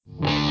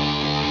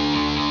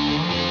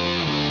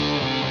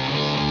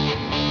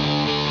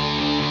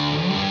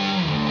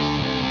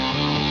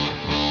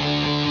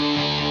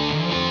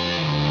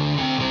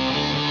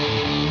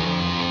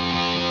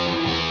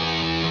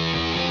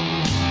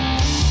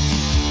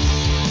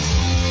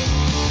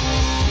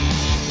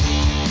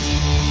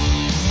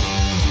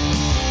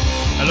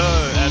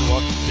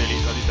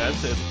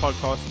Banter is a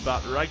podcast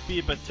about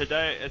rugby, but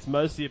today it's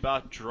mostly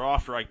about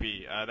draft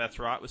rugby. That's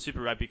right, with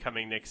Super Rugby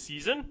coming next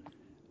season.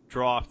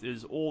 Draft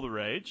is all the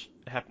rage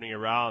happening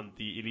around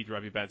the Elite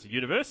Rugby Banter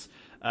universe.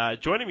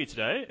 Joining me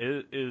today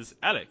is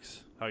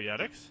Alex. How are you,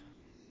 Alex?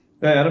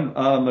 Hey Adam,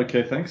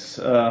 okay, thanks.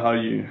 How are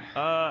you?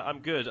 I'm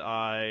good.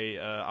 I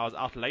was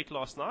out late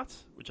last night,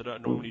 which I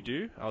don't normally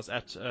do. I was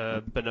at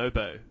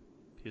Bonobo.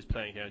 He was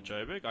playing here in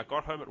Joburg. I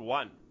got home at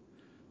 1.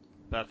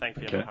 But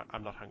thankfully, Okay.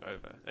 I'm not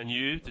hungover. And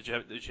you? Did you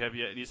at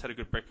least had a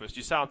good breakfast?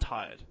 You sound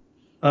tired.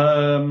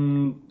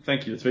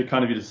 Thank you. It's very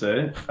kind of you to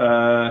say.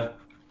 I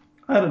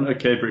had an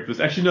okay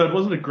breakfast. Actually, no, it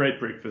wasn't a great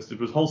breakfast. It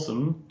was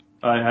wholesome.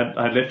 I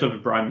had leftover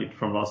brine meat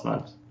from last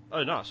night.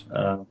 Oh, nice.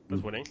 Um,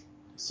 That's winning.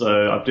 so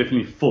I'm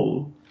definitely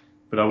full,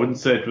 but I wouldn't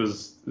say it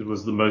was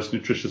the most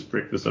nutritious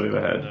breakfast I've ever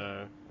had.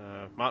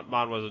 No,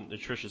 mine wasn't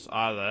nutritious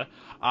either.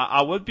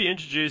 I would be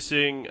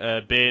introducing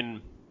Ben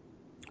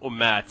or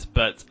Matt,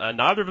 but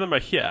neither of them are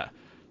here.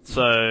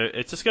 So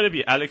it's just going to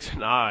be Alex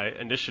and I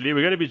initially.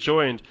 We're going to be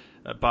joined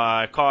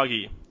by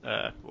Cargie.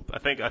 I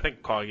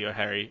think Cargie or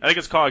Harry. I think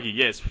it's Cargie,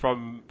 yes,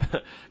 from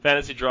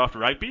Fantasy Draft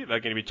Rugby. They're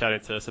going to be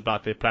chatting to us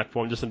about their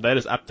platform, just some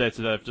latest updates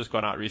that have just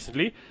gone out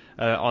recently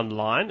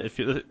online. If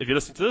you're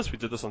listening to this, we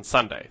did this on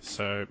Sunday,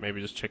 so maybe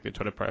just check their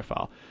Twitter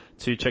profile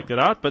to check that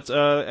out. But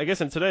I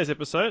guess in today's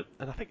episode,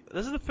 and I think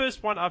this is the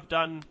first one I've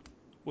done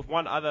with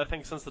one other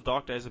thing since the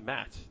dark days of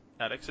Matt,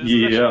 Alex. So this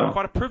is actually Yeah.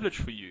 quite a privilege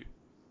for you.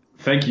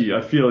 Thank you.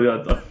 I feel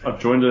I've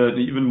joined an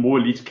even more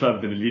elite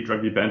club than Elite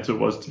Rugby Banter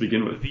was to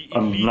begin with. The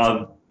I'm elite,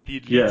 now, the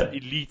elite, yeah,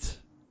 elite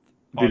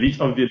the party.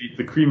 elite of the elite,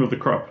 the cream of the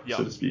crop, Yeah,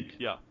 so to speak.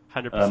 yeah,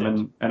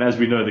 100%. And as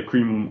we know, the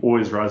cream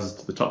always rises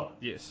to the top.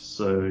 Yes,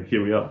 So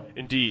here we are.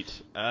 indeed.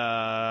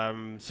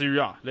 So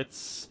yeah,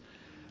 let's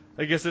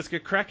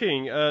get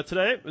cracking.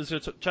 Today, we're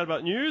going to chat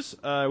about news.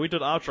 We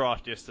did our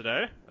draft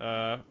yesterday,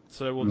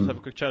 so we'll just have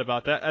a quick chat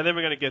about that, and then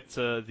we're going to get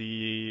to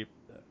the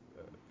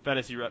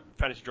fantasy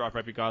draft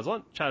rugby guys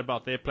on, chat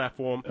about their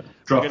platform.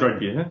 Draft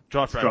rugby, yeah?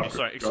 Draft rugby, Draft,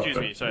 sorry, draft excuse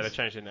me, rugby, sorry, they yes.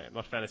 changed their name,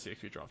 not fantasy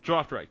XP draft.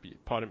 Draft rugby,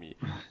 pardon me.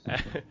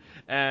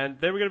 And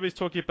then we're going to be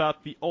talking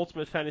about the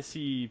ultimate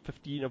fantasy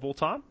 15 of all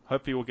time.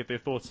 Hopefully we'll get their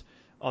thoughts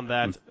on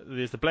that.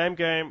 There's the blame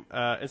game.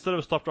 Instead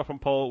of a stop, drop,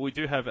 and poll, we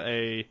do have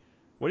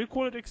what do you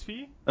call it, XV?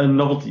 A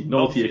novelty A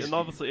XP.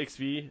 novelty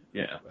XV.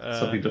 Yeah,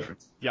 something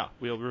different. Yeah,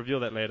 we'll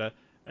reveal that later.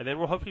 And then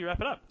we'll hopefully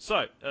wrap it up.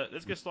 So,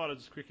 let's get started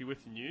just quickly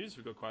with the news.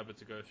 We've got quite a bit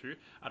to go through.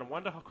 I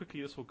wonder how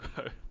quickly this will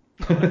go.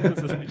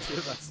 There's only two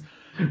of us.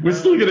 We're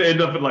still going to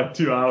end up in like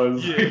 2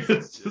 hours. Yes.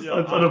 It's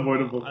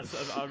unavoidable.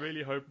 I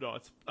really hope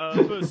not.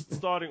 First,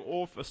 starting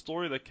off, a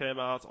story that came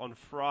out on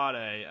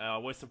Friday.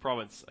 Western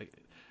Province.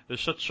 The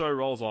shit show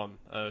rolls on.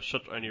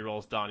 Shit only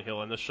rolls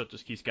downhill, and this shit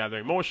just keeps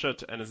gathering more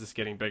shit, and is just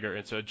getting bigger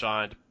into a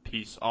giant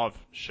piece of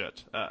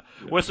shit.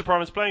 Western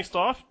Province playing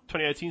staff,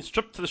 2018,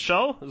 stripped to the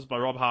shell. This is by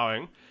Rob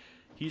Howing.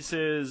 He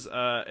says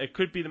it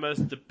could be the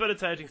most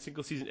debilitating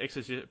single-season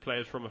exit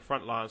players from a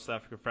frontline South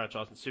African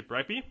franchise in Super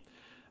Rugby.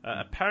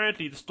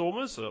 Apparently, the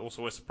Stormers,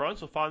 also Western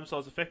Province, will find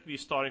themselves effectively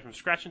starting from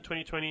scratch in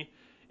 2020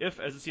 if,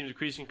 as it seems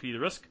increasingly the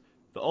risk,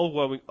 the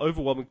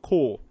overwhelming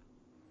core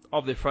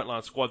of their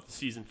frontline squad this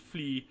season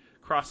flee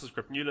crisis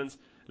grip Newlands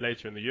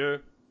later in the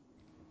year.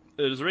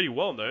 It is already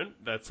well known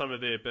that some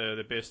of their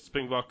best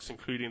Springboks,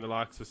 including the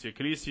likes of Sia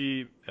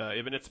Khaleesi,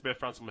 Evan Etzebeth,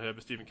 Frans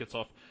Malherbe, Stephen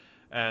Kitsoff,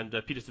 and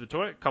Peter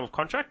Tibetoy, come off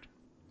contract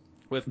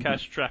with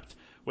cash-strapped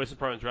Western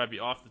Province Rugby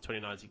after the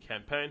 2019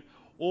 campaign,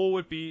 or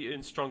would be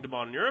in strong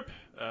demand in Europe,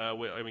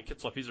 where,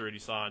 Kitsoff, he's already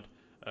signed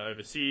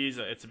overseas.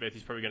 Etzebeth,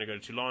 he's probably going to go to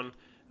Toulon.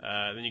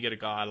 Then you get a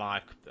guy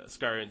like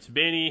Scurry and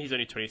Tabeni, he's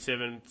only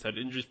 27, he's had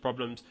injuries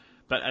problems.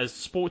 But as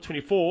Sport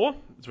 24,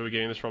 that's where we're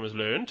getting this from, has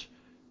learned.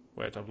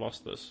 Wait, I've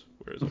lost this.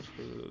 Where is it?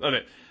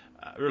 Okay.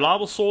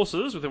 Reliable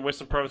sources within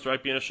Western Province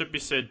Rugby, and it should be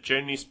said,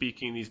 generally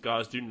speaking, these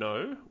guys do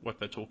know what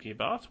they're talking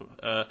about.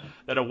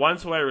 That a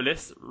once-away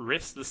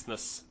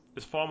restlessness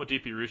is far more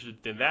deeply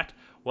rooted than that.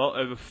 Well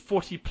over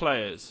 40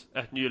 players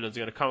at Newlands are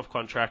going to come off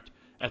contract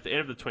at the end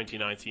of the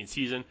 2019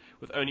 season,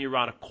 with only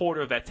around a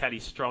quarter of that tally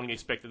strongly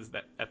expected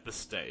at this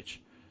stage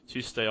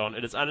to stay on.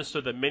 It is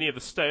understood that many of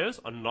the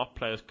stayers are not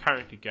players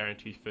currently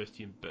guaranteed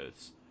first-team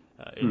berths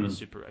in the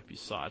Super Rugby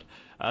side.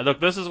 Look,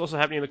 this is also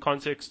happening in the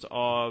context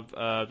of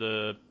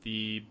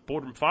the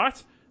boardroom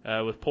fight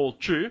with Paul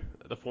Chu,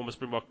 the former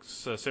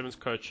Springboks Sevens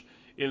coach,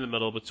 in the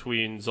middle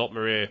between Zalt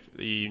Marais,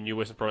 the new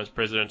Western Province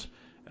president,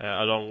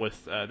 along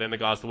with then the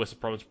guys of the Western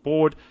Province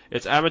board.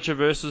 It's amateur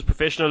versus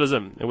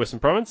professionalism in Western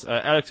Province.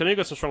 Alex, I know you've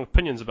got some strong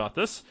opinions about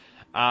this.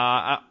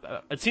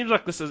 It seems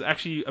like this is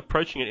actually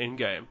approaching an end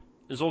game.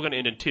 It's all going to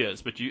end in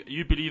tears, but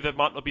you believe that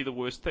might not be the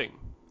worst thing.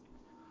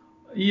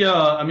 Yeah,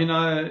 I mean,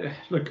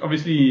 look,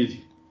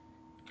 obviously,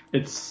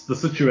 the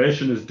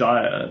situation is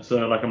dire,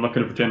 so like I'm not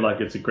going to pretend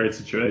like it's a great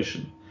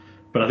situation,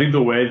 but I think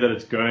the way that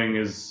it's going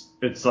is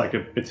it's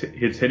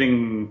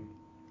hitting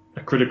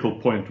a critical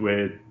point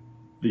where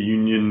the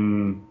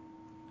union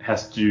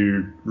has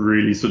to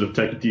really sort of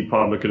take a deep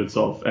hard look at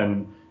itself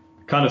and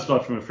kind of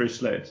start from a fresh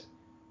slate.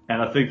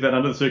 And I think that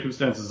under the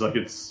circumstances, like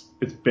it's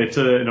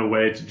better in a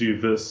way to do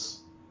this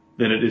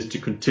than it is to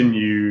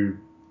continue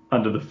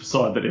under the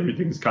facade that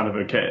everything's kind of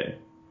okay,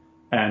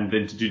 and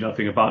then to do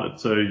nothing about it.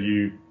 So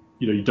you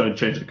don't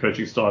change the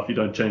coaching staff, you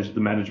don't change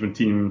the management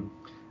team,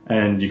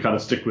 and you kind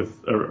of stick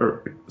with a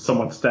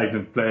somewhat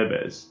stagnant player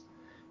base.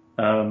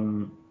 I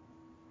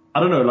don't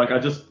know, I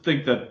just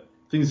think that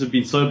things have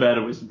been so bad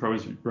at Western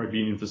Province Rugby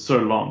Union for so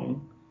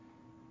long.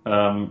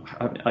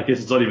 I guess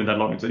it's not even that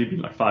long. It's only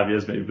been 5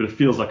 years maybe, but it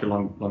feels like a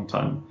long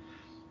time.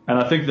 And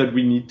I think that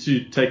we need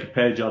to take a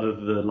page out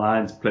of the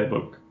Lions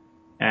playbook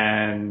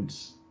and,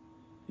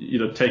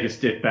 take a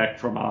step back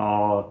from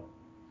our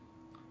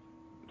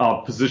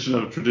position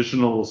of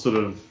traditional sort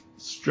of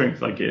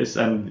strength, I guess,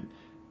 and,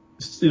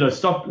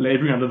 stop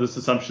laboring under this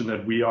assumption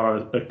that we are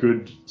a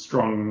good,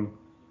 strong,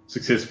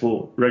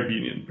 successful rugby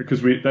union,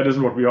 because that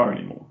isn't what we are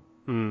anymore.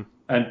 And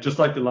just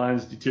like the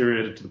Lions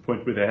deteriorated to the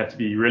point where they had to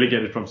be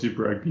relegated from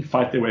Super Rugby,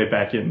 fight their way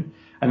back in,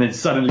 and then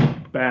suddenly,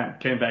 bam,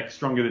 came back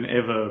stronger than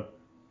ever.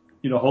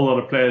 A whole lot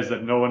of players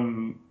that no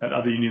one at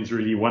other unions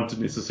really wanted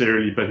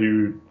necessarily, but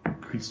who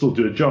could still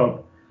do a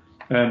job.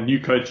 And new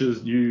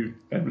coaches, new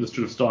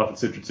administrative staff,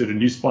 etc.,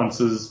 new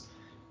sponsors.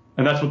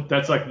 And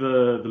that's like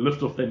the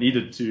lift-off they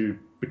needed to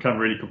become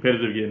really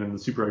competitive again in the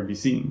Super Rugby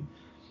scene.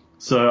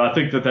 So I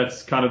think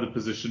that's kind of the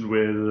position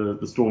where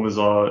the Stormers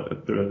are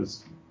at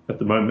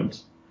the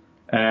moment.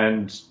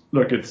 And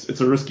look, it's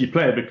a risky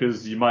play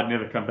because you might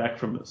never come back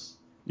from this.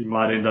 You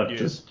might end up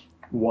just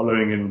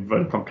wallowing in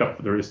Vodacom Cup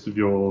for the rest of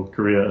your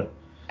career.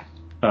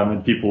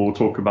 And people will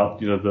talk about,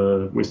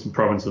 the Western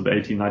Province of the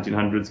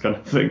 1900s kind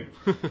of thing.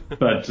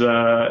 But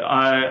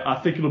I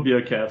think it'll be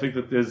okay. I think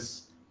that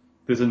there's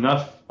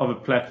enough of a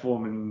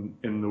platform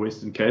in the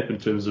Western Cape in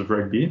terms of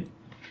rugby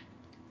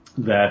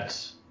that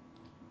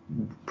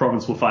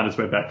Province will find its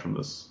way back from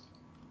this.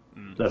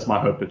 That's my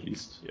hope, at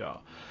least. Yeah.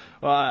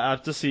 Well, I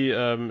have to see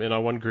in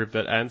our one group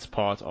that Ant's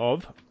part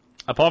of,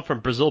 apart from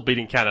Brazil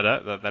beating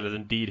Canada, that is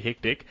indeed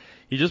hectic,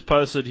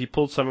 he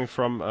pulled something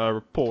from a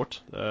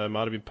report,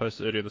 might have been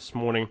posted earlier this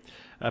morning.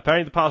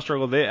 Apparently the power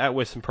struggle there at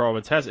Western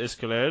Province has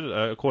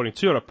escalated, according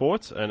to a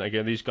report, and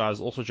again, these guys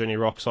also generally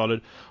rock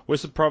solid.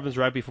 Western Province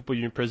Rugby Football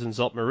Union President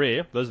Zalt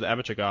Marais, those are the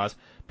amateur guys,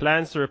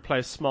 plans to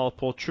replace Smal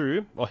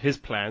Portrue, or his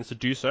plans to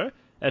do so,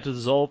 and to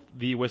dissolve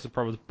the Western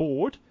Province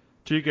board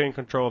to gain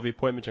control of the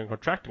appointment and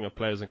contracting of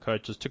players and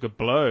coaches, took a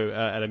blow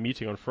at a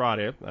meeting on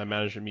Friday, a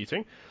management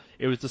meeting.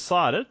 It was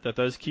decided that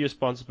those key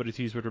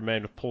responsibilities would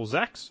remain with Paul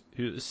Zacks,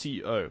 who is the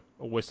CEO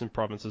of Western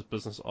Province's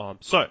business arm.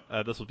 So,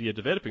 this will be a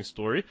developing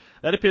story.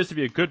 That appears to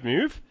be a good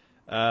move.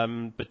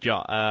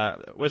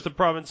 Western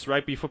Province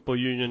Rugby Football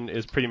Union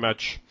is pretty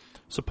much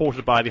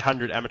supported by the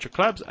 100 amateur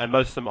clubs, and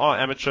most of them are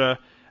amateur.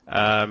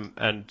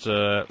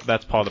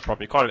 That's part of the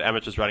problem. You can't have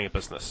amateurs running a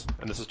business,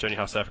 and this is generally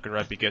how South African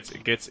rugby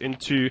gets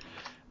into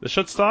the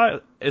shit style.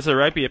 SA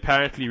Rugby,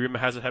 apparently, rumor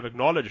has it, have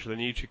acknowledged the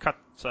need to cut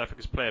South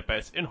Africa's player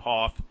base in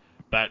half,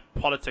 but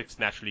politics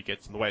naturally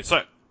gets in the way.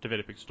 So,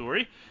 developing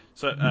story.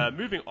 So,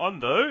 moving on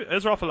though,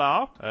 Israel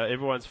Folau,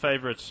 everyone's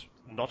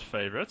not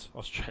favorite,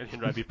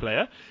 Australian rugby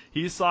player,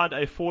 he signed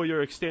a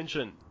 4-year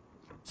extension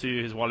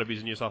to his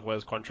Wallabies New South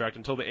Wales contract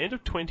until the end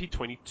of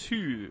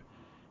 2022.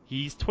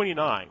 He's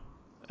 29.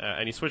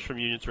 And he switched from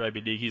union to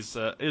rugby league. He's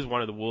is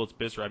one of the world's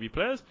best rugby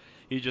players.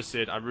 He just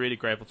said, I'm really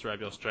grateful to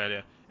Rugby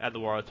Australia and the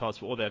Waratahs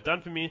for all they have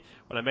done for me.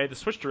 When I made the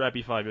switch to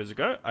rugby 5 years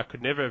ago, I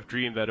could never have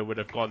dreamed that it would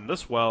have gone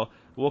this well.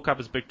 The World Cup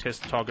is a big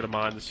test target of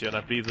mine this year, and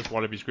I believe this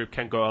Wallabies group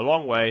can go a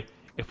long way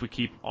if we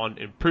keep on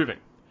improving.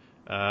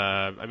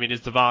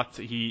 His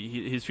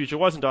future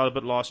was in doubt a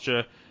bit last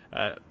year.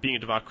 Being a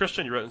devout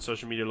Christian, he wrote on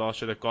social media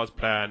last year that God's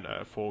plan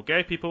for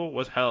gay people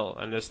was hell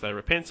unless they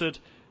repented.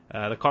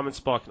 The comments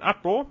sparked an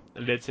uproar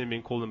and led to him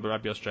being called in by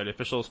Rugby Australia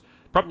officials,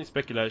 prompting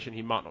speculation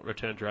he might not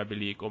return to rugby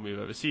league or move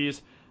overseas.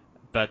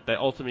 But they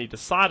ultimately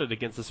decided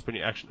against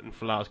disciplinary action and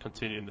Folau's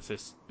continuing in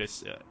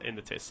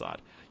the test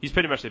side. He's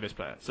pretty much their best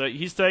player. So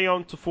he's staying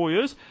on to 4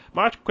 years.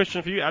 My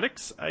question for you,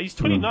 Alex, he's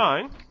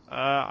 29.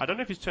 I don't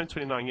know if he's turned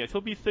 29 yet.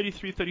 He'll be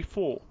 33,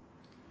 34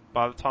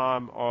 by the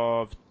time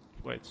of,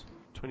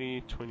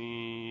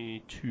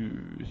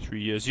 2022,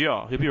 3 years.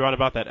 Yeah, he'll be right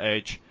about that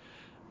age.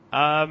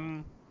 I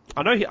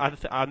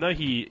know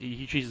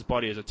he treats his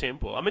body as a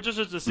temple. I'm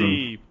interested to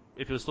see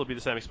if he'll still be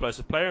the same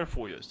explosive player in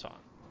 4 years' time.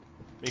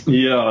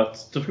 Yeah,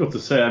 it's difficult to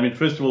say.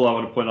 First of all, I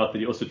want to point out that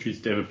he also treats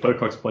David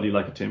Pocock's body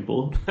like a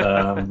temple,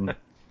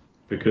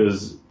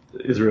 because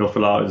Israel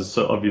Folau is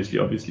so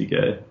obviously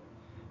gay.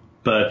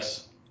 But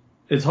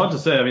it's hard to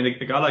say.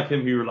 A guy like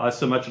him who relies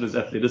so much on his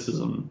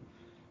athleticism,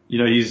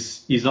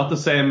 he's not the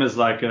same as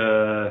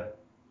a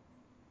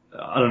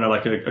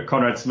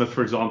Conrad Smith,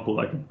 for example,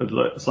 like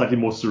a slightly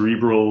more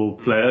cerebral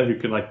player who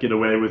can get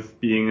away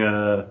with being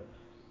a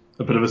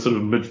bit of a sort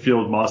of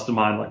midfield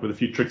mastermind, with a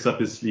few tricks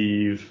up his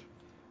sleeve.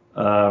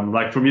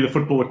 For me, the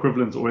football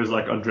equivalent is always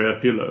Andrea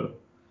Pirlo,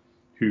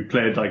 who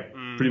played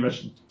pretty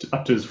much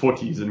up to his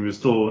 40s, and was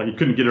still he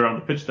couldn't get around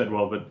the pitch that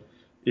well, but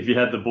if he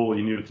had the ball,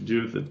 you knew what to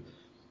do with it.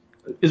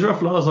 Israel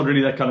Folau is not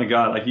really that kind of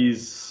guy.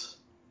 He's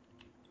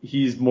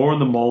more in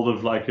the mold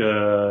of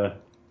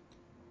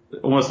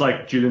almost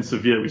like Julian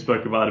Severe, we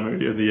spoke about him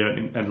earlier in the year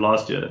and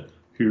last year,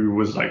 who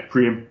was like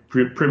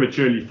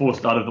prematurely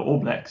forced out of the All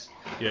Blacks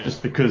Yeah.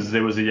 just because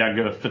there was a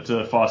younger,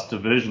 fitter, faster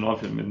version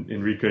of him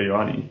in Rico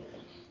Ioane.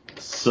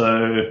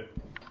 So,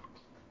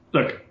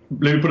 look,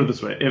 let me put it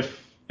this way: if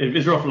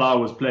Israel Folau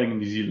was playing in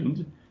New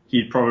Zealand,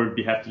 he'd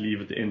probably have to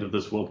leave at the end of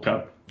this World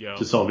Cup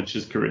to salvage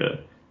his career.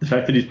 The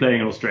fact that he's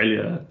playing in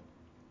Australia,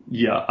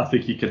 yeah, I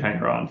think he can hang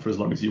around for as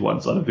long as he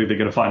wants. I don't think they're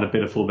going to find a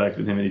better fullback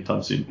than him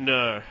anytime soon.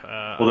 No.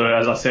 Although,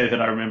 as I say that,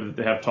 I remember that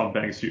they have Tom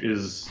Banks, who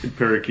is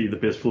empirically the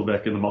best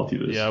fullback in the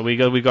multiverse. Yeah,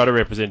 we got to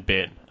represent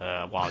Ben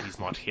while he's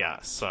not here.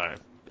 So,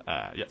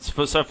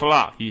 so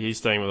Folau, he's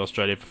staying with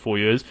Australia for 4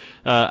 years.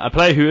 A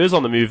player who is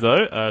on the move,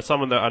 though,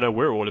 someone that I know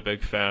we're all a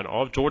big fan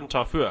of, Jordan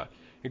Taufua.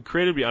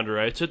 Incredibly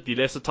underrated. The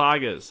Leicester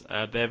Tigers,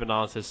 they've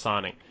announced his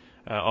signing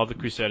of the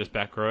Crusaders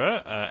back rower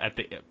at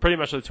pretty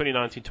much the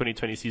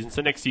 2019-2020 season.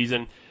 So next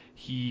season,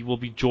 he will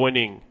be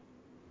joining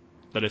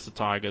the Leicester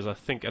Tigers, I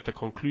think, at the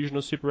conclusion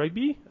of Super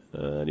Rugby.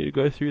 I need to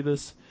go through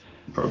this.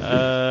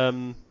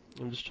 I'm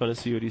just trying to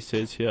see what he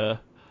says here.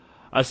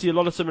 I see a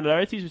lot of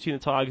similarities between the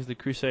Tigers and the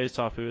Crusaders,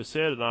 Taufua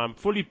said, and I'm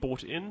fully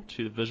bought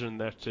into the vision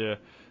that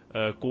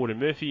Gordon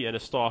Murphy and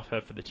his staff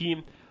have for the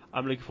team.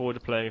 I'm looking forward to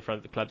playing in front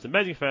of the club's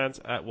amazing fans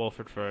at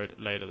Walford Road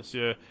later this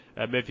year.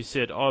 Murphy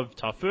said of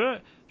Taufua,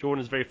 Jordan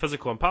is a very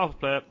physical and powerful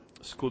player,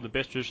 scored the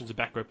best traditions of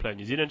back row player in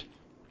New Zealand.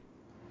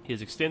 He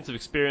has extensive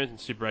experience in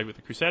Super Rugby with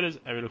the Crusaders,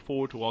 and we look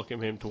forward to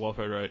welcoming him to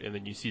Walford Road in the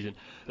new season.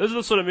 This is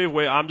the sort of move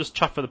where I'm just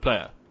chuffed for the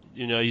player.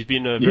 You know, he's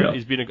been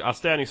an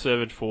outstanding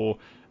servant for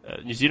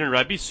New Zealand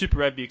Rugby, Super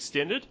Rugby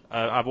extended.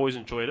 I've always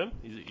enjoyed him.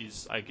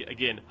 He's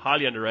again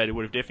highly underrated.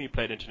 Would have definitely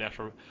played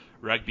international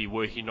rugby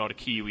were he not a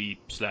Kiwi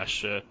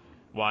slash.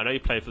 Well, I know he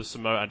played for the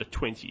Samoa under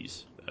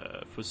 20s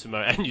for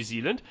Samoa and New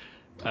Zealand.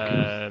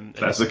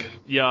 Classic.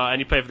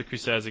 And he played for the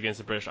Crusaders against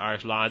the British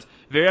Irish Lions.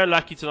 Very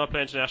unlucky to not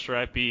play international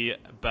rugby,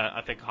 but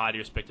I think a highly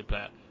respected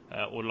player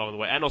all along the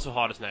way. And also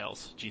hard as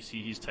nails.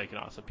 GC, he's taken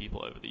out some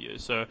people over the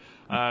years. So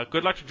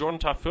good luck to Jordan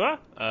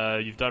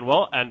Taufua. You've done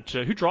well. And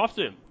who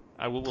drafted him?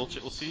 We'll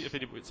see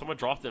if someone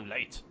drafted him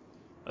late.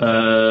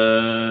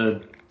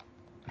 In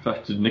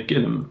fact, did Nick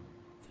get him?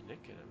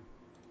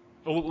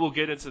 We'll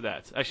get into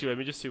that. Actually, let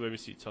me just see where we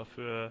see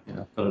Taufua.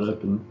 Yeah, I've got it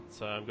open.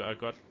 So I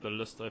got the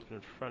list open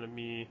in front of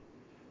me.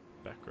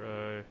 Back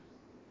row.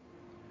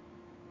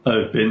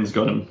 Oh, Ben's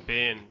got him.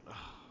 Ben. Oh,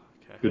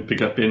 okay. Good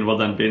pick up, Ben. Well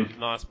done, Ben.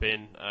 Nice,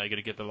 Ben. You got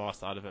to get the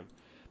last out of him.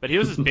 But he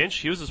was his bench.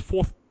 He was his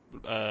fourth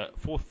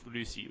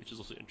Lucy, which is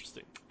also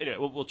interesting. Anyway,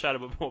 we'll chat a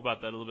bit more about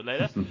that a little bit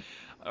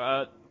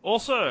later.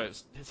 Also,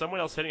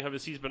 someone else heading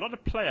overseas, but not a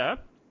player.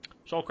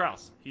 Joel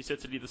Kraus. He's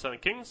set to lead the Southern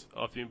Kings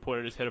after being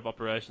appointed as head of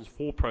operations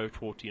for Pro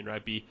 14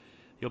 Rugby.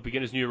 He'll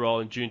begin his new role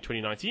in June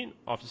 2019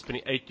 after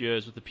spending 8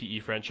 years with the PE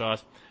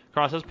franchise.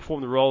 Kraus has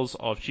performed the roles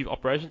of Chief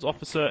Operations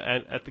Officer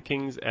at the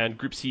Kings and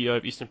Group CEO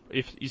of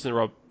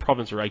Eastern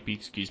Province Rugby,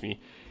 since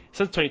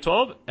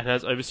 2012, and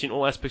has overseen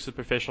all aspects of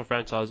professional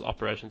franchise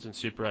operations in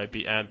Super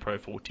Rugby and Pro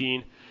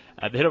 14.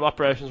 The head of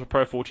operations for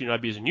Pro 14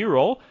 Rugby is a new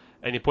role,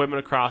 and the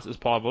appointment of Kraus is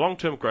part of a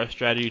long-term growth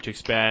strategy to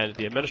expand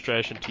the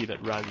administration team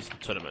that runs the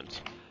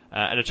tournament.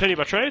 An attorney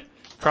by trade,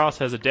 Kraus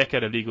has a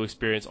decade of legal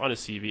experience on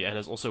his CV and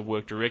has also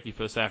worked directly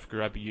for the South Africa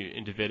Rugby Union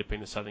in developing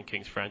the Southern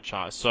Kings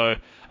franchise. So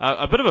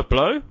a bit of a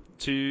blow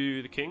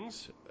to the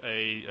Kings,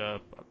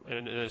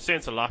 in a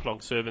sense a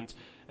lifelong servant,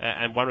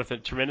 and one with a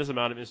tremendous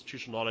amount of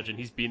institutional knowledge, and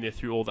he's been there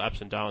through all the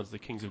ups and downs the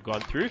Kings have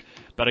gone through.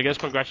 But I guess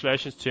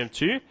congratulations to him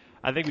too.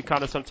 I think we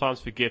kind of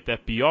sometimes forget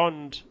that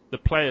beyond the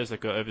players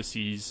that go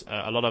overseas,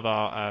 a lot of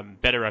our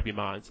better rugby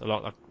minds, a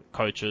lot of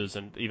coaches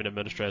and even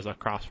administrators like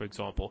Kraus, for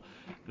example,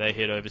 they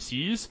head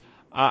overseas.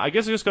 I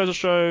guess it just goes to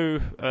show,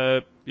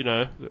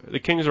 the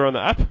Kings are on the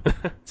up,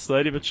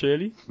 slowly but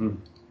surely.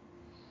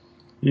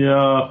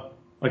 Yeah,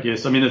 I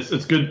guess. I mean,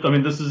 it's good. I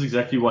mean, this is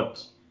exactly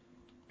what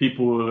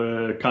people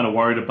were kind of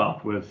worried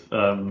about with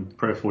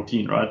Pro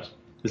 14, right?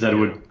 Is that it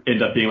would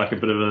end up being like a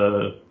bit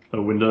of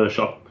a window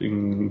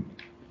shopping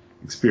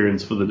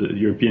experience for the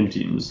European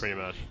teams. Pretty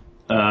much.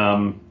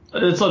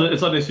 It's not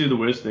necessarily the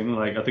worst thing.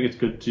 Like, I think it's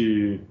good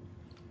to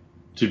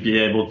be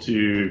able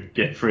to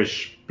get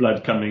fresh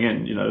blood coming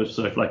in,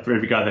 so if, like, for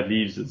every guy that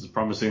leaves, it's a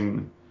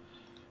promising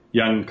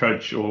young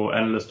coach or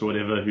analyst or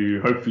whatever who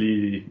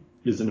hopefully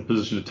is in a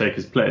position to take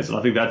his place. And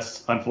I think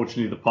that's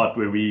unfortunately the part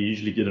where we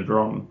usually get it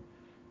wrong.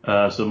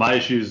 So my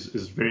issue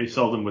is very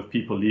seldom with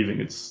people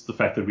leaving. It's the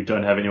fact that we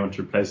don't have anyone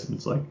to replace them.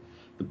 It's like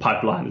the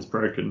pipeline is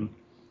broken.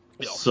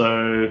 Yeah.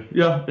 So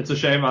yeah, it's a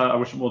shame. I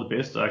wish him all the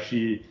best.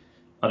 Actually,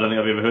 I don't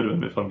think I've ever heard of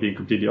him, if I'm being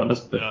completely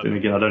honest. But then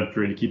again, I don't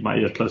really keep my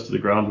ear close to the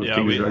ground with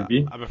Kings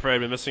Rugby. I'm afraid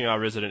we're missing our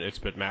resident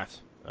expert, Matt.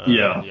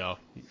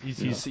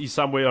 He's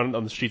somewhere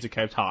on the streets of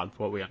Cape Town,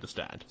 for what we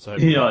understand. So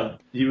yeah,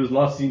 he was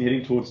last seen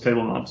heading towards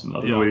Table Mountain.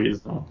 I don't know where he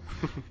is now.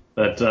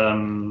 But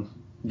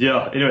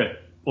anyway,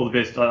 all the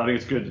best. I think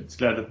it's good.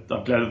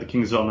 I'm glad that the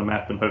Kings are on the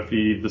map, and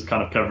hopefully this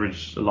kind of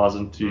coverage allows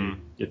them to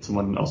get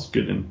someone else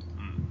good in.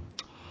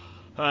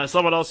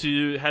 Someone else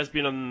who has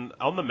been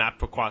on the map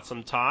for quite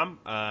some time,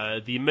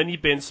 the mini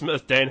Ben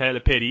Smith, Dane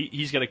Haylett-Petty,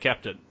 he's going to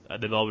captain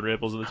the Melbourne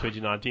Rebels in the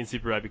 2019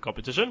 Super Rugby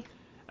competition.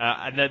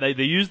 And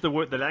they use the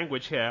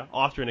language here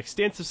after an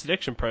extensive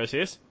selection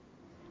process.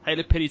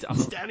 Caleb Petty's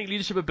outstanding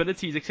leadership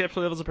abilities,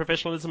 exceptional levels of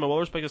professionalism, and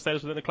well-respected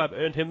status within the club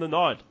earned him the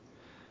nod.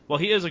 Well,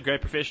 he is a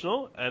great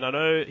professional, and I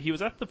know he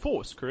was at the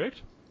Force,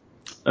 correct?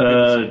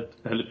 Caleb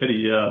Petty,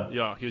 yeah.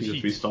 Yeah, he was just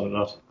heat. restarted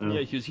out.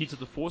 Yeah, he was heat at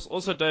the Force.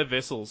 Also, Dave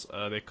Vessels,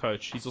 their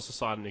coach, he's also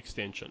signed an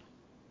extension.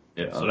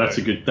 Yeah, So, that's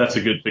a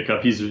good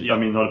pickup. I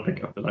mean, not a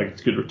pickup, but like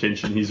it's good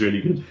retention. He's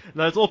really good.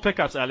 No, it's all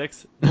pickups,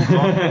 Alex. All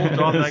draft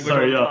language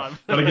Sorry, all the yeah. time.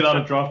 Gotta get out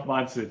of draft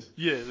mindset.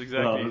 Yes,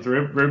 exactly. The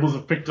Rebels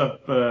have picked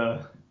up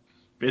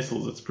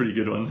Vessels. It's a pretty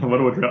good one.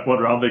 What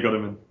round they got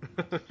him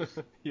in?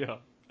 Yeah.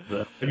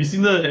 Have you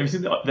seen that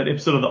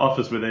episode of The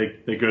Office where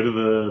they go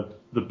to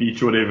the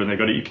beach or whatever and they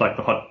got to eat like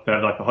they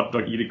have like the hot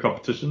dog eating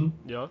competition?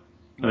 Yeah.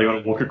 And they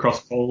got to walk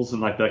across coals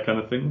and like that kind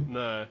of thing.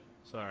 No,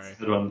 sorry.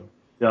 Good one.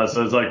 Yeah,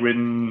 so it's like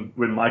when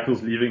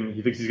Michael's leaving,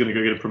 he thinks he's going to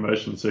go get a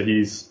promotion, so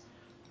he's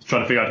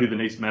trying to figure out who the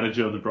next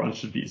manager of the branch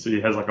should be. So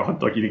he has like a hot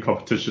dog eating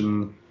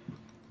competition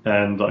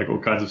and like all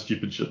kinds of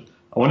stupid shit.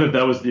 I wonder if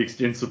that was the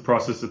extensive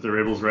process that the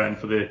Rebels ran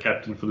for their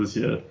captain for this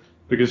year.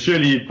 Because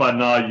surely by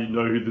now you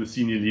know who the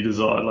senior leaders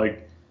are.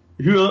 Like,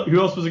 who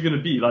else was it going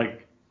to be?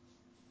 Like,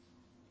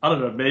 I don't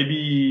know,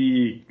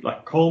 maybe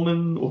like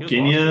Coleman or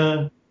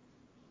Kenya.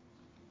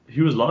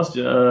 Who was last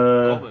year?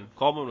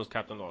 Coleman was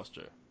captain last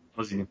year.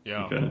 Was he?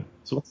 Yeah. Okay.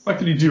 So what the fuck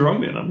did he do wrong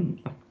then?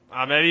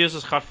 I mean, maybe he was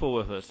just hurtful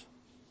with it.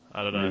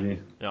 I don't know.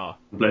 Maybe. Yeah.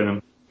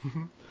 Blame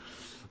him.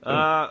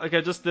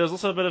 Okay, there's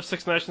also a bit of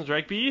Six Nations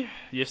rugby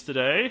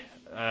yesterday.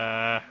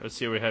 Let's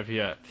see what we have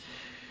here.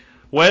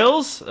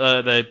 Wales,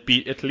 they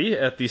beat Italy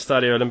at the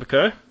Stadio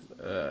Olimpico,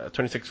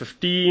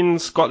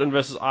 26-15. Scotland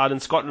versus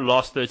Ireland. Scotland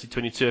lost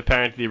 30-22.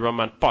 Apparently,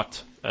 Romain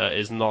Pot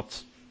is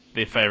not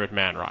their favourite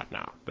man right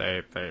now.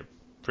 They're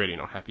really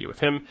not happy with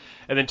him.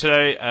 And then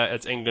today,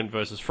 it's England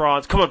versus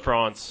France. Come on,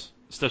 France,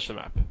 stitch them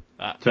up.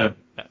 That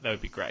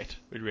would be great.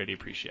 We'd really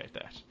appreciate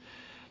that.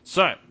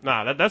 So,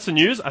 that's the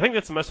news. I think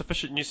that's the most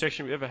efficient news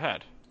section we've ever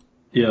had.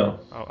 Yeah.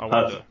 I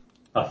wonder.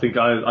 I think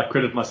I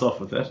credit myself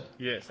with that.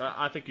 Yes,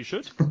 I think you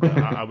should.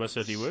 I most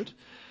certainly would.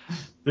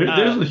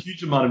 There's a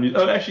huge amount of news.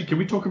 Oh, actually, can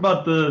we talk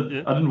about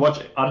Yeah. I didn't watch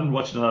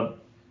it.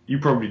 You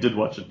probably did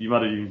watch it. You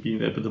might have even been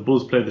there. But the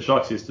Bulls played the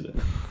Sharks yesterday.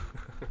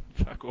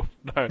 Fuck off.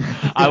 No,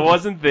 I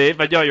wasn't there.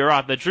 But yeah, you're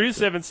right. They drew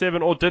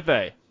 7-7, or did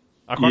they?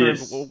 I can't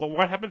remember.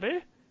 What happened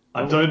there?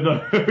 I don't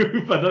know.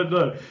 I don't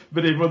know.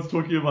 But everyone's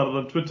talking about it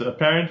on Twitter.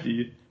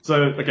 Apparently. So,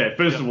 okay,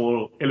 first of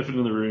all, elephant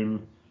in the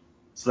room.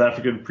 South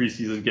African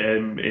preseason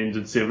game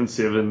ended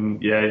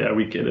 7-7. Yeah,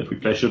 we get it. We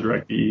play shit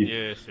rugby.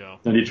 Yes, yeah.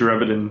 No need to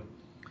rub it in.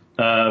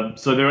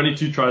 So there were only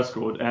 2 tries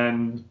scored,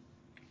 and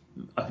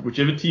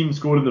whichever team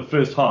scored in the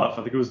first half,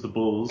 I think it was the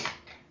Bulls,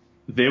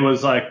 there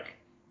was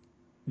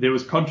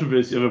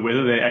controversy over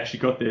whether they actually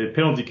got their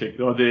penalty kick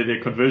or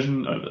their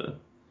conversion over.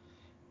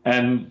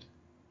 And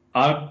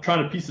I'm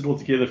trying to piece it all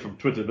together from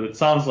Twitter, but it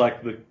sounds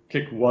like the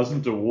kick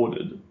wasn't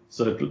awarded.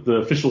 So the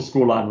official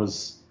scoreline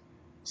was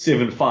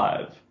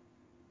 7-5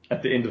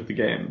 at the end of the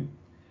game.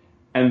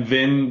 And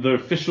then the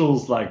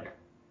officials,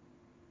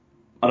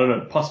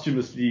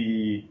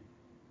 posthumously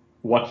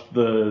watched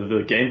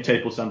the game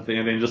tape or something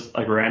and then just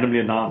randomly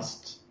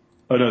announced,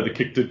 oh no, the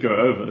kick did go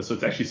over, so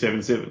it's actually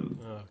 7-7.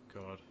 Oh,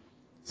 God.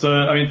 So,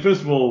 I mean,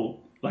 first of all,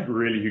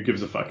 really, who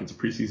gives a fuck? It's a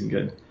preseason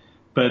game.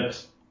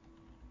 But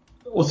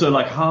also,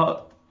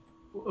 how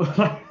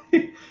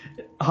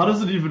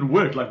does it even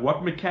work?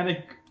 What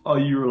mechanic are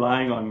you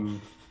relying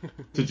on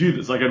to do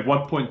this? At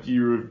what point do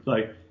you,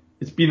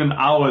 it's been an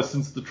hour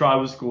since the try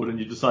was scored and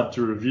you decide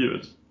to review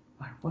it.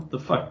 What the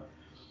fuck?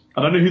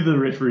 I don't know who the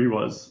referee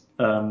was.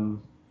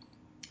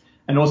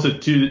 And also,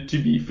 to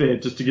be fair,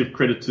 just to give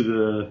credit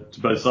to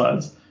both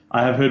sides,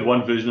 I have heard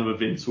one version of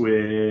events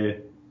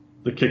where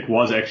the kick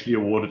was actually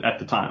awarded at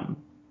the time.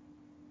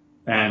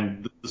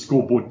 And the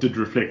scoreboard did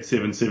reflect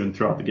 7-7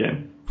 throughout the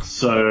game.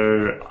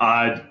 So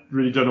I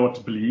really don't know what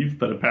to believe,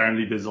 but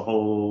apparently there's a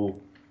whole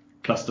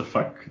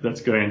clusterfuck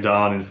that's going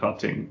down in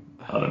Gauteng.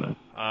 I don't know.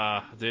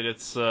 Dude,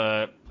 it's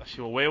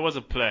actually, where was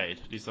it played?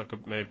 At least I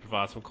could maybe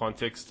provide some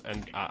context.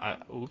 And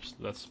oops,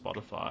 that's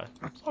Spotify.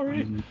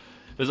 Sorry.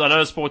 I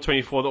know Sport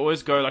 24. They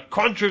always go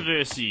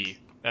controversy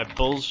at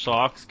Bulls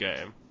Sharks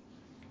game.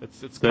 It's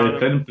they kind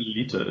played in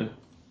Belito.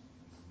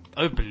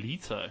 Oh,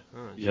 Belito.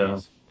 Oh, yeah,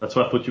 that's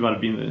why I thought you might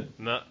have been there.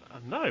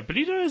 No,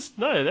 Belito is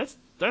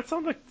that's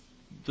on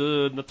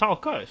the Natal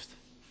coast.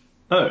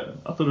 Oh,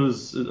 I thought it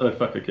was. Oh,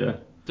 fuck, okay.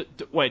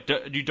 Wait,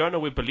 you don't know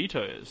where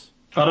Belito is?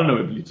 I don't know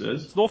where Belito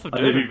is. It's north of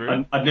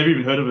Durban, I'd never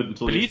even heard of it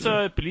until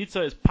yesterday.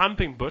 Belito is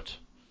pumping butt.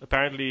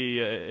 Apparently,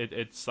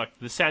 it's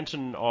the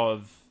Santon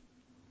of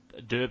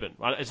Durban.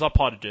 It's not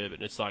part of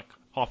Durban. It's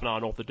half an hour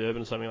north of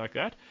Durban or something like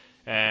that.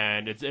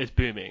 And it's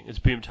booming. It's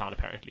boomtown,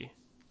 apparently.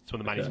 It's where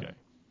the money's going.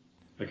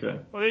 Okay.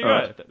 Well, there you go.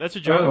 Right. That's a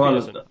geography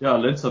lesson. Yeah, I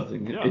learned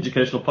something. Yeah.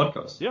 Educational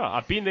podcast. Yeah,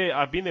 I've been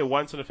there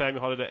once on a family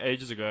holiday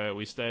ages ago.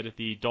 We stayed at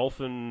the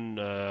Dolphin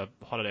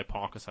Holiday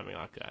Park or something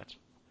like that.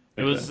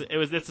 It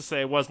was, let's just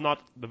say, it was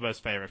not the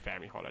most favorite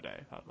family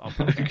holiday. I'll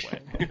put it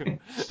that way.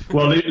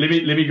 Well, let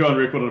me go on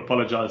record and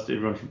apologize to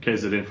everyone from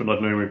KZN for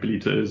not knowing where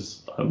Belito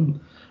is.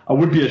 I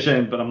would be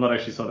ashamed, but I'm not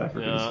actually South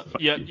African.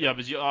 Yeah,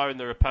 but you are in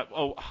the Republic.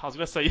 Oh, I was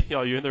going to say,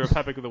 you're in the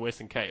Republic of the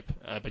Western Cape,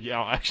 but you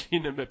are actually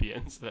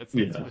Namibian, so that's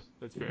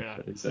fair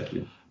enough.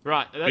 Exactly.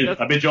 Right.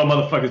 I bet y'all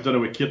motherfuckers don't know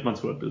where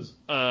Keetmanshoop is.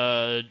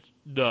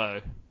 No.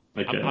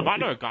 Okay. I might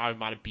know a guy who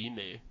might have been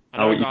there. I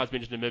know a guy who's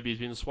been to Namibia, he's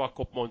been to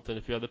Swakopmund and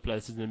a few other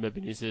places in Namibia,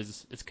 and he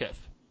says it's Kif.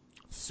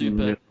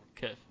 Super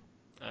Kif.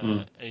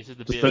 And he says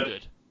the beer's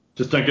good.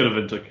 Just don't get a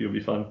Windhoek, you'll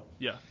be fine.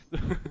 Yeah.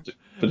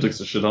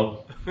 Windhoek's a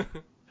shithole.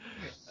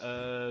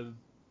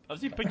 I've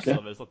seen pictures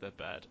of it. It's not that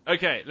bad.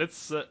 Okay,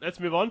 let's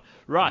move on.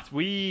 Right,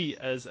 we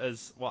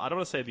as well, I don't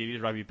want to say the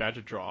Elite Rugby Banter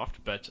draft,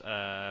 but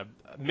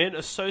men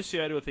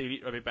associated with the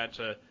Elite Rugby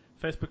Banter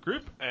Facebook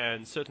group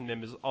and certain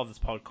members of this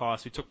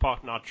podcast who took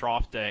part in our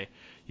draft day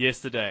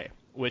yesterday,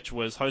 which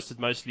was hosted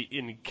mostly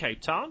in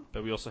Cape Town,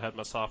 but we also had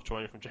myself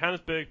joining from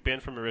Johannesburg,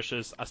 Ben from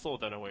Mauritius. I still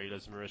don't know where he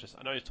lives in Mauritius.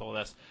 I know he's told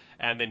us,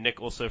 and then Nick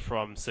also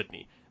from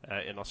Sydney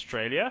in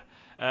Australia.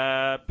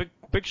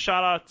 Big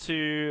shout out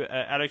to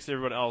Alex and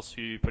everyone else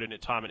who put in their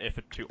time and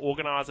effort to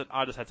organize it.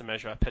 I just had to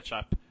make sure I pitch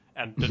up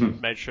and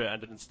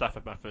didn't stuff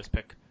at my first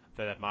pick,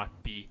 though that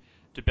might be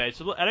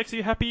debatable. Alex, are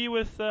you happy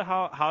with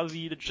how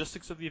the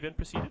logistics of the event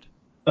proceeded?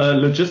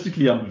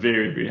 Logistically, I'm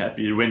very, very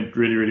happy. It went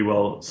really, really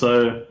well.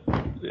 So,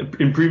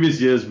 in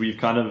previous years, we've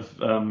kind of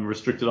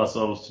restricted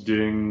ourselves to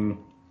doing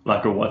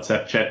like a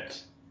WhatsApp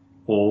chat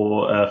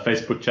or a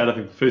Facebook chat. I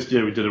think the first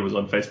year we did it was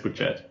on Facebook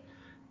chat.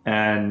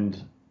 And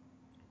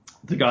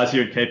the guys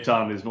here in Cape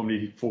Town, there's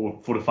normally four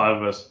to five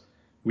of us.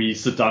 We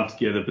sit down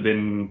together, but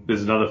then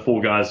there's another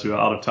 4 guys who are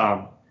out of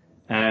town.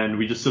 And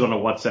we just sit on a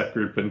WhatsApp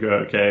group and go,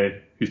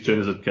 okay, whose turn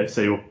is it? Okay,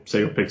 say your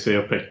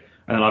pick.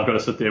 And then I've got to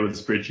sit there with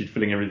a spreadsheet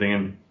filling everything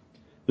in.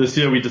 This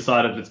year we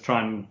decided let's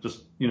try and just,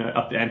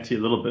 up the ante a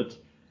little bit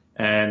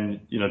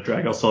and,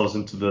 drag ourselves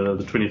into the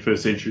 21st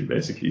century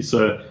basically.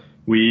 So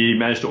we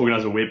managed to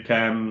organize a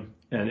webcam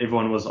and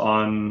everyone was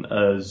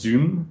on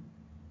Zoom.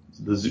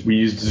 We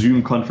used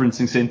Zoom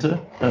conferencing center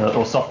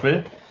or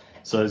software.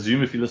 So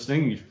Zoom, if you're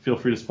listening, you feel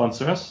free to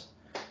sponsor us.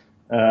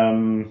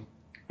 And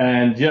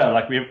yeah,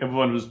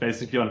 everyone was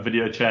basically on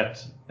video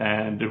chat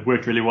and it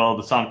worked really well.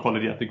 The sound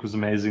quality I think was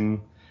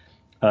amazing.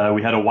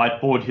 We had a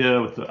whiteboard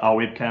here with our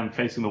webcam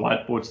facing the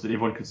whiteboard so that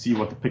everyone could see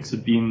what the picks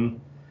had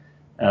been.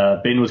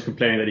 Ben was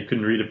complaining that he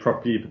couldn't read it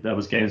properly, but that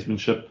was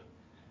gamesmanship.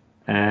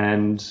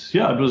 And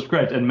yeah, it was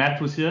great. And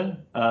Matt was here.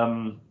 I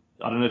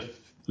don't know if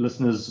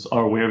listeners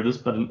are aware of this,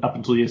 but up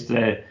until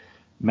yesterday,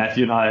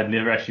 Matthew and I had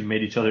never actually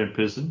met each other in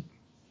person.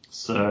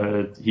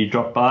 So he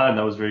dropped by and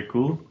that was very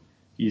cool.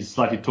 He's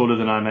slightly taller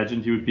than I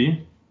imagined he would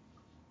be.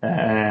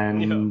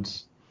 And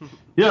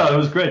yeah, it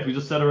was great. We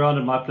just sat around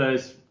in my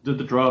place, did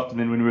the draft, and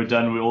then when we were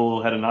done, we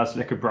all had a nice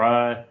lekker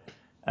braai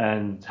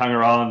and hung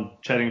around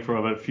chatting for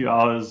about a few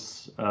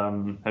hours,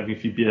 having a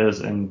few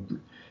beers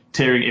and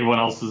tearing everyone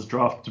else's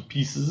draft to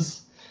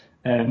pieces.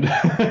 And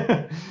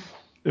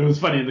it was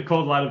funny, in the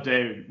cold light of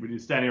day, when you're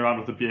standing around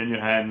with a beer in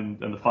your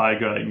hand and the fire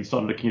going, you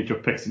start looking at your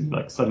picks and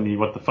suddenly,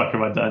 what the fuck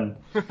have I done?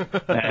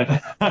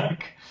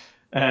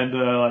 and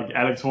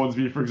Alex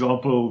Hornsby, for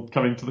example,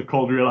 coming to the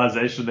cold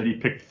realization that he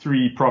picked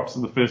 3 props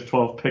in the first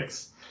 12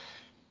 picks.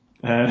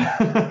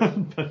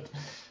 But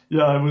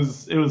yeah, it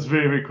was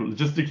very, very cool.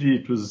 Logistically,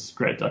 it was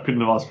great. I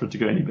couldn't have asked for it to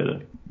go any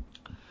better.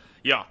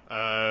 Yeah,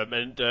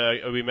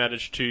 and we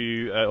managed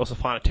to also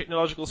find a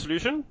technological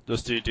solution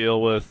just to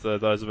deal with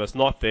those of us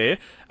not there.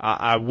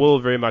 I will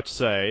very much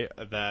say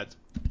that,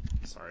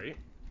 sorry,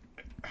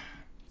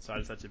 so I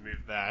just had to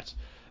move that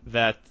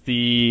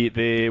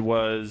there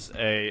was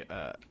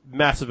a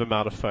massive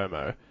amount of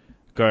FOMO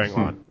going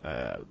on.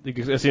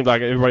 It seemed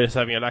like everybody was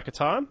having a lack of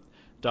time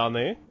down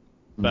there.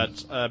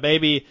 But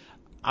maybe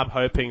I'm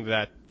hoping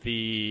that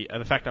the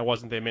fact I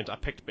wasn't there meant I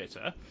picked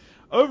better.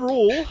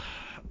 Overall,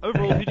 who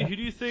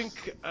do you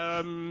think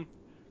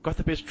got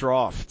the best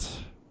draft?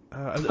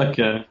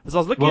 Okay. As I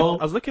was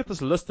looking at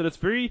this list, and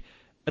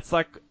it's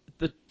like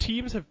the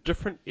teams have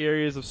different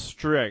areas of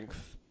strength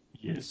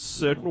in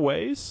certain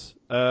ways.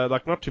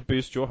 Not to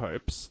boost your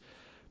hopes,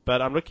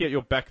 but I'm looking at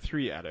your back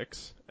 3,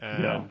 Alex,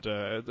 and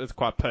it's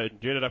quite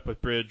potent. You ended up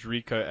with Bridge,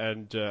 Rico,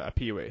 and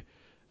Apiwe.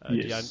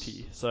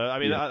 Dianti. So, I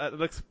mean, it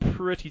looks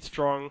pretty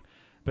strong.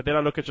 But then I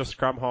look at your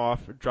scrum half,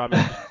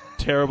 Drummond,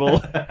 terrible.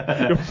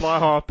 Your fly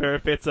half,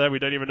 Perifetta, we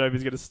don't even know if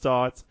he's going to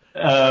start.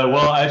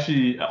 Well,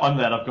 actually, on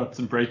that, I've got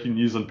some breaking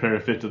news on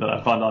Perifetta that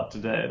I found out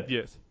today.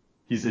 Yes.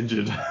 He's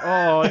injured.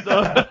 Oh,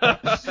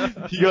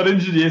 no. He got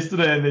injured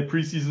yesterday in their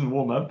preseason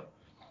warm-up.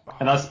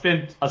 And I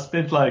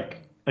spent like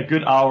a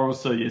good hour or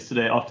so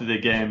yesterday after their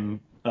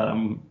game,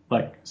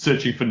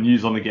 searching for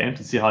news on the game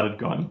to see how it had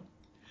gone.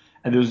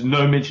 And there was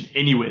no mention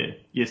anywhere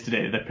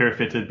yesterday that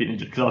Perifetta had been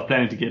injured because I was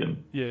planning to get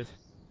him. Yes.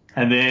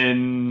 And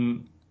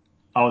then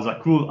I was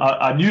like, cool.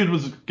 I knew it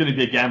was going to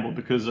be a gamble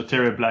because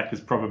Oterio Black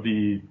is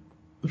probably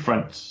the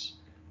front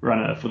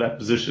runner for that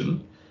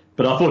position.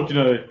 But I thought,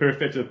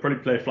 Perifetta would probably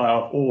play fly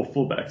off or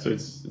fullback. So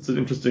it's an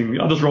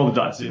interesting. I'll just roll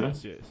the dice,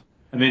 Yes.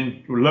 And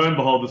then lo and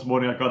behold, this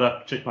morning I got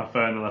up, checked my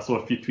phone, and I saw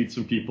a few tweets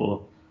from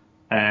people.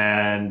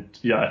 And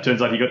yeah, it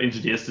turns out he got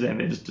injured yesterday, and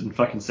they just didn't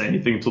fucking say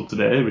anything until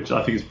today, which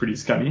I think is pretty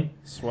scummy.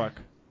 Swag.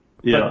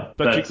 Yeah,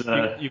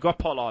 but you got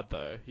Pollard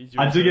though. He's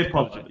your I did get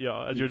policy. Pollard.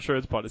 Yeah, as your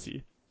insurance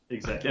policy.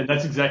 Exactly, and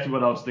that's exactly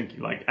what I was thinking.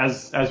 Like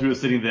as we were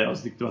sitting there, I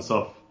was thinking to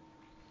myself,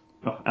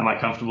 oh, am I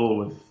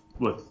comfortable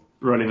with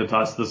rolling the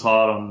dice this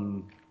hard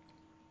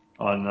on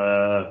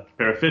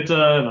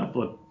Perifetta? And I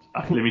thought,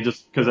 let me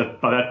just, because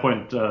by that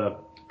point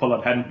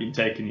Pollard hadn't been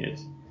taken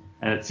yet,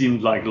 and it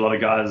seemed like a lot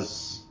of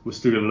guys were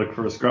still going to look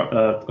for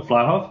a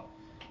fly half.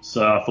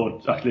 So I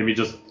thought, let me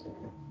just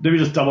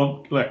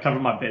double cover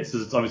my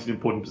bases. It's obviously an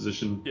important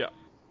position. Yeah.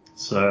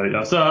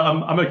 So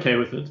I'm okay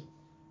with it.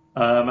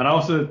 And I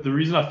also, the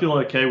reason I feel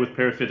okay with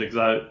Perifetta,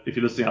 because if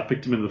you're listening, I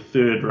picked him in the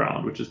 3rd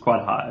round, which is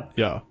quite high.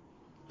 Yeah.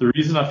 The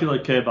reason I feel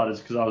okay about it is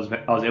because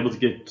I was able to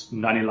get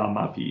Nani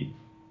Laumapi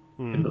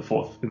in the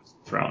 4th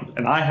round,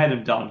 and I had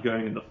him down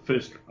going in the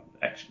 1st round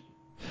actually.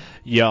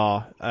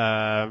 Yeah,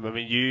 I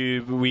mean,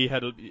 you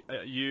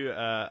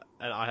and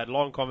I had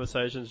long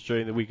conversations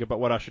during the week about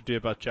what I should do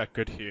about Jack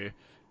Goodhue.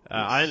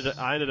 Yes.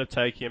 I ended up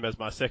taking him as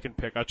my 2nd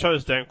pick. I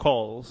chose Dan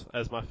Coles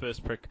as my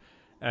 1st pick,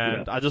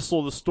 and I just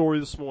saw the story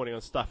this morning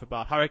on stuff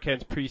about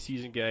Hurricanes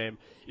preseason game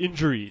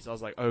injuries. I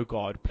was like, oh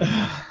god,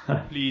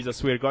 please, I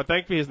swear to God.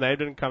 Thankfully his name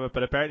didn't come up,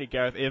 but apparently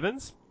Gareth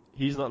Evans,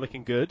 he's not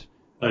looking good.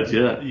 Oh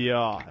dear.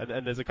 Yeah,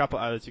 and there's a couple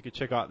others you could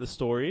check out the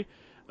story.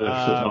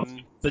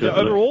 But yeah,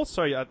 overall,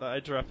 sorry, I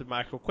interrupted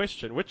my actual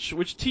question.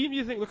 Which team do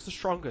you think looks the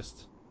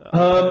strongest?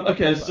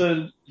 Okay,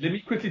 so let me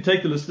quickly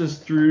take the listeners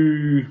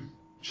through.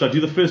 Should I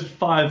do the first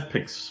 5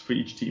 picks for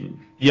each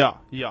team? Yeah.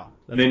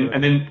 And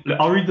then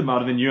I'll read them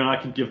out, and then you and I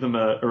can give them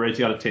a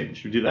rating out of 10.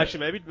 Should we do that?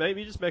 Actually,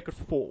 maybe just make it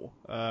 4.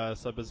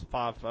 So there's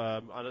 5.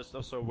 I'm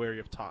also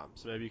wary of time,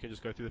 so maybe you can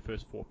just go through the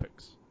first 4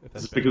 picks.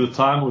 Is it because of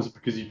time, or is it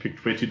because you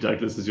picked Wetu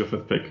Douglas as your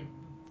 5th pick?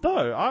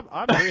 No,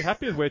 I'm very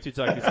happy with Wetu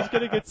Douglas. He's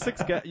going to get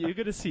 6. You're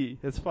going to see.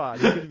 It's fine.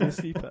 He's going to be a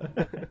sleeper.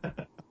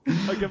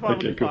 Okay, fine.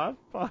 Okay, cool.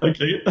 5.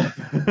 Okay.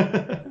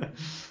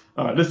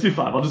 All right, let's do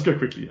 5. I'll just go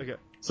quickly. Okay.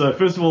 So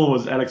first of all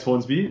was Alex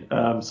Hornsby.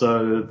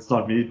 So it's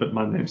not me, but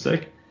my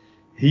namesake.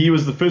 He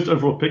was the first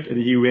overall pick,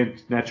 and he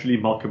went naturally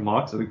Malcolm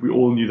Marx. I think we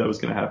all knew that was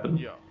going to happen.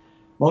 Yeah.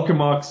 Malcolm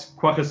Marx,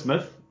 Quagga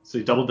Smith. So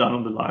he doubled down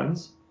on the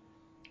Lions.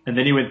 And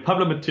then he went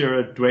Pablo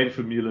Matera, Dwayne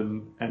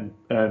Vermeulen, and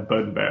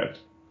Bowden Barrett.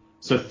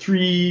 So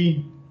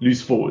 3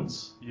 loose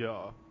forwards.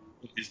 Yeah.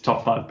 His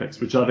top 5 picks,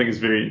 which I think is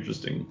very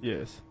interesting.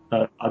 Yes.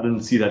 I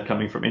didn't see that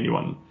coming from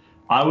anyone.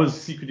 I was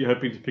secretly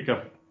hoping to pick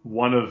up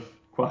one of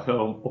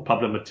Quagga or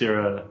Pablo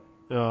Matera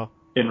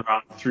in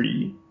round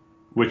 3,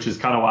 which is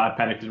kind of why I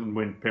panicked and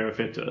went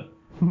Perifetta.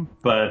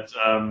 But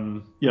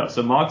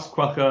so Marx,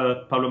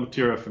 Quagga, Pablo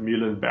Matera,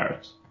 Vermeulen,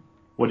 Barrett.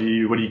 What do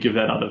you give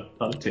that out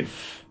of 10?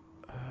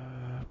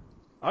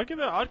 I'd give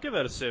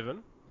that a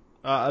 7.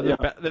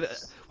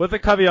 With the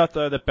caveat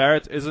though that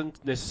Barrett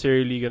isn't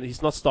necessarily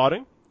he's not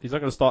starting. He's not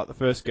going to start the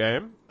first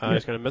game.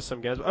 He's going to miss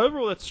some games. But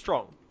overall, that's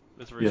strong.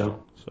 That's very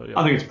strong. So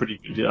I think it's pretty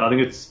good. Yeah, I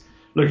think it's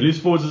loose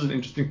forwards is an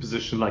interesting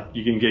position. Like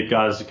you can get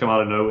guys who come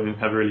out of nowhere and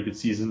have a really good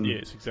season.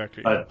 Yes,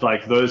 exactly.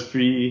 Like those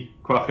 3,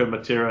 Quagga,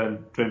 Matera, and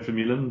Dwayne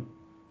Vermeulen,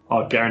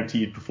 are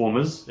guaranteed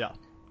performers. Yeah.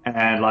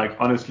 And like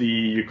honestly,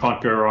 you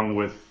can't go wrong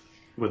with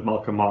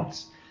Malcolm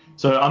Marx.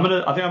 So I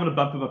think I'm gonna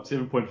bump him up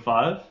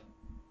 7.5,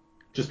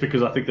 just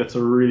because I think that's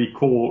a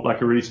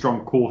really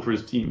strong core for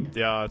his team.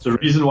 Yeah. The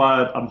reason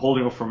why I'm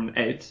holding off from an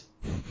 8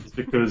 is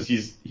because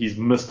he's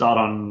missed out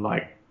on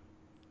like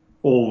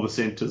all the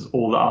centers,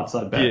 all the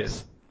outside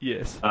backs.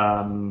 Yes.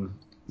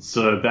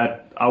 So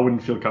that I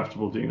wouldn't feel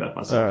comfortable doing that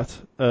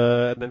myself. All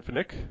right. And then for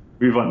Nick.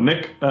 Move on.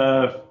 Nick,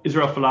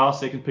 Israel Folau,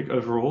 2nd pick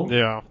overall.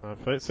 Yeah.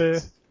 Fair. It's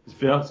a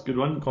good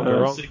one. Can't go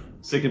wrong.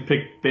 2nd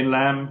pick, Ben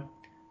Lamb.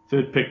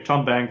 3rd pick,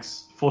 Tom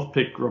Banks. 4th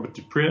pick, Robert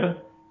Dupre.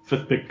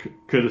 5th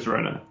pick, Curtis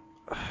Rona.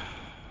 I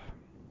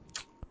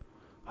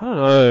don't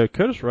know.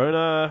 Curtis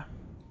Rona.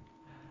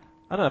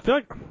 I don't know. I feel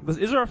like this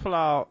Israel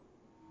Folau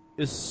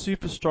is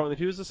super strong.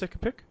 Who was the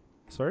 2nd pick?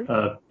 Sorry?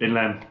 Ben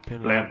Lamb.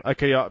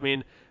 Okay, yeah. I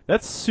mean,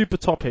 that's super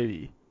top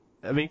heavy.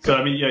 So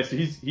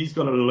he's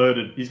got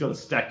a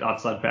stacked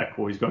outside back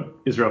core. He's got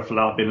Israel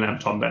Folau, Ben Lamb,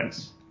 Tom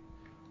Banks.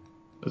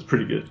 That's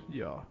pretty good.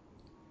 Yeah.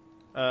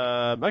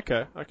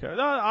 Okay.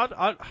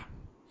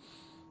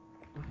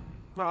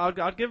 No,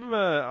 I'd give him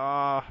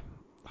a.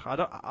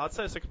 I'd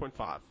say a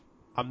 6.5.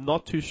 I'm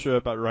not too sure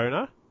about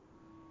Rona.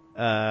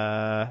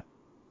 I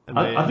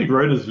think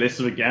Rona's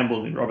less of a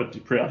gamble than Robert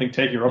Dupre. I think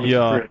taking Robert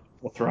Dupre in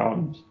the 4th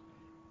round,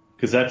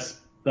 because that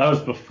was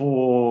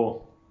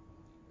before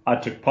I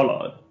took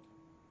Pollard.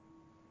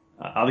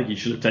 I think he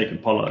should have taken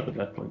Pollard at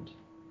that point.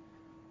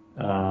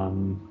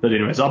 But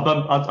anyways,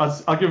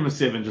 I'll give him a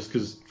 7 just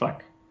because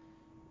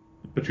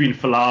between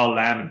Folau,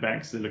 Lamb, and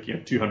Banks, they're looking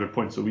at 200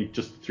 points a week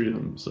just the 3 of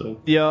them.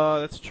 So yeah,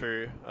 that's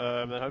true.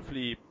 And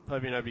hopefully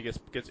nobody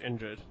gets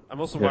injured.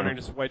 I'm also wondering,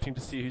 just waiting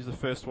to see who's the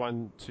first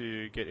one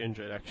to get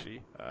injured.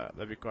 Actually,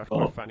 that'd be quite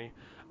funny.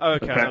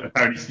 Okay.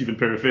 Apparently Stephen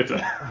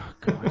Perifetta. Oh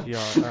god,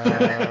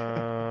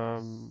 yeah.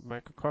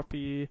 Make a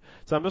copy.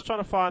 So I'm just trying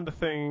to find the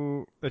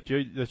thing that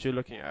you're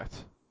looking at.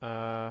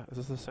 Is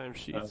this the same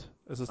sheet?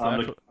 Is this the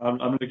actual? I'm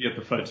looking at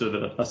the photo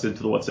that I sent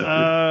to the WhatsApp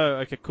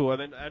group. Okay, cool.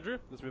 And then Andrew,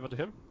 let's move on to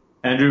him.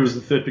 Andrew was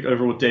the third pick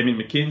overall. Damien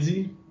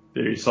McKenzie,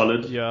 very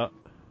solid. Yeah.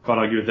 Can't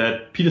argue with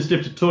that. Peter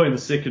Steptoe in the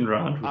second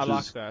round. Which I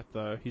like is, that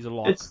though. He's a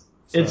lock.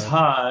 It's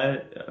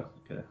high.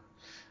 Okay.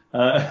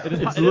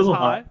 It's a little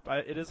high.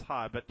 It is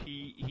high, but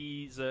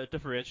he's a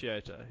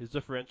differentiator. His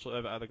differential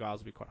over other guys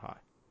will be quite high.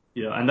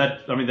 Yeah, and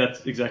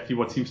that's exactly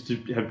what seems to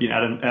have been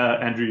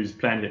Andrew's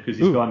plan here, because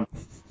he's gone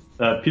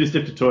Peter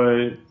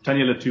Steptoe,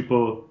 Tanya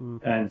Latupo,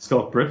 and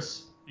Scott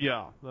Brits.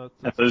 Yeah.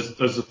 And those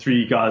are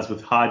three guys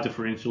with high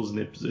differentials in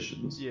their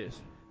positions. Yes.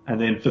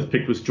 And then fifth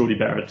pick was Geordie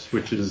Barrett,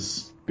 which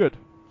is good.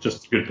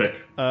 Just a good pick.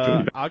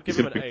 I'd give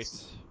him an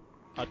 8.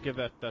 I'd give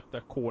that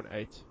core an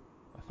 8.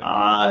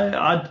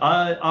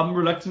 I'm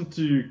reluctant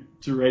to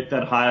rate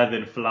that higher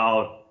than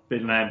Falau,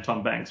 Ben Lam,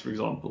 Tom Banks, for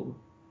example.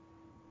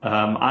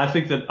 I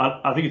think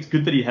it's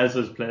good that he has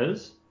those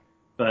players,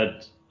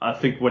 but I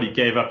think what he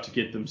gave up to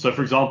get them. So,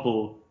 for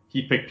example,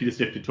 he picked Peter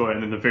Steptoe,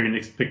 and then the very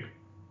next pick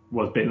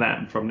was Ben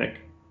Lam from Nick.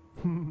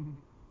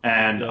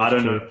 And I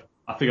don't know.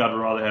 I think I'd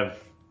rather have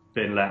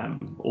Ben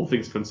Lam, all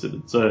things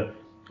considered. So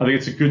I think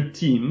it's a good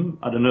team.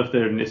 I don't know if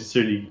they're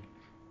necessarily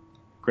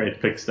great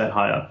picks that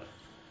high up.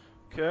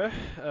 Okay,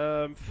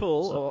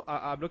 Phil,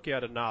 I'm looking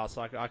at it now,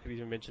 so I could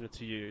even mention it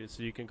to you,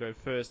 so you can go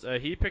first.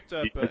 He picked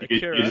up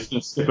Akira. You're just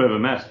going to skip over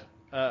Matt.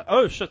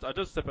 Oh shit, I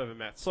did step over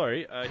Matt.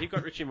 Sorry. He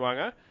got Richie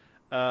Mwanga,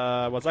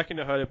 Wazaki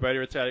Nohola, Brady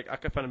Retallick,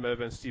 Aka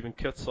Vandermerwe, and Steven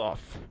Kitsoff.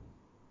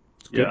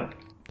 Yeah.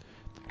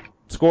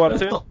 Score out of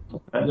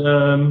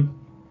 10?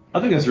 I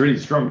think that's really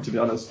strong, to be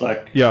honest.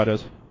 Yeah, it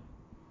is.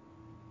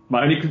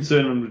 My only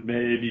concern would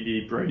maybe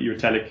be Brady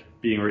Retallick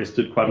being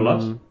arrested quite a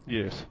lot.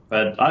 Yes.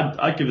 But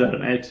I'd give that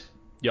an 8.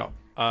 Yeah,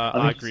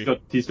 I agree.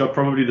 He's got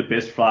probably the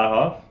best fly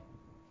half.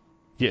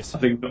 Yes. I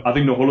think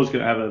Noholo's going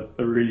to have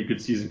a really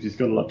good season because he's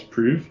got a lot to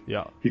prove.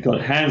 Yeah. He's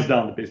got hands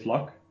down the best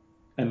lock,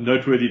 and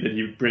noteworthy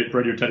that Brady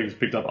Retallick was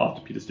picked up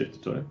after Peter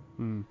Steptoe.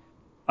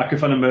 Aka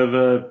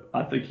Vandermerwe,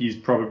 I think he's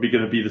probably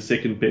going to be the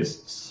second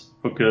best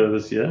hooker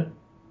this year,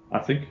 I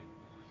think.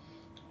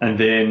 And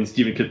then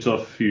Steven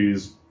Kitsoff,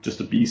 who's just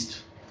a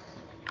beast.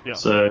 Yeah.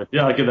 So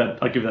yeah, I give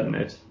that an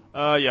 8.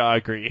 Yeah, I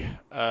agree.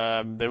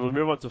 Then we'll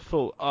move on to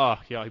Phil.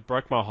 He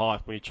broke my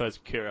heart when he chose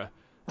Akira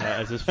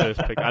as his first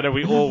pick. I know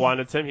we all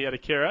wanted him. He had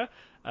Akira,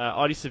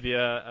 Ardie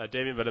Savea,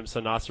 Damian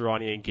Williamson,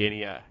 Nasirani, and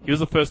Genia. He was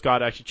the first guy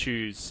to actually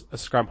choose a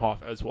scrum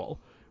half as well,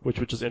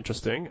 which is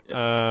interesting.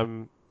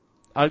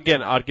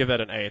 Again, I'd give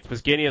that an 8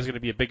 because Genia is going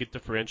to be a bigger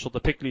differential,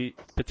 particularly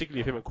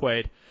if him and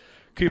Quaid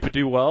Cooper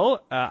do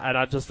well, and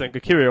I just think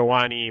Akira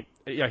Ioane,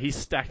 he's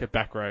stacked at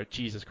back row.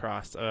 Jesus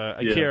Christ.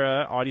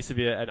 Akira, Ardie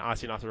Savea, and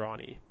Isi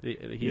Nasirani.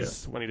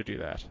 He's wanting to do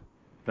that.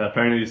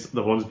 Apparently,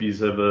 the Hornsbys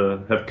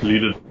have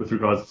colluded with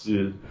regards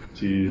to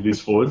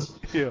loose forwards.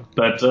 Yeah.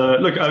 But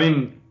look, I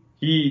mean,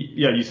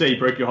 you say he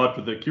broke your heart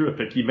with the Akira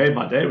pick. He made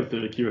my day with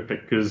the Akira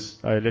pick because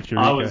I left you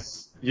Rico.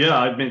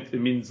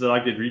 It means that I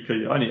get Rico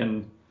Ioane.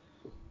 And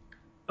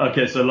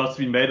okay, so lots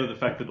been made of the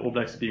fact that All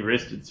Blacks are being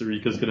rested, so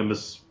Rico's going to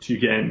miss 2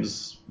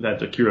 games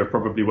that Akira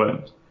probably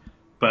won't.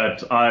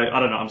 But I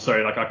don't know. I'm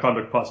sorry. I can't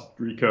look past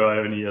Rico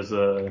Ioane as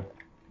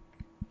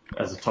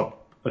a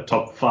top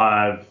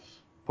 5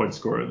 point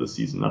scorer this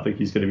season. I think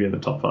he's going to be in the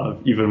top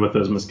 5, even with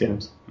those missed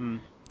games.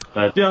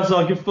 But yeah, so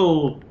I give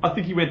Phil. I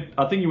think he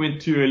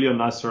went too early on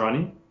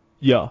Nasirani.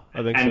 Yeah,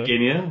 I think and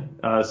Genia.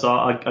 So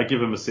I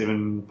give him a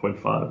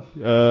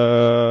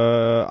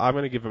 7.5. I'm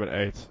going to give him an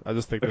 8. I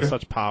just think there's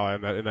such power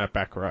in that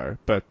back row.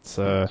 But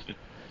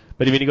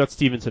even he got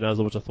Stevenson as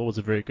well, which I thought was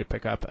a very good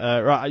pickup.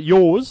 Right,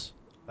 yours.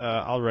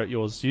 I'll rate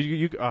yours.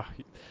 Rico.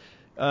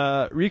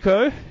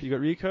 You got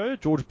Rico,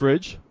 George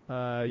Bridge.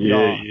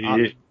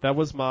 That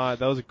was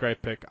a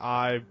great pick.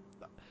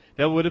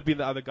 That would have been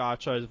the other guy I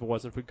chose if it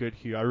wasn't for Good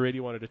Hugh. I really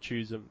wanted to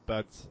choose him,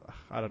 but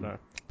I don't know.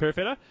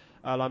 Perifeta,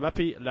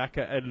 Lamapi,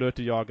 Laka, and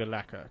Lurtiaga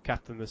Laka,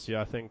 captain this year,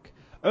 I think.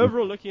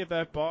 Overall, looking at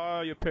that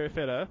bar, your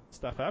Perifeta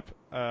stuff up,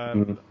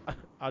 I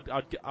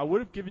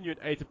would have given you an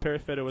 8 if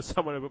Perifeta was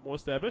someone a bit more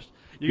established.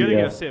 You're going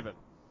to get a 7,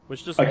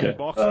 which just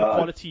marks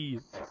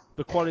the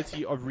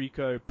quality of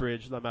Rico,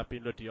 Bridge, Lamapi,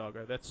 and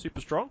Lurtiaga. That's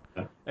super strong.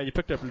 And you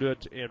picked up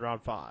Lurt in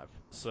round 5.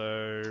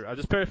 So,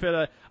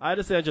 Perifeta, I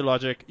understand your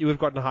logic. You would have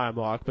gotten a higher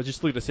mark, but you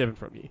still get a 7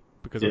 from me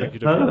because I think you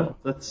did well.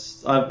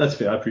 That's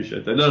fair. I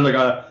appreciate that. No, look,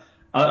 I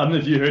don't know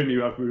if you heard me.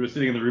 We were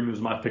sitting in the room. It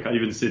was my pick. I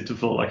even said to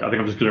Phil, I think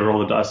I'm just going to roll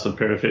the dice on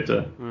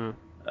Perifeta.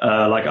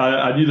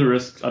 I knew the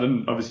risks. I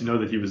didn't obviously know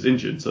that he was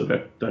injured, so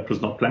that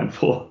was not planned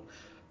for.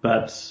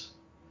 But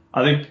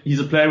I think he's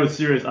a player with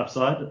serious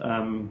upside.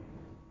 I'm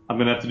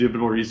going to have to do a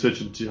bit more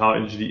research into how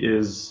injured he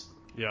is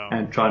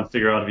and try and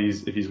figure out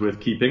if he's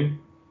worth keeping.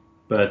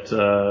 But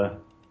we'll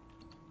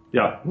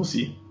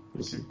see.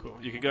 Cool.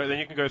 You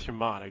can go through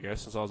mine, I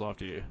guess, since I was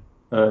after you.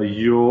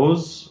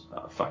 Yours.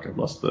 I've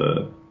lost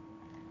the.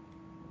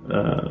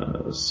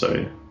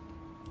 Sorry.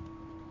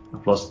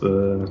 I've lost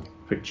the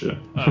picture.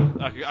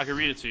 I can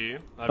read it to you.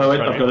 I've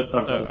got it.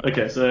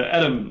 Okay, so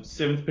Adam,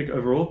 7th pick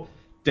overall.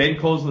 Dane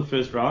Cole's in the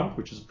first round,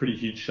 which is a pretty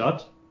huge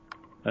shot.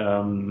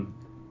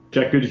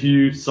 Jack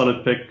Goodhue,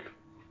 solid pick.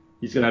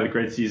 He's going to have a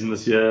great season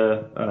this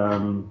year.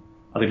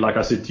 I think, like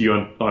I said to you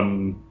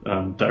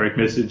on direct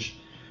message,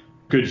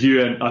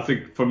 Goodhue, and I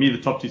think for me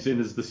the top two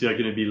centers this year are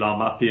going to be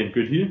Laumape and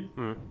Goodhue.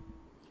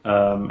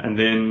 And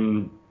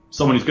then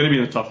someone who's going to be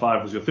in the top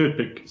five was your third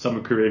pick,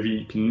 Samu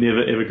Karevi. You can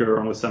never ever go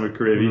wrong with Samu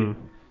Karevi.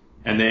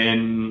 And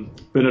then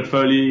Bernard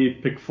Foley,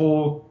 pick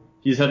 4.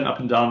 He's had an up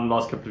and down the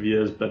last couple of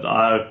years, but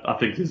I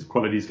think his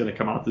quality is going to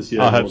come out this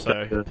year. I hope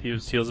so. He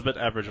was a bit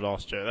average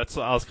last year.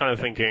 I was kind of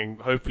thinking,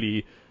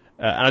 hopefully.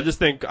 And I just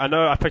think, I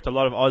know I picked a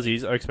lot of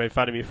Aussies. Oaks made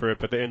fun of me for it,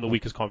 but they're in the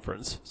weakest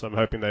conference. So I'm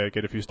hoping they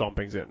get a few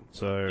stompings in.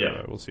 So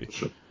we'll see.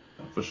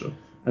 For sure.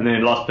 And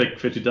then last pick,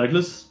 Fetu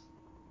Douglas.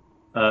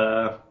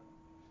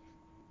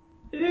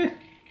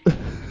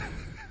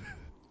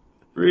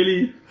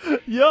 Really?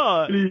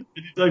 Yeah. Really,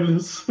 Fetu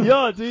Douglas?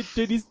 Yeah, dude,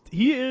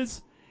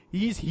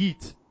 he's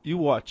heat. You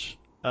watch.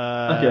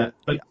 Okay.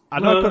 But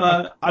I'm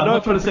I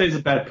not trying to say he's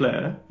a bad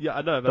player. Yeah,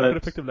 I know, but I could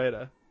have picked him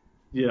later.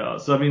 Yeah,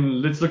 so I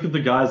mean, let's look at the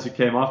guys who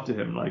came after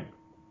him, like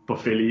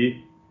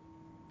Boffelli,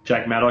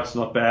 Jack Maddox,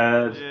 not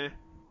bad.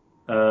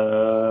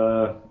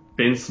 Yeah.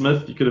 Ben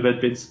Smith, you could have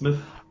had Ben Smith.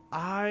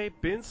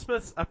 Ben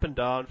Smith's up and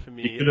down for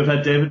me. You could have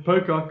had David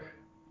Pocock.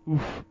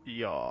 Oof,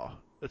 yeah,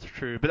 that's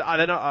true. But I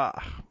don't know,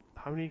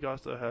 how many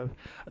guys do I have?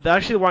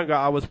 Actually, one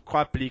guy I was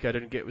quite bleak I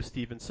didn't get was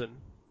Stevenson,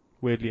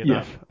 weirdly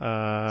enough.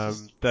 Phil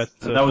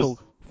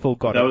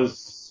got that it.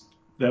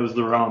 That was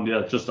the round,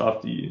 just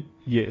after you.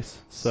 Yes,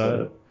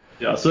 so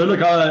so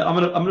look, I'm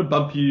gonna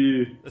bump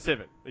you a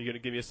 7. Are you gonna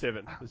give me a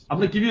 7? I'm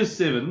gonna give you a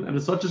 7, and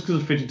it's not just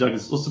because of Fetu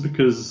Douglas, it's also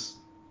because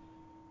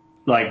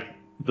like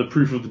the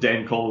proof of the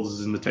Dane Coles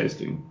is in the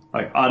tasting.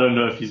 Like I don't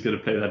know if he's gonna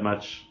play that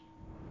much.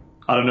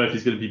 I don't know if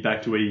he's gonna be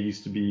back to where he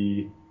used to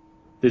be.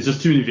 There's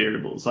just too many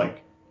variables.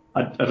 Like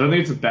I don't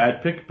think it's a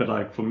bad pick, but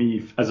like for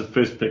me as a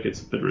first pick,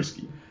 it's a bit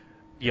risky.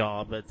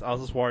 Yeah, but I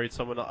was just worried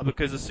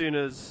because as soon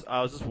as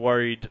I was just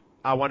worried,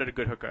 I wanted a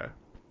good hooker.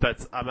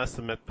 But I must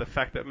admit, the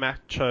fact that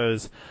Matt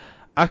chose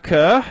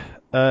Aka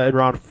in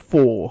round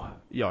 4,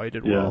 he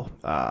did well.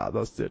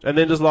 That's it. And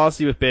then just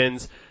lastly with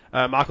Ben's,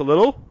 Michael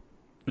Little,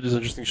 which is an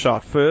interesting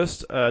shot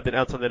first. Then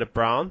Elton Leonard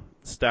Brown,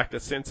 stacked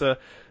at center.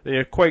 Then you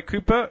have Quay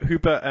Cooper,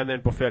 Hooper, and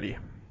then Boffelli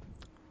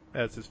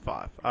as his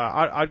 5.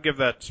 I'd give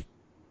that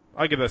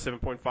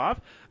 7.5.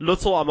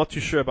 Little, I'm not too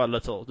sure about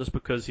Little, just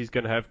because he's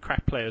going to have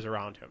crap players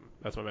around him.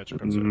 That's my major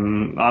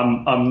concern.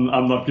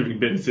 I'm not giving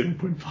Ben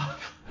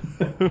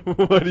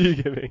 7.5. What are you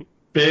giving?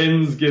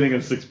 Ben's getting a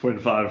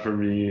 6.5 from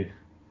me.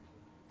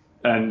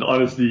 And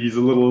honestly, he's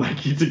a little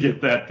lucky to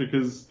get that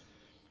because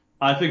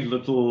I think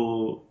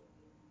Little...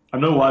 I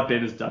know why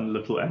Ben has done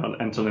Little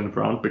and Anton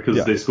Brown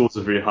because their scores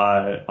are very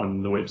high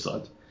on the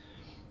website.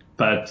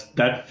 But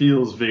that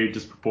feels very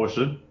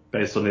disproportionate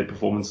based on their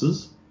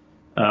performances.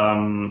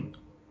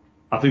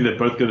 I think they're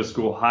both going to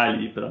score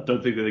highly, but I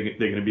don't think they're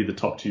going to be the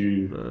top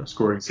 2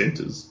 scoring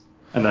centers.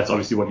 And that's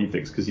obviously what he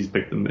thinks because he's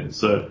picked them there.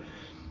 So,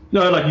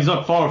 no, like he's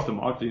not far off the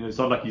mark. It's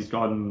not like he's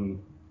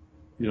gone,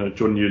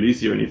 Jordan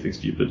Ulysses or anything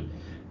stupid.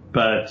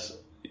 But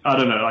I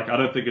don't know. Like I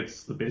don't think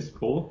it's the best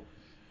call.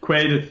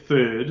 Quaid at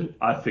 3rd,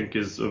 I think,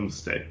 is a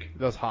mistake.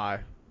 That's high.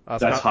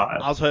 That's high.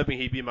 I was hoping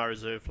he'd be my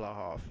reserve fly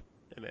half,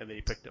 and then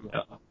he picked him.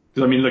 Yeah.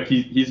 Because I mean, look,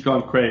 he's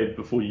gone Quaid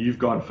before you've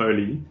gone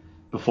Foley,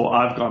 before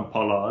I've gone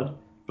Pollard,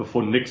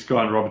 before Nick's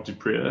gone Robert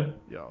Dupree.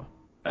 Yeah.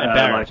 And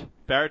Barrett.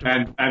 Barrett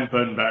and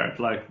Burton Barrett.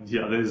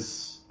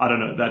 I don't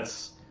know.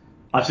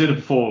 I've said it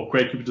before.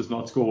 Quaid Cooper does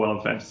not score well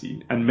in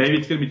fantasy, and maybe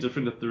it's going to be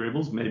different at the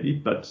Rebels, maybe,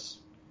 but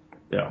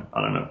yeah,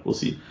 I don't know. We'll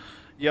see.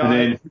 Yeah, and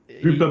then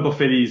Hooper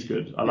Boffelli is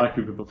good. I like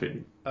Hooper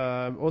Boffelli.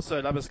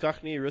 Also,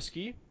 Labiskachny,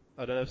 risky.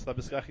 I don't know if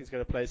Labiskachny is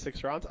going to play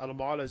 6 rounds.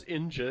 Alomalo's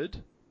injured,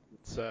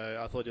 so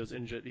I thought he was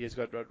injured. He's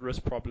got a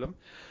wrist problem.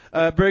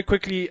 Very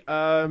quickly,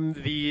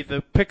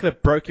 the pick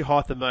that broke your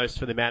heart the most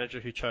for the manager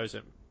who chose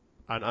him.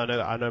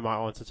 I know my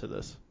answer to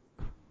this.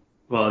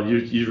 Well,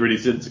 you've already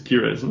said it's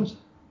Akira, isn't it?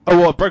 Oh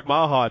well, it broke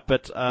my heart,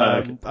 but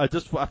okay.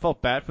 I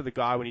felt bad for the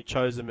guy when he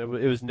chose him. It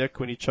was Nick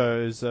when he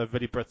chose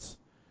Willie Brits.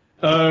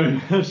 Oh,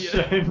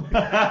 shame.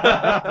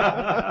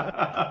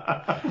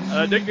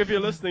 Nick, if you're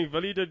listening,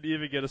 Willie didn't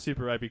even get a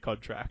Super Rugby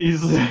contract.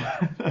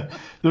 The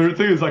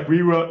thing is, like,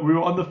 we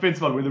were on the fence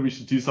about whether we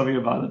should do something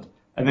about it,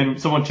 and then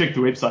someone checked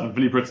the website, and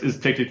Willie Brits is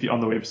technically on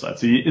the website,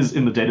 so he is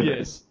in the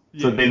database.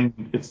 Yes. So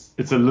then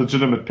it's a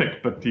legitimate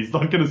pick, but he's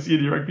not going to see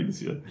any rugby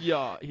this year.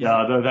 Yeah.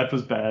 No, that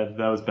was bad.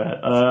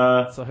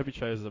 So I hope he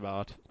chose him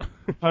out.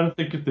 I'm trying to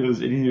think if there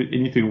was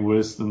anything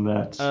worse than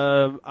that.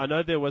 I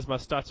know there was my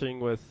stuttering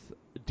with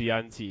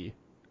Dianti.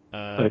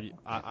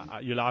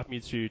 You allowed me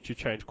to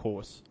change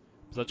course.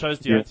 So I chose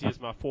Dianti as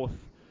my 4th,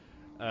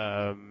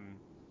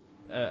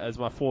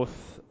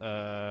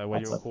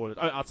 what do you call it?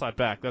 Oh, outside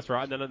back. That's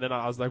right. And then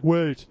I was like,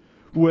 wait,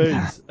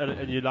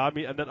 and you allowed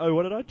me. And then,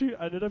 what did I do?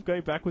 I ended up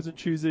going backwards and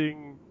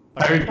choosing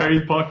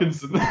Harry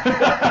Parkinson.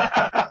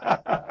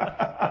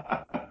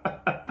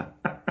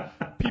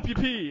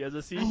 PPP, as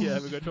I see here,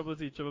 we've got triple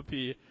T, triple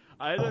P.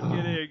 I ended up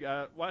getting,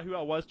 who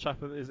I was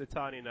chuffed with is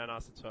Itani Nana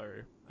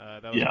Satoru.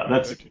 That was Yeah, quite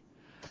that's good.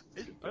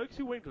 Oaks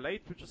who went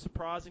late, which is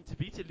surprising.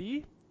 Tabita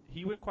Lee,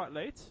 he went quite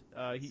late.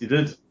 he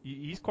did.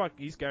 He's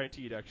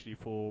guaranteed actually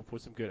for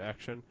some good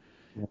action.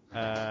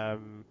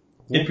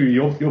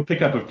 Kepu, your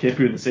pickup of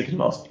Kepu in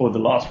the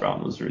last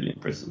round was really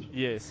impressive.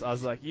 Yes, I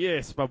was like,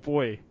 yes, my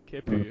boy,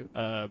 Kepu.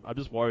 I'm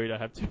just worried I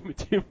have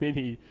too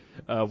many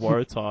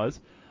Waratahs.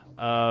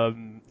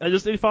 And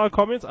just any final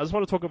comments? I just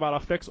want to talk about our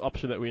flex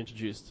option that we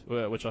introduced,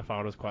 which I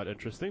found was quite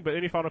interesting. But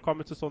any final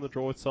comments just on the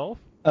draw itself?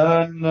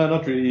 No,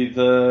 not really.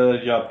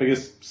 The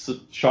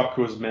biggest shock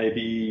was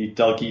maybe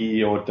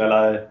Delgi or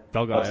Delay.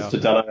 Delgai, to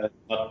Delay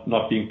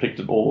not being picked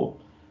at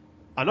all.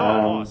 I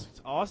know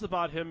I asked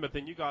about him, but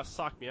then you guys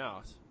sucked me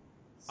out.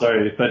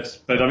 Sorry, but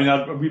I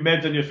mean, we may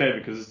have done you a favor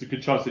because there's a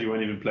good chance that he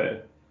won't even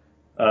play.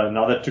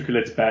 Now that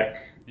Tukulet's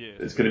back,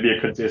 it's going to be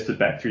a contested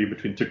back three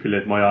between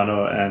Tukulet,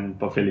 Moyano, and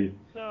Boffelli.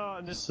 No,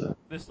 and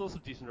there's still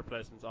some decent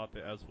replacements out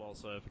there as well,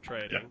 so for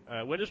trading.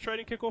 Yeah. When does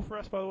trading kick off for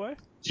us, by the way?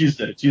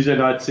 Tuesday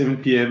night, 7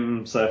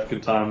 p.m. South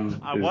African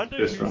time. I wonder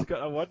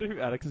who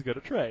Alex is going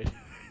to trade.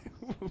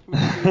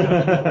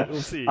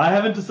 We'll see. I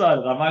haven't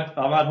decided. I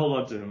might hold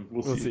on to him.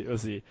 We'll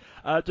see.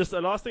 Just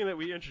the last thing that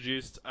we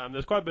introduced,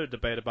 there's quite a bit of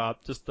debate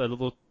about just a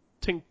little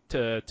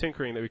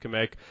tinkering that we can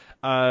make.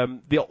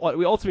 What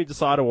we ultimately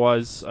decided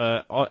was,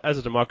 as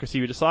a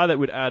democracy, we decided that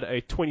we'd add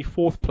a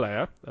 24th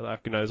player,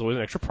 there's always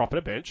an extra prop at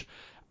a bench,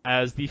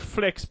 as the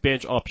flex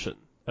bench option.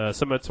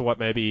 Similar to what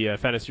maybe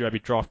Fantasy Rugby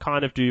Draft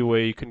kind of do,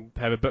 where you can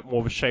have a bit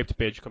more of a shaped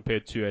bench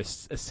compared to a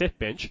set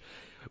bench.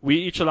 We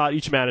each allowed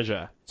each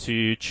manager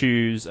to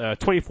choose a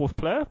 24th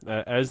player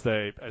as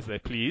they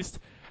pleased.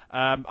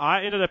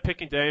 I ended up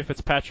picking Damian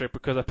Fitzpatrick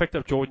because I picked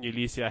up Jordan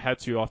Ulysses. I had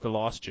to after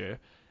last year,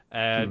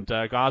 and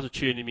guys were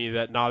tuning me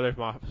that neither of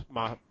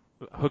my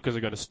hookers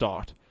are going to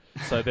start.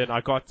 So then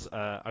I got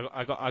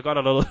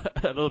a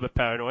little bit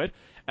paranoid.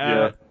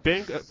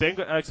 Ben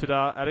got Alex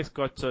Vidal. Alex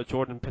got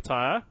Jordan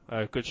Petaya.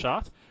 Good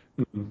shot.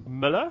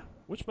 Miller.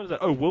 Which one is that?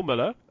 Oh, Will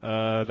Miller.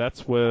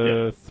 That's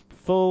with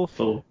Phil.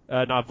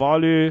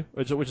 Naivalu,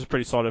 which is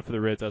pretty solid for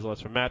the Reds as well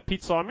as for Matt.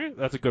 Pete Samu.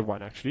 That's a good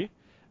one actually.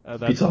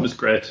 Pete Samu is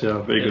great.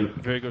 Yeah, very good.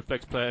 Very good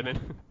flex player. And then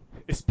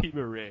SP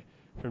Marais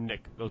from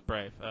Nick. That was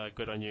brave.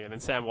 Good on you. And then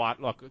Sam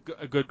Whitelock.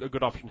 A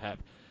good option to have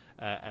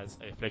as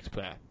a flex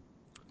player.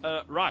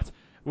 Right.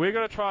 We're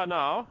going to try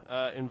now,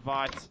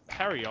 invite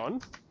Harry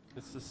on.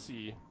 Let's just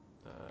see.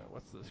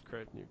 What's this?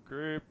 Create new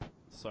group.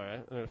 Sorry,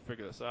 I'm going to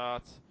figure this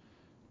out.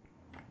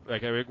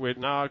 Okay, we're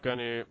now going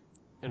to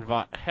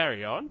invite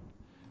Harry on.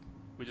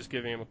 We're just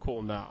giving him a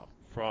call now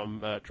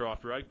from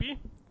Draft Rugby.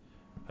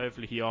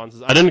 Hopefully he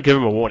answers. I didn't give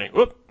him a warning.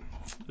 Whoop.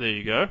 There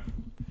you go.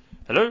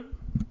 Hello?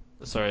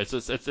 Sorry,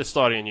 it's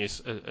starting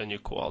a new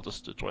call. I'll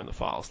just join the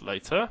files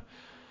later.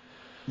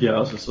 Yeah, I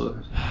was just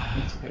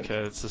okay,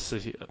 it's just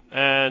here.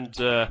 And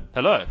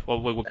hello.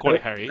 Well, we're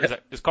calling Harry.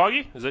 Is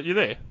Kagi? Is that you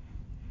there?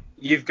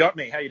 You've got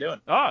me. How you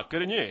doing?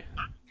 Good and you?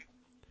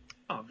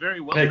 Oh,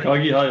 very well. Hey,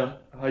 Kagi, how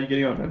are you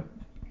getting on, man?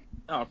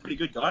 Oh, pretty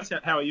good, guys.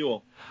 How are you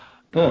all?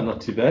 Oh,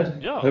 not too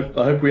bad. Yeah.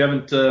 I hope we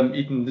haven't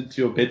eaten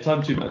into your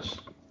bedtime too much.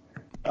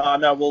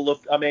 No, well,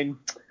 look, I mean,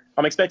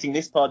 I'm expecting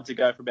this pod to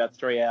go for about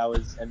 3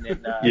 hours, and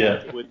then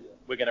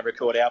we're going to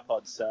record our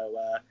pod, so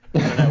I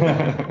don't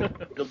know.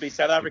 It'll be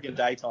South African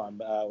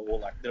daytime, or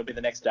like it'll be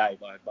the next day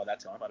by that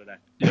time. I don't know.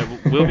 Yeah,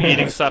 we'll be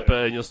eating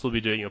supper, and you'll still be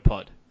doing your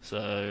pod. So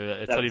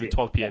it's not even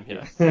 12 p.m.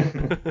 here.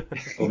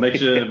 Well, make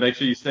sure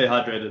you stay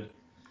hydrated.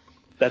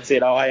 That's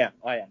it. Oh, I am.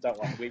 Don't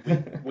worry.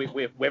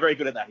 We're very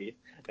good at that here.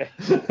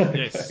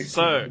 Yes.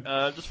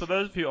 So, just for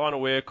those of you who aren't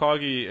aware,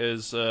 Kagi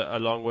is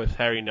along with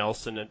Harry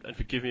Nelson, and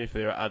forgive me if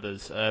there are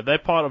others. They're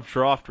part of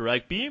Draft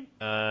Rugby,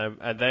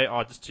 and they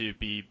are, just to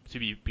be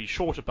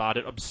short about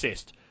it,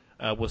 obsessed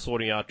with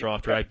sorting out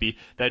Draft Rugby.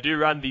 They do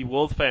run the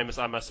world famous,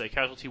 I must say,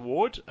 casualty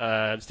ward.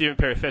 Stephen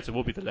Perifetta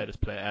will be the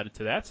latest player added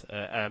to that.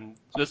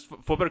 Just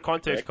for a bit of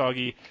context,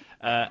 Kagi,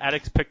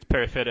 Alex picked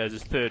Perifetta as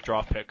his third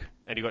draft pick,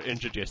 and he got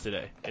injured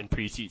yesterday in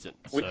pre-season.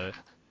 So.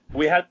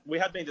 We had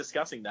been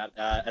discussing that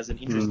as an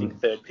interesting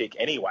third pick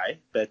anyway,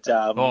 but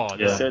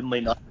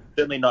certainly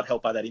not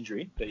helped by that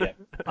injury. But yeah,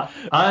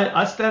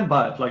 I stand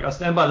by it. Like I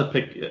stand by the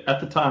pick. At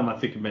the time, I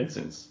think it made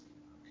sense.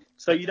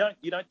 So you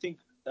don't think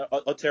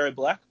Otero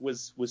Black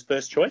was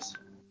first choice?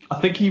 I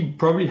think he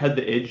probably had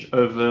the edge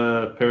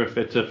over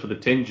Perifetta for the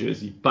 10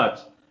 jersey,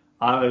 but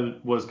I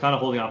was kind of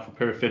holding out for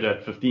Perifetta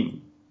at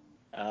 15.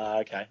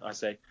 Okay, I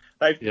see.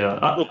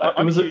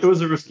 It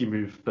was a risky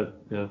move,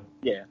 but yeah.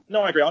 Yeah,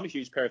 no, I agree. I'm a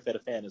huge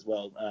Perifetta fan as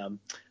well,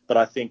 but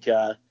I think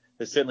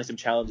there's certainly some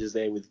challenges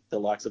there with the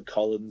likes of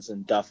Collins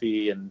and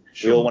Duffy, and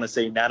we all want to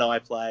see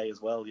Nanai play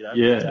as well, you know.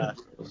 Yeah.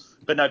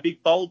 But no,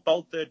 big bold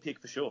third pick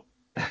for sure.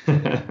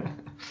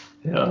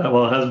 Yeah,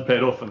 well, it hasn't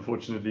paid off,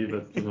 unfortunately,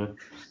 but you know.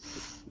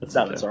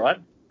 That's all right.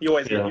 You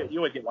always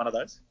get one of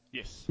those.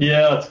 Yes.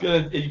 Yeah, it's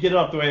good. You get it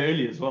out the way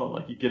early as well.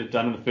 Like you get it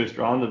done in the first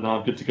round, and now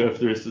I'm good to go for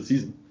the rest of the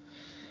season.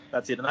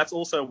 That's it. And that's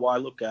also why,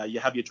 look, you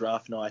have your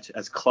draft night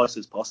as close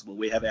as possible.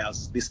 We have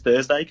ours this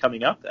Thursday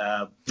coming up.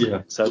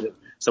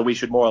 So we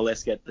should more or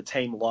less get the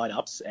team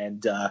lineups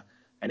and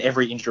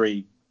every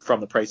injury from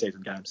the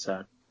preseason games.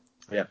 So,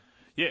 yeah.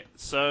 Yeah,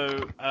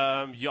 so,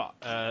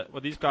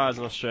 well, these guys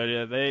in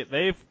Australia,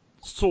 they've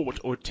sought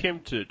or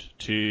attempted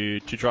to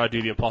try to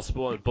do the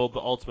impossible and build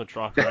the ultimate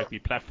draft rugby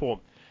platform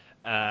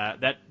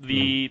that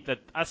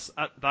us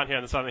down here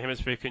in the Southern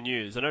Hemisphere can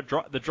use. I know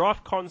the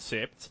draft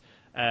concept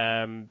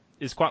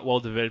is quite well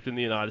developed in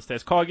the United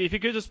States. Cargie, if you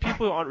could just,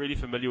 people who aren't really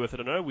familiar with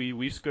it, I know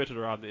we've skirted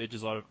around the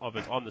edges of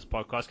it on this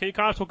podcast. Can you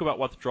kind of talk about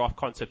what the draft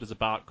concept is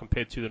about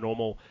compared to the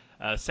normal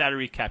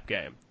salary cap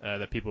game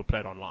that people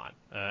played online,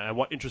 and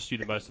what interests you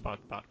the most about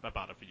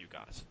it for you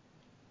guys?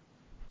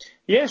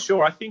 Yeah,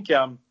 sure. I think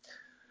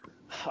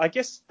I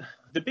guess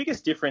the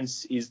biggest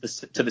difference is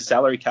to the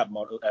salary cap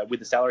model with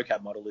the salary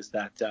cap model is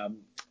that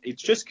it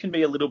just can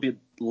be a little bit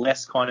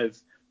less kind of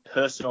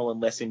personal and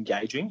less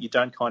engaging. You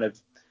don't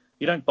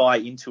buy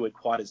into it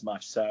quite as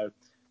much. So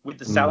with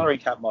the salary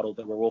cap model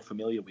that we're all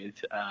familiar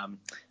with,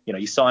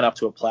 you sign up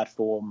to a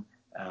platform,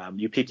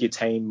 you pick your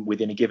team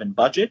within a given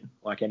budget,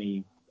 like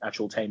any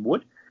actual team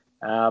would.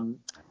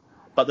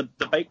 But the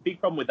big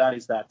problem with that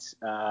is that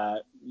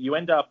you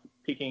end up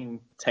picking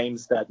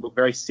teams that look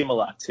very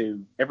similar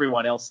to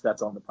everyone else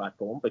that's on the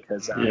platform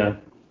because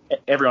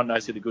everyone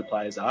knows who the good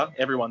players are.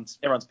 Everyone's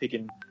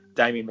picking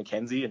Damien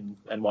McKenzie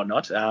and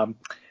whatnot.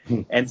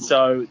 And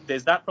so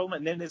there's that problem.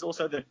 And then there's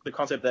also the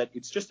concept that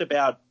it's just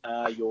about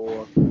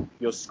your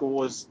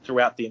scores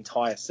throughout the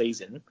entire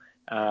season.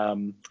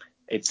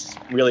 It's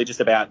really just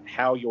about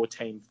how your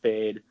team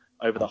fared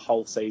over the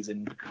whole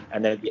season,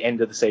 and then at the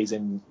end of the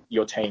season,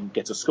 your team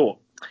gets a score.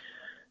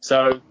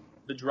 So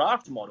the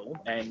draft model,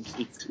 and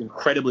it's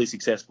incredibly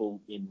successful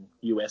in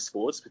US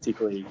sports,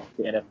 particularly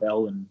the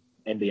NFL and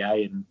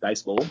NBA and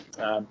baseball.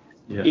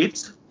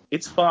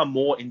 It's far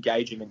more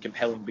engaging and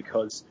compelling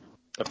because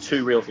of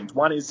two real things.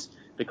 One is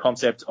the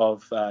concept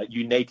of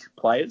unique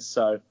players.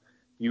 So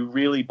you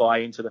really buy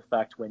into the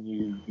fact when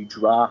you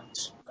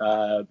draft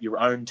your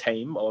own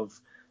team of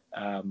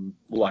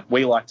like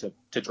we like to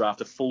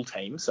draft a full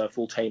team, so a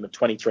full team of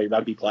 23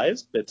 rugby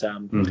players. But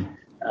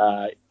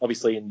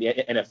obviously in the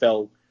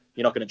NFL,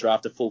 you're not going to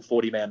draft a full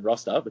 40-man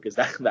roster because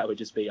that would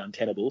just be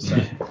untenable. So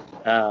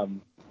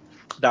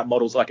that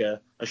model's like a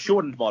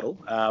shortened model.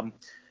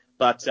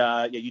 But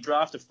you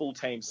draft a full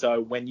team. So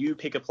when you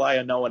pick a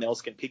player, no one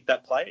else can pick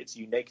that player. It's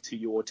unique to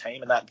your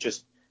team, and that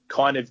just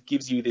kind of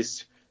gives you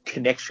this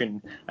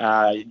connection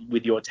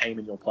with your team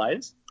and your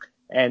players.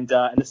 And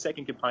the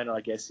second component,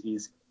 I guess,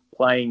 is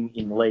playing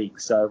in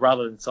league. So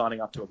rather than signing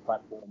up to a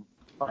platform,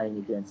 playing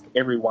against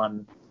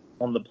everyone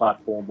on the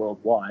platform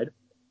worldwide,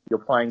 you're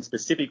playing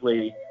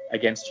specifically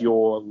against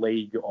your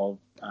league of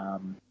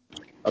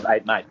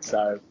 8 mates.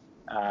 So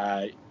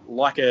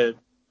like an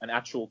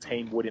actual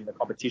team would in the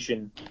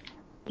competition,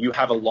 you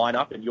have a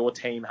lineup and your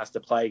team has to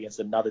play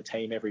against another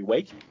team every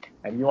week,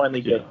 and you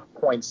only get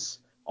points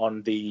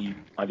on the,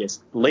 I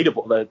guess,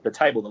 leaderboard, the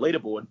table, the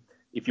leaderboard,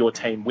 if your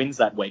team wins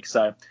that week.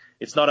 So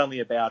it's not only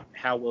about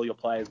how well your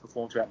players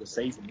perform throughout the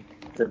season,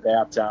 it's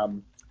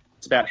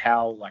about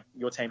how like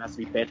your team has to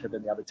be better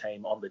than the other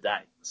team on the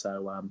day.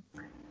 So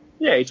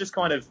it just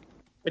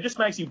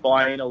makes you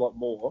buy in a lot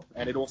more,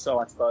 and it also,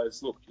 I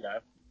suppose, look,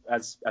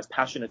 as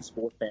passionate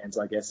sport fans,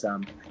 I guess,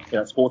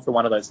 sports are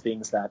one of those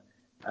things that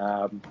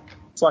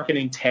it's like an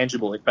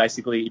intangible. It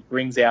basically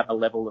brings out a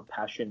level of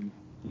passion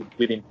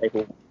within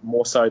people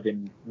more so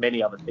than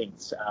many other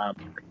things.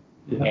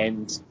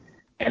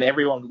 And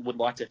everyone would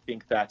like to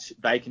think that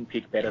they can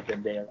pick better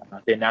than their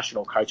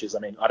national coaches. I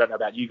mean, I don't know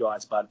about you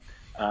guys, but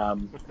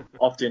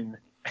often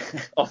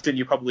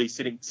you're probably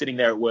sitting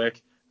there at work,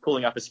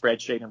 pulling up a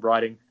spreadsheet and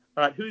writing,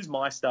 all right, who's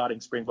my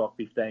starting Springbok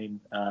 15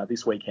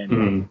 this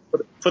weekend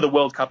for the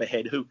World Cup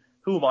ahead? Who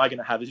am I going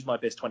to have? Who's my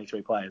best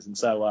 23 players? And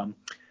so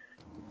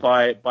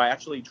by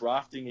actually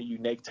drafting a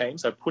unique team,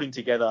 so putting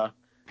together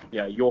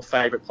your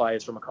favourite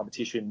players from a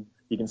competition,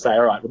 you can say,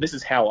 all right, well, this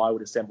is how I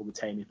would assemble the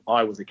team if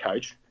I was a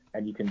coach,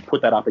 and you can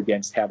put that up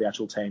against how the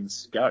actual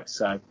teams go.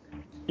 So,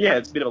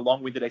 it's a bit of a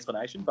long-winded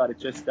explanation, but it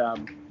just,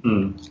 I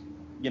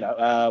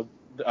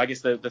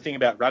guess the thing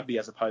about rugby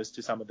as opposed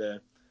to some of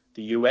the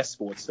US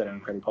sports that are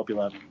incredibly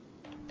popular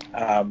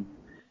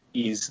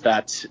is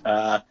that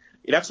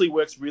it actually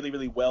works really,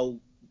 really well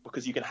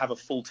because you can have a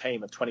full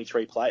team of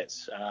 23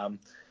 players.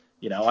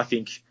 I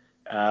think...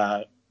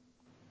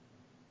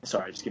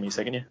 sorry, just give me a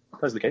second here.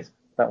 Close the case.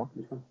 That one.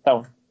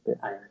 Yeah.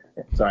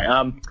 Sorry.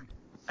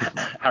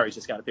 Harry's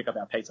just going to pick up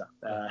our pizza.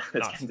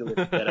 That's getting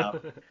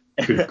delivered.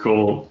 Good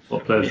call.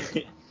 Well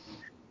played.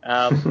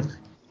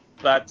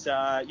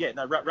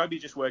 Rugby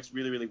just works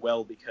really, really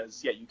well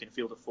because, you can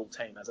field a full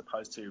team as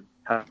opposed to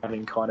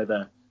having kind of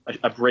a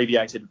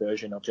abbreviated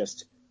version of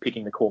just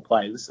picking the core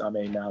players. I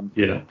mean,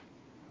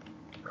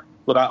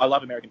 look, I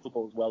love American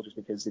football as well just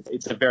because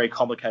it's a very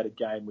complicated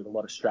game with a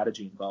lot of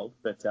strategy involved.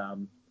 But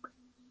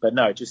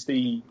no, just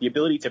the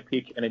ability to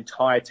pick an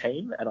entire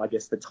team and I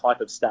guess the type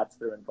of stats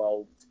that are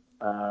involved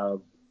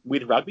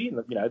with rugby.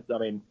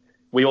 And,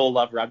 we all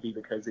love rugby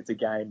because it's a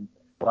game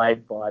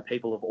played by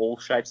people of all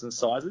shapes and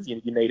sizes.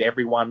 You need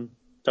everyone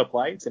to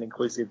play. It's an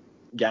inclusive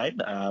game.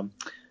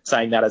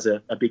 Saying that as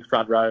a big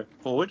front row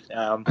forward.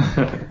 So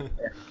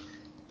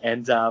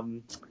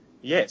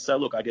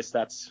look, I guess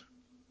that's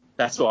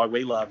why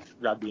we love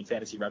rugby and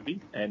fantasy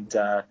rugby, and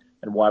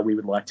why we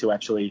would like to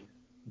actually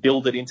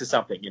build it into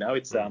something.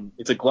 It's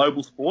a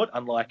global sport,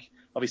 unlike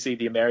obviously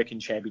the American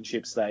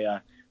championships.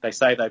 They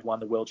say they've won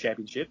the world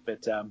championship,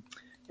 but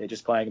they're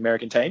just playing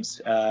American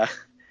teams.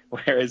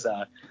 Whereas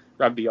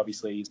rugby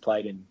obviously is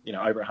played in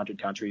over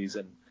 100 countries,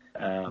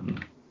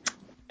 and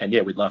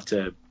we'd love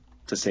to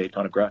see it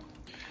kind of grow.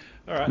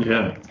 All right.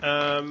 Yeah.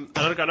 And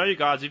look, I know you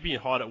guys, you've been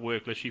hard at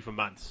work literally for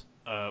months,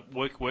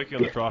 working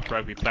on the Draft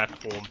Rugby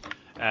platform.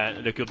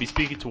 And look, you'll be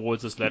speaking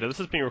towards this later. This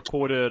is being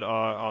recorded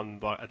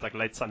at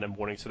late Sunday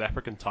morning South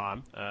African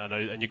time.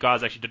 And you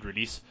guys actually did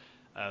release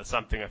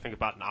something, I think,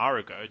 about an hour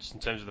ago, just in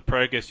terms of the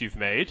progress you've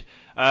made.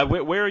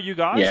 Where are you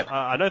guys? Yeah.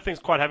 I know things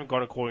quite haven't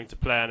gone according to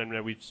plan,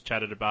 and we've just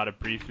chatted about it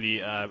briefly.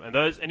 And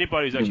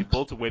anybody who's actually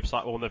built a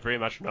website will very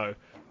much know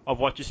of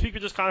what you speak,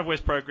 but just kind of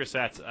where's progress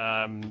at,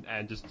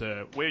 and just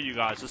where are you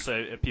guys, just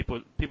so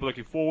people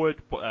looking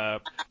forward,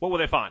 what will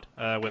they find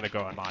when they go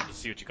online to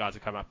see what you guys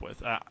have come up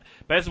with.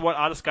 Based on what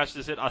our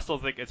discussion said, I still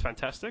think it's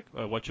fantastic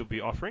what you'll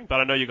be offering, but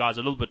I know you guys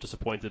are a little bit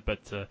disappointed,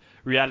 but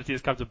reality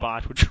has come to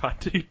bite. We're trying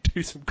to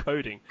do some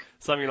coding,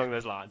 something along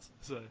those lines.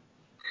 So.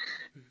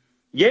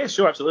 Yeah,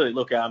 sure, absolutely.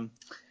 Look,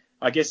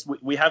 I guess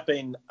we have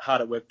been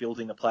hard at work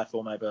building the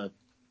platform over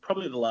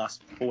probably the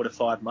last 4 to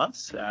 5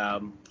 months.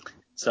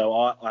 So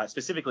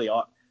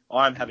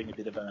I'm having a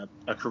bit of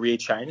a career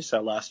change.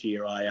 So last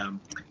year I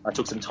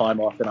took some time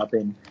off, and I've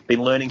been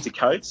learning to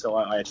code. So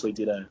I actually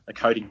did a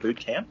coding boot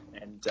camp,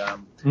 and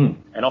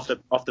off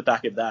the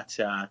back of that,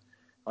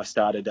 I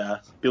started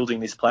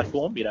building this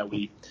platform.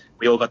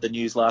 We all got the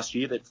news last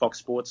year that Fox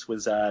Sports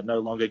was no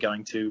longer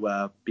going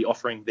to be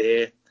offering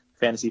their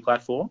fantasy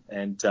platform,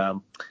 and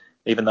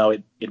even though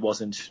it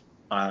wasn't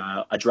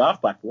a draft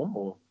platform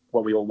or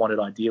what we all wanted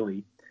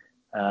ideally,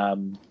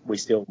 we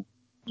still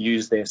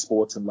used their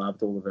sports and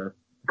loved all of the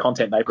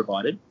content they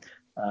provided.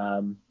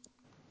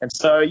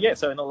 So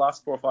in the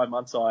last 4 or 5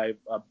 months,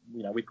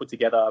 we put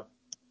together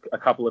a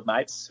couple of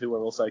mates who are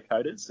also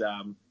coders,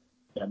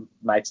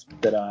 mates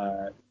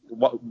that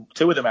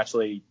two of them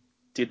actually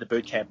did the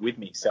boot camp with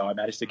me, so I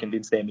managed to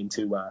convince them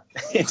into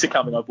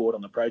coming on board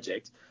on the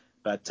project.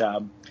 But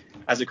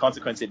as a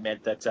consequence, it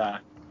meant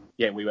that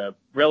we were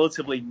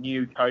relatively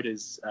new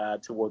coders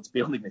towards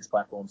building this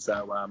platform.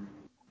 So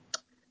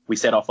we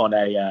set off on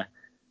an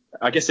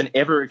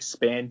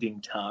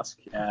ever-expanding task,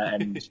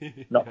 and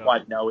not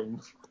quite knowing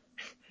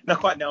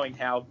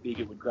how big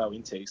it would grow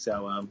into.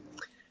 So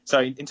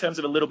in terms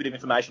of a little bit of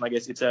information, I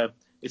guess it's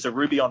a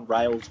Ruby on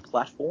Rails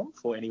platform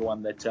for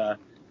anyone that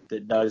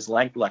knows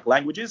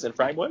languages and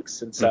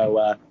frameworks. And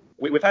so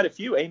we've had a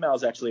few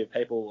emails actually of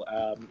people,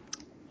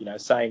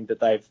 saying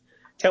that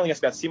telling us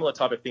about similar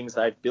type of things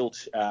they've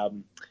built.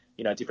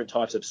 Different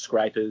types of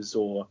scrapers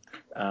or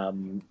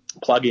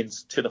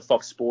plugins to the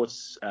Fox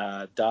Sports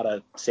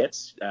data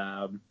sets,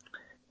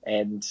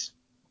 and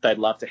they'd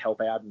love to help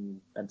out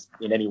and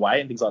in any way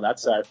and things like that.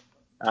 So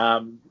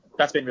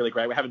that's been really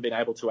great. We haven't been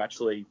able to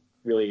actually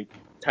really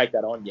take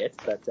that on yet,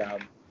 but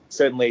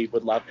certainly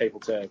would love people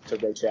to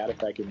reach out if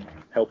they can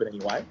help in any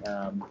way.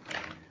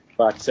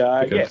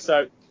 So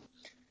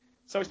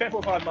we spent 4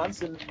 or 5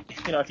 months, and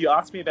if you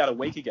asked me about a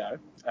week ago,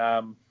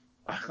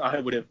 I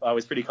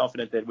was pretty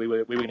confident that we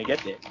were going to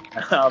get there.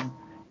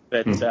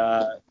 But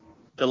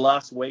the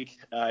last week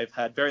I've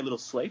had very little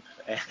sleep,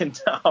 and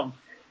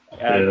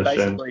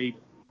basically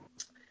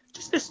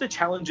just the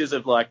challenges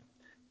of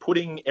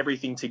putting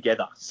everything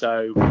together.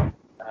 So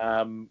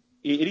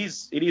it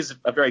is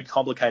a very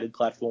complicated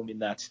platform in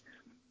that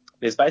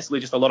there's basically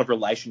just a lot of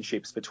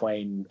relationships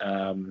between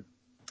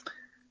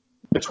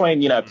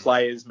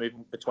players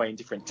moving between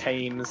different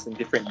teams and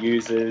different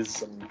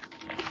users, and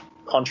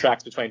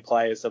contracts between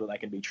players so that they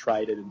can be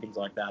traded and things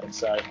like that. And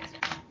so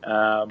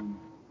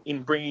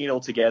in bringing it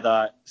all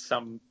together,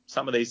 some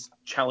of these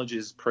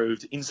challenges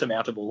proved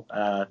insurmountable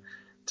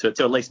to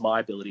at least my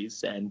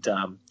abilities, and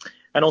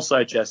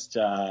also just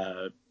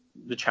the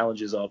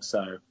challenges of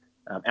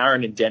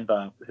Aaron and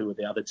Denver, who are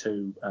the other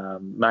two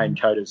main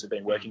coders, have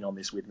been working on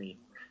this with me.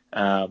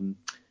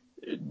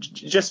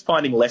 Just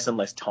finding less and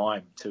less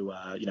time to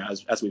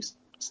as we've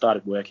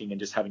started working, and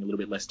just having a little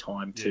bit less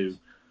time to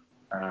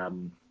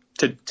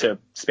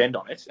spend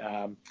on it.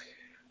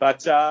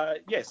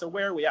 So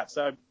where are we at?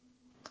 So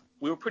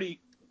we were pretty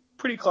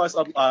close.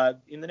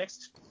 In the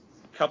next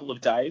couple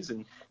of days,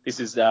 and this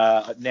is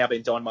now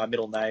been Don, my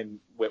middle name,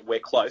 we're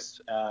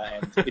close,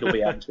 and it'll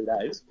be out in 2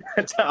 days.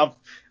 But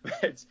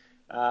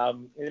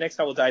in the next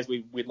couple of days,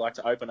 we'd like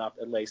to open up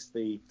at least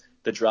the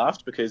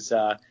draft, because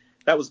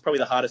that was probably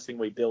the hardest thing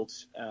we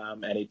built,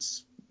 and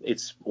it's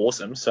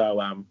awesome.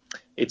 So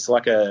it's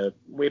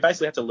we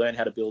basically had to learn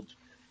how to build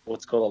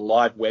what's called a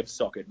live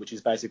WebSocket, which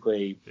is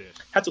basically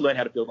had to learn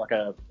how to build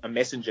a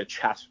messenger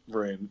chat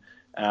room,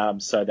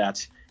 so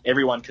that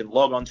everyone can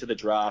log on to the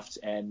draft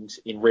and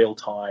in real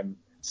time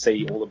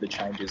see all of the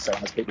changes. So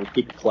as people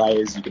pick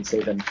players, you can see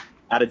them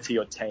added to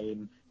your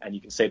team, and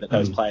you can see that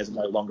those players are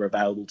no longer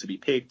available to be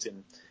picked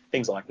and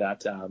things like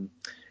that.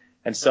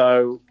 And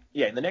so,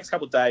 yeah, in the next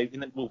couple of days,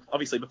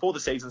 obviously before the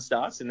season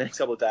starts, in the next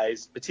couple of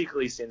days,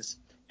 particularly since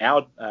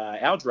our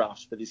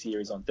draft for this year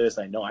is on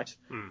Thursday night,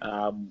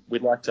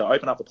 we'd like to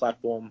open up the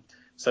platform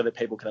so that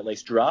people can at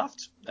least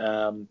draft.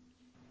 And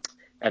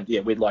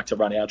yeah, we'd like to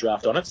run our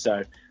draft on it.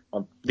 So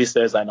on this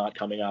Thursday night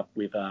coming up,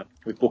 we've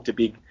booked a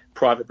big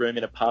private room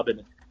in a pub, and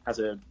it has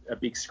a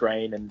big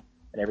screen and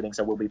everything.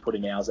 So we'll be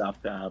putting ours up.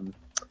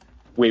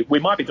 We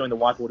might be doing the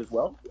whiteboard as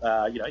well.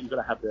 You've got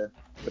to have the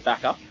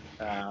backup.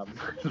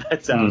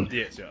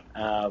 Yes,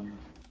 yeah.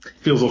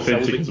 Feels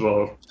authentic as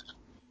well.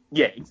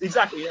 Yeah,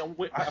 exactly.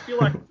 I feel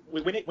like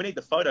we need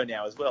the photo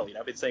now as well.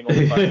 I've been seeing all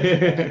the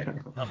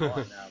photos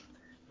online.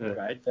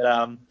 Great.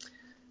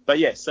 But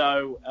yeah,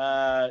 so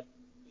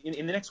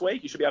in the next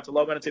week, you should be able to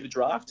log on and see the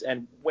draft.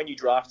 And when you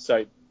draft,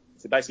 so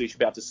basically you should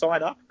be able to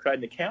sign up, create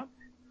an account,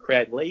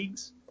 create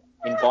leagues,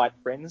 invite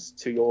friends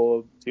to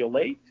your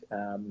league,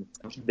 and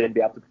then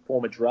be able to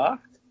perform a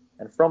draft.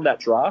 And from that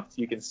draft,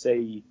 you can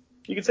see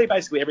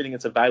basically everything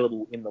that's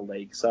available in the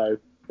league. So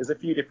there's a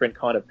few different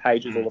kind of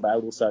pages all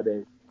available. So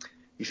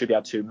you should be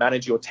able to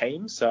manage your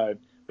team. So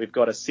we've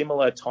got a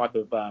similar type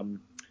of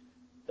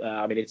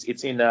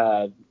it's in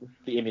the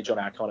image on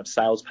our kind of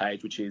sales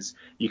page, which is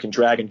you can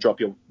drag and drop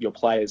your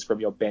players from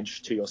your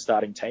bench to your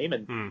starting team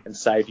and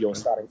save your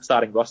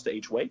starting roster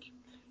each week.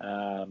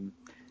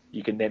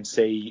 You can then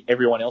see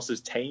everyone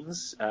else's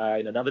teams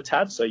in another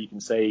tab, so you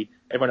can see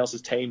everyone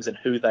else's teams and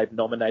who they've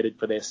nominated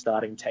for their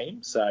starting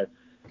team. So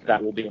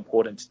that will be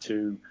important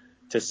to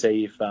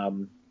see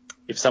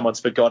if someone's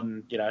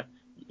forgotten,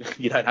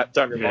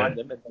 don't remind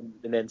them,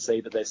 and then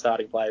see that they're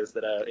starting players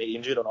that are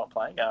injured or not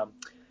playing.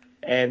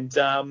 And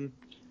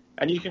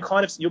you can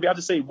you'll be able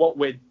to see you'll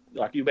be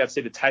able to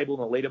see the table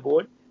and the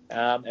leaderboard.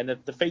 And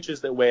the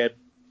features that we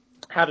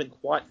haven't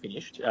quite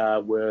finished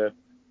were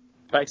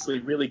basically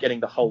really getting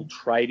the whole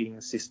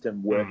trading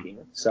system working.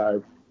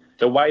 So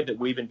the way that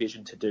we've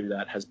envisioned to do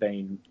that has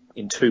been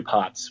in two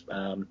parts.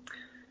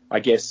 I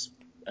guess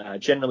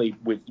generally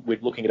we're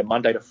looking at a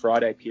Monday to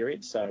Friday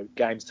period. So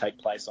games take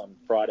place on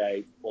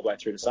Friday all the way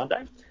through to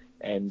Sunday,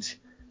 and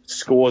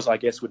scores, I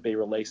guess, would be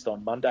released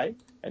on Monday.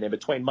 And then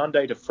between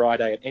Monday to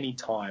Friday at any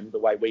time, the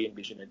way we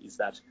envision it is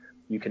that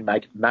you can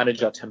make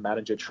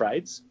manager-to-manager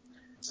trades.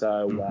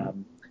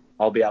 So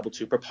I'll be able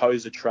to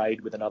propose a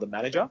trade with another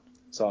manager.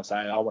 So I'll say,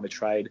 I want to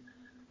trade,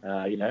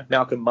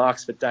 Malcolm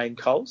Marks for Dane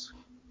Coles.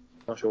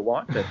 Not sure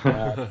why, but...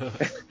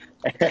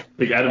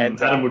 Big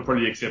Adam would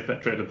probably accept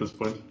that trade at this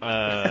point.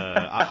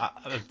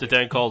 The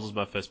Dane Coles was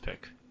my first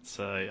pick.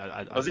 So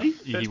was he?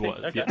 He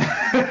was, okay.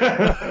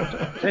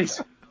 Yeah.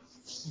 Jeez.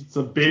 It's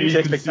a big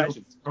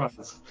expectations.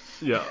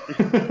 Yeah.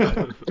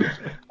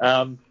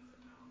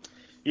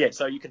 Yeah,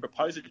 so you can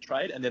propose a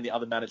trade, and then the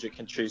other manager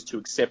can choose to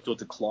accept or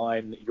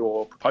decline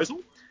your proposal.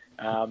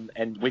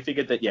 And we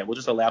figured that, we'll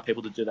just allow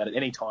people to do that at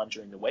any time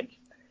during the week.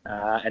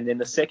 And then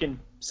the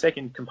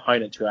second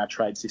component to our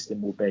trade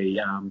system will be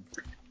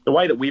the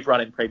way that we've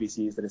run it in previous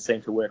years that has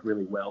seemed to work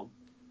really well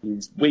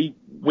is we've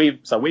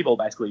all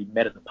basically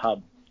met at the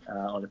pub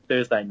on a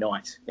Thursday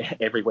night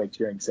every week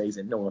during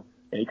season, or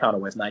you can't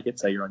always make it,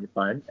 so you're on your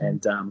phone,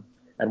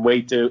 and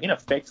we do in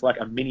effect like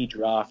a mini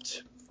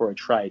draft for a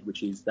trade,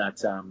 which is that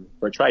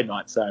for a trade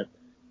night. So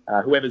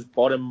whoever's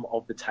bottom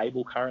of the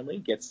table currently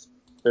gets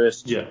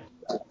first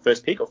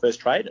pick or first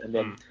trade, and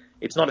then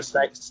it's not a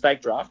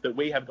stake draft, but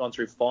we have gone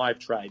through 5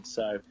 trades.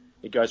 So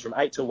it goes from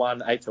 8 to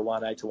 1, 8 to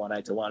 1, 8 to 1,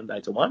 8 to 1,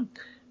 8 to 1.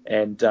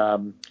 And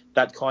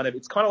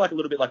it's kind of like a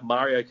little bit like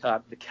Mario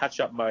Kart, the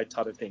catch-up mode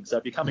type of thing. So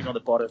if you're coming on the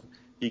bottom,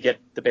 you get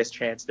the best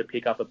chance to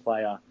pick up a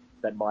player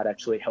that might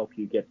actually help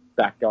you get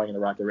back going in the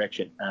right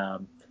direction.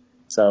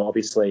 So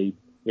obviously,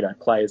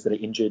 players that are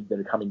injured, that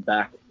are coming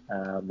back,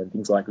 and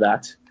things like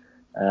that.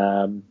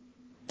 And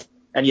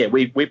yeah,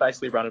 we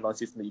basically run it on a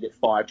system that you get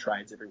 5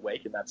 trades every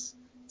week, and that's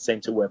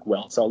seemed to work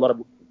well.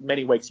 So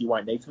many weeks you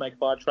won't need to make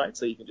 5 trades,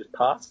 so you can just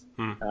pass.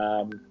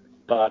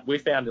 But we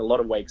found in a lot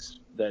of weeks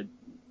that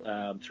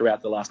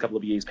throughout the last couple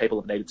of years, people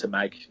have needed to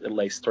make at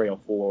least 3 or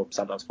 4,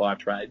 sometimes 5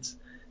 trades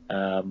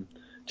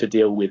to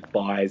deal with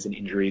buys and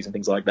injuries and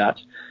things like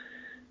that.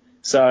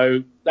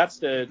 So that's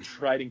the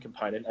trading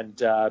component,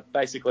 and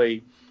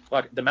basically,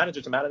 like the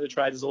manager-to-manager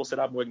trades is all set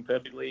up and working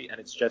perfectly, and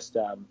it's just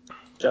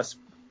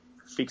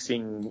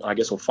fixing, I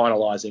guess, or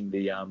finalising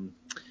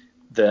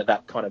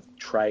that kind of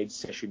trade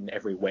session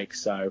every week.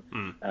 So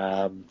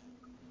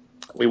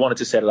we wanted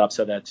to set it up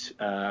so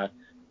that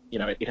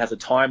it has a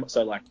time.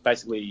 So like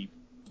basically,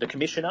 the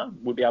commissioner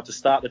would be able to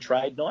start the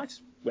trade night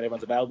when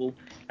everyone's available,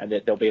 and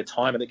that there'll be a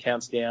timer that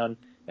counts down.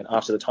 And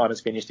after the time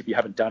is finished, if you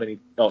haven't done any,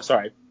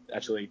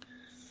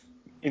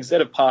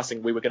 instead of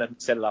passing, we were going to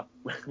set it up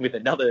with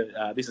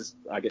another. This is,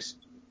 I guess,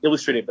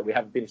 illustrative that we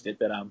haven't finished it,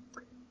 but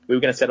we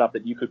were going to set up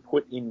that you could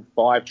put in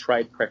 5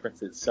 trade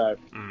preferences. So,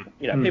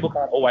 people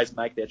can't always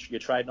make your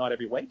trade night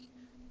every week.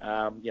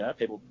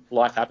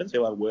 Life happens,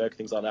 people have work,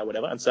 things like that,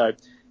 whatever. And so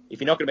if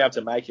you're not going to be able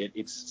to make it,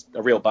 it's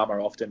a real bummer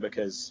often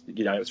because,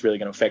 it's really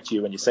going to affect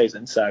you and your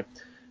season. So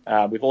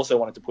we've also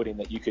wanted to put in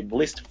that you can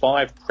list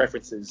 5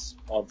 preferences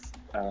of,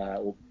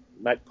 or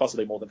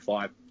possibly more than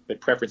 5,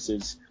 but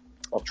preferences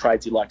of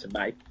trades you'd like to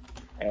make.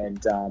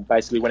 And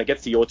basically when it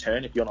gets to your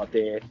turn, if you're not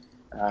there,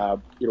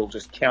 it'll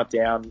just count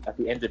down at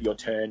the end of your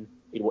turn.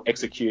 It will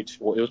execute,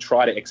 or it'll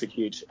try to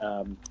execute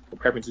the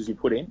preferences you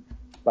put in.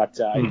 But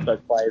if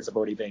those players have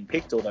already been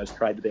picked or those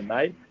trades have been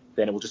made,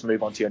 then it will just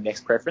move on to your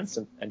next preference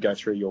and go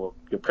through your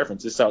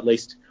preferences. So at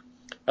least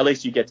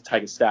you get to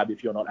take a stab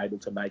if you're not able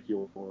to make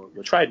your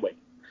trade week.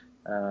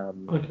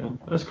 Okay,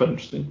 that's quite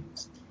interesting.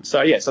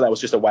 So that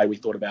was just a way we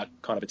thought about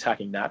kind of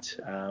attacking that.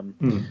 I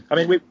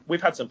mean,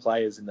 we've had some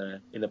players in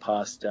the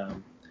past.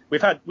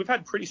 We've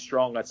had pretty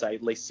strong, I'd say,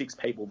 at least 6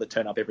 people that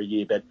turn up every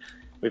year, but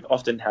we've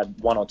often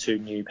had 1 or 2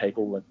 new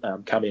people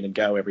that come in and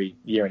go every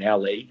year in our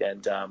league.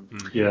 And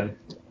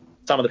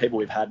some of the people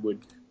we've had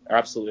are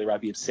absolutely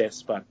rugby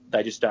obsessed, but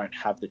they just don't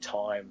have the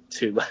time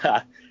to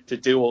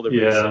do all the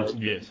research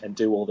and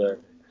do all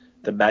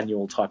the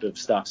manual type of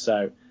stuff.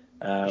 So,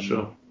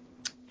 sure.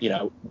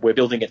 We're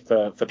building it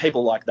for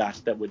people like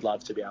that would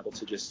love to be able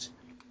to just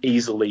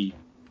easily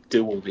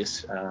do all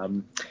this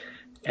in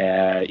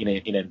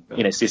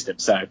a system.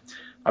 So,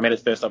 I mean, at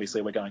first,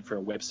 obviously, we're going for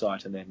a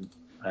website, and then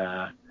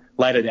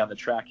later down the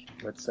track,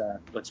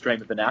 let's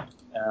dream of an app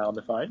on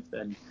the phone,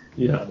 and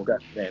we'll go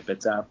from there.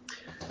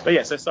 But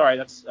yeah, so sorry,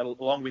 that's a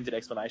long-winded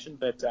explanation,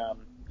 but no,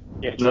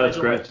 that's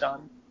great.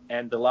 Done.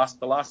 And the last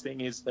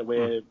thing is that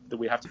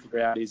we have to figure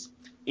out is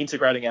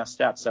integrating our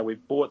stats. So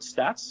we've bought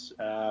stats,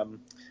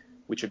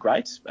 which are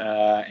great,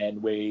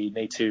 and we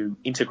need to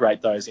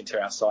integrate those into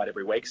our site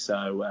every week.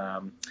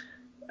 So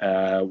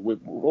we're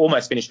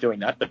almost finished doing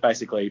that, but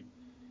basically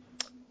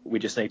we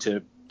just need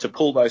to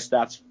pull those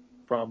stats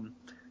from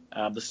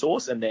the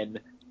source and then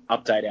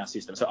update our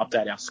system, so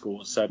update our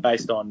scores. So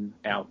based on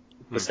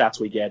the stats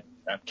we get,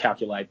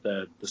 calculate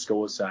the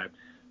scores. So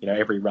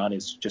every run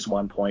is just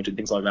 1 point and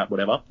things like that,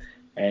 whatever.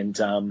 And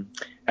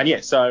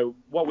so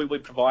what we'll be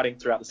providing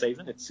throughout the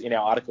season, it's in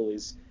our article,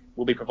 is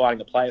we'll be providing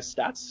the player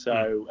stats.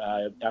 So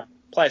our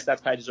player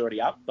stats page is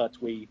already up,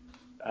 but we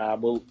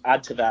will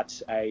add to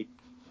that a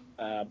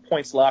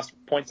points last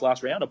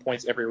round or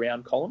points every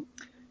round column.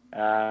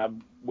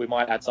 We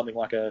might add something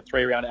like a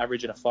 3-round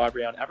average and a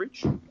 5-round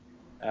average,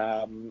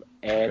 and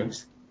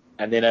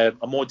then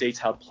a more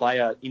detailed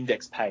player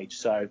index page.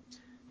 So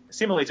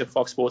similarly to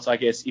Fox Sports, I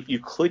guess, if you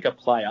click a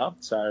player,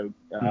 so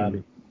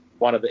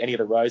any of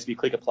the rows, if you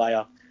click a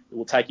player, it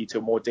will take you to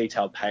a more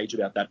detailed page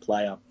about that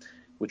player,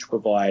 which will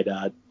provide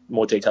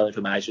more detailed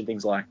information,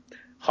 things like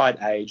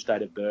height, age,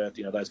 date of birth,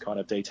 those kind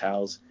of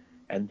details,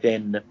 and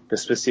then the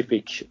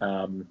specific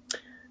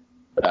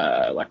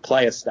like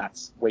player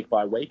stats week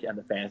by week and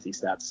the fantasy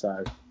stats.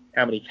 So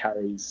how many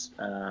carries,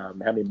 how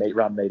many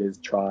run meters,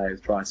 tries,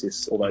 try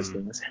assists, all those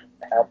things.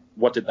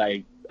 What did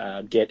they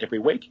get every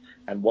week,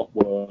 and what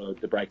were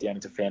the breakdown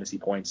into fantasy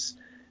points?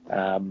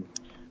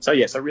 So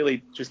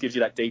really just gives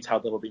you that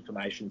detailed level of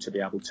information to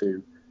be able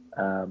to,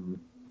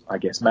 I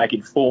guess, make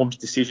informed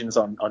decisions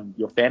on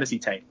your fantasy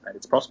team and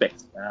its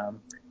prospects.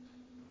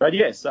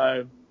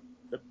 So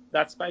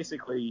that's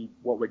basically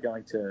what we're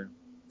going to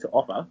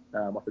offer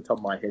off the top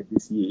of my head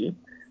this year,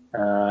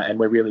 and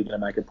we're really going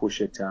to make a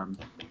push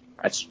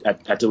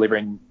at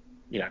delivering,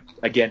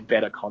 again,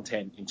 better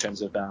content in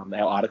terms of our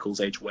articles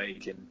each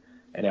week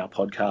and our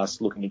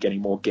podcast, looking at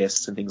getting more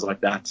guests and things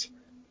like that.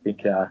 I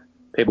think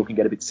people can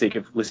get a bit sick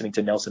of listening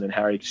to Nelson and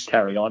Harry just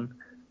carry on.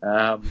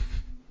 But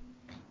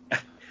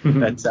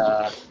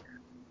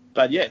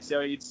yeah,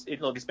 so it's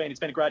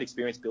been a great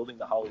experience building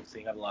the whole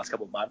thing over the last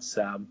couple of months.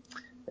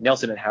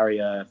 Nelson and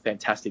Harry are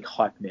fantastic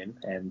hype men,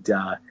 and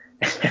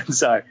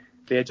so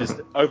their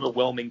just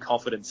overwhelming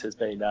confidence has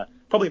been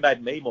probably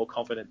made me more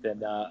confident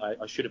than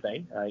I should have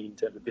been in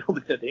terms of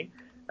building the thing.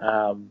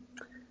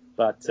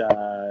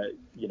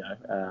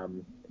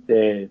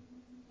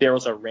 They're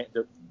also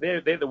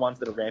they're the ones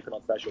that are rampant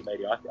on social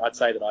media. I'd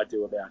say that I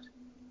do about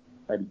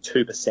maybe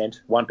 2%,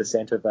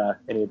 1% of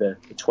any of the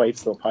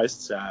tweets or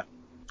posts,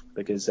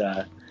 because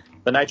the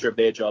nature of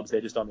their jobs,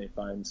 they're just on their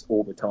phones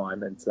all the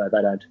time, and so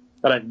they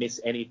don't miss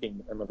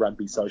anything in the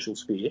rugby social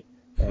sphere,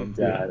 and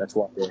that's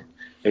why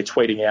they're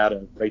tweeting out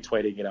and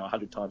retweeting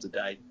 100 times a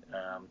day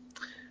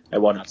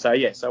and whatnot.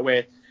 So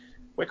we're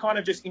kind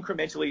of just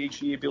incrementally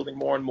each year building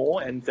more and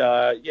more, and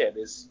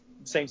there's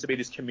seems to be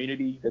this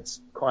community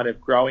that's kind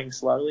of growing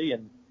slowly,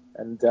 and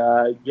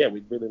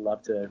we'd really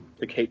love to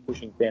keep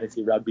pushing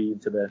fantasy rugby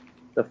into the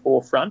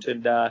forefront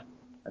and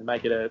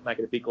make it a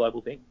big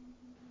global thing.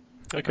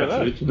 Okay.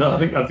 Absolutely. No, I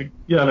think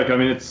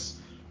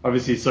it's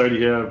obviously sorry to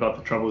hear about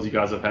the troubles you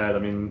guys have had. I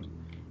mean,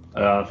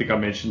 I think I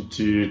mentioned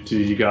to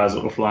you guys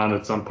offline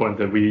at some point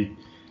that we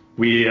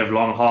have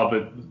long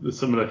harbored a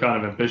similar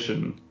kind of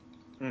ambition,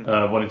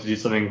 wanting to do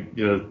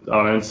something,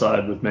 our own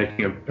side with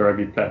making a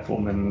rugby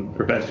platform and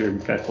proprietary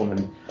rugby platform,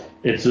 and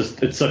it's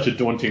such a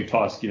daunting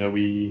task.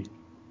 Every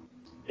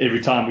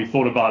time we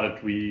thought about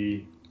it,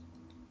 we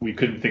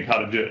couldn't think how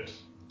to do it.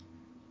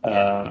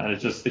 And it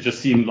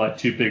just seemed like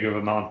too big of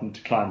a mountain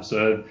to climb.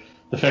 So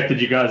the fact that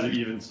you guys have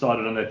even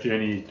started on that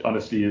journey,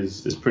 honestly,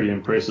 is pretty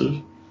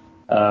impressive.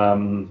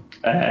 And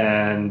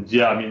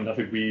yeah, I mean, I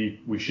think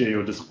we share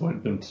your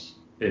disappointment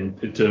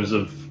in terms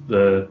of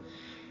the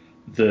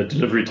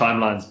delivery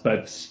timelines.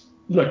 But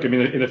look, I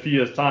mean, in a few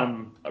years'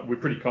 time, we're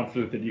pretty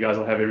confident that you guys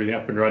will have everything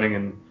up and running.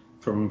 And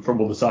from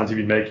all the signs you've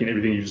been making,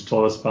 everything you just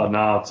told us about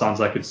now, it sounds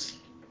like it's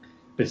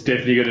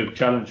definitely going to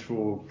challenge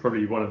for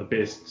probably one of the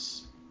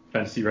best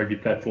fantasy rugby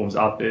platforms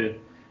out there.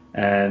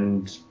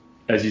 And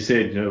as you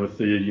said, with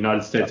the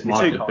United States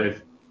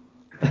market,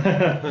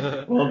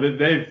 I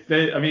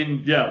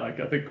mean, yeah, like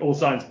I think all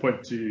signs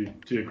point to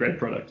a great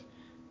product.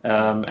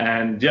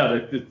 And yeah,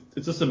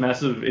 it's just a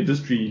massive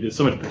industry. There's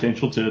so much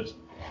potential to it.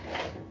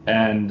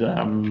 And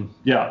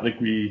yeah, like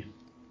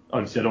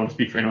obviously I don't want to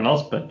speak for anyone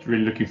else, but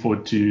really looking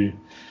forward to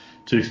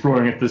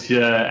exploring it this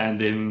year and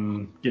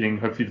then getting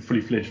hopefully the fully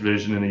fledged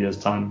version in a year's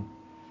time.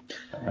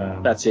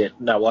 That's it.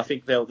 No, well, I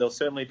think there'll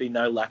certainly be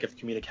no lack of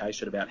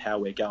communication about how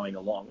we're going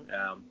along.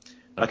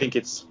 I think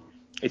it's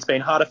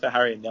been harder for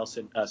Harry and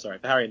Nelson.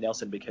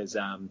 Because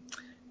they're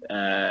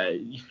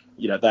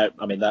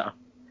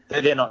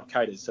not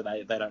coders, so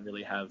they don't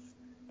really have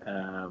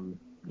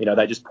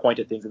they just point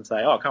at things and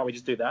say, oh, can't we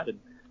just do that? And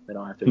then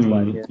I have to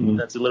explain.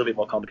 That's a little bit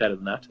more complicated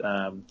than that.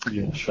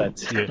 Yeah, sure.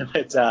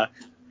 But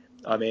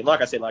I mean, like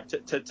I said, like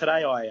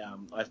today I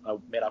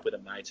met up with a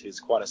mate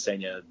who's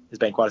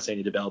been quite a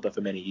senior developer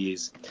for many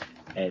years,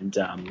 and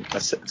I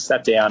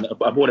sat down.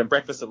 I bought him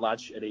breakfast and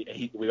lunch, and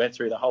we went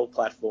through the whole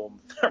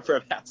platform for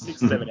about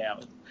 6-7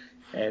 hours,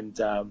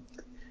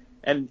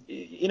 and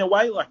in a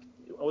way, like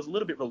I was a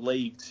little bit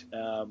relieved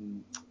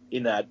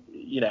in that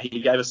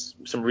he gave us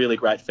some really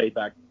great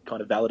feedback,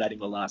 kind of validating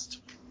the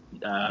last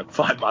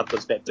 5 months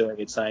I've spent doing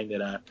it, saying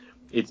that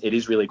it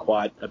is really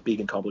quite a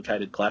big and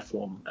complicated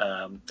platform.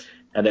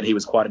 And that he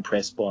was quite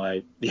impressed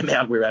by the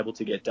amount we were able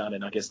to get done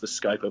and I guess the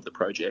scope of the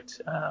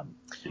project.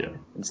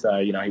 And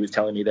so, he was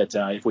telling me that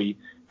if we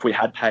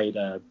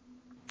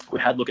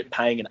had looked at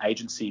paying an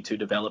agency to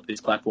develop this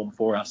platform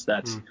for us,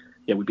 that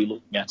we'd be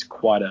looking at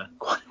quite a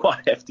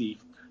hefty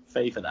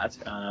fee for that.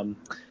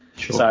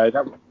 Sure. So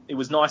it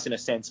was nice in a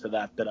sense for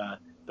that,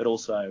 but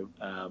also,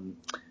 I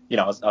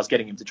was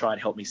getting him to try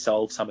and help me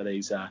solve some of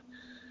these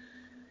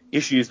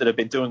issues that have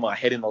been doing my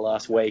head in the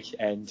last week,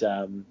 and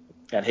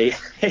he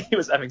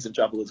was having some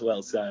trouble as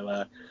well. So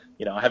I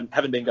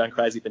haven't been going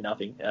crazy for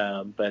nothing.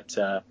 But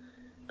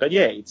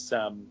yeah, it's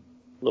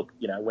look,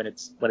 when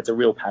it's a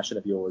real passion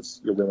of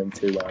yours, you're willing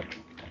to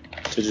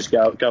just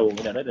go all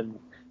in on it. And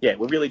yeah,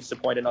 we're really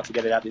disappointed not to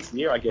get it out this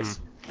year. I guess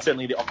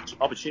certainly the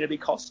opportunity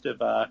cost of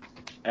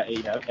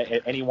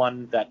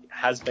anyone that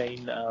has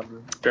been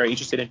very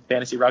interested in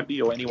fantasy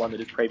rugby, or anyone that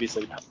has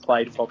previously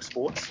played Fox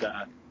Sports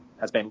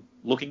has been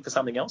looking for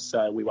something else.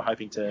 So we were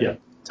hoping to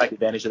take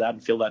advantage of that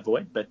and fill that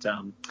void. But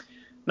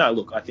no,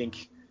 look, I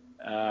think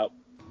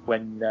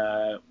when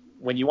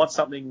you want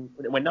something,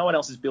 when no one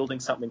else is building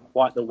something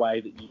quite the way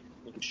that you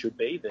think it should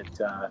be,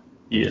 that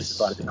we just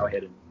decided to go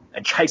ahead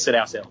and chase it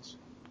ourselves.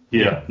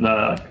 Yeah, no,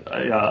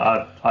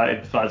 I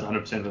empathize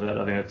 100% with that.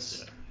 I think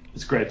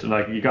it's great. And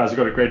like, you guys have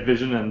got a great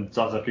vision and it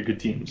sounds like a good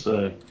team.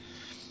 So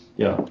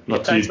yeah,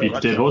 not to beat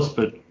the dead horse,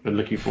 but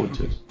looking forward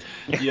to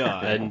it.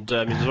 Yeah, and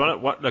I mean,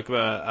 and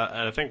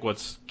I think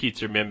what's key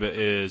to remember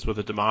is with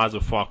the demise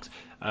of Fox,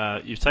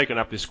 you've taken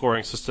up the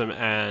scoring system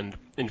and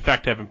in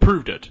fact have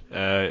improved it.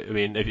 I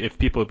mean, if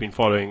people have been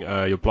following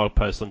your blog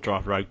post on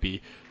Draft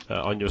Rugby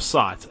on your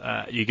site,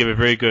 you give a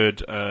very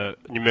good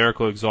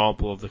numerical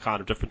example of the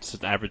kind of differences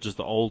it averages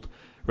the old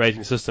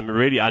rating system. It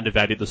really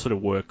undervalued the sort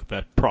of work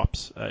that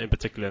props, in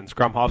particular in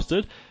Scrum Halves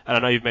did. And I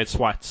know you've made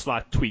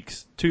slight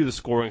tweaks to the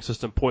scoring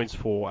system, points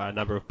for a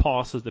number of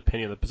passes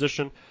depending on the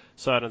position,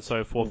 so on and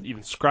so forth,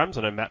 even scrums.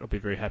 I know Matt will be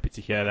very happy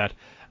to hear that.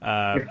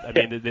 I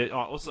mean, there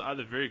are also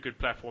other very good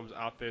platforms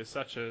out there,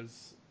 such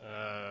as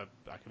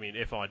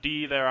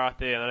FRD, they're out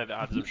there, and I know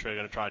the others I'm sure are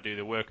going to try to do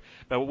the work,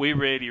 but we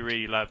really,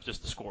 really love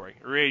just the scoring.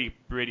 Really,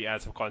 really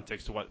adds some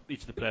context to what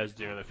each of the players are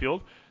doing on the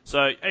field.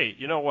 So, hey,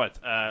 you know what?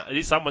 At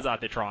least someone's out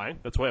there trying.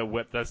 That's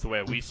the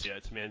way we see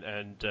it. I mean,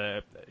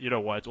 and you know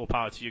what? All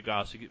power to you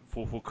guys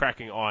for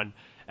cracking on.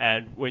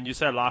 And when you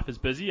say life is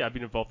busy, I've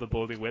been involved in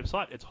building a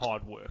website. It's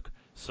hard work.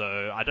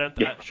 So I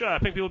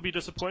think people will be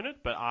disappointed,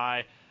 but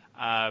I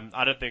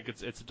don't think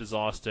it's a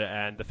disaster,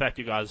 and the fact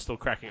you guys are still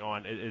cracking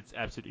on, it's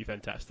absolutely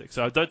fantastic.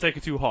 So don't take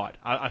it too hard.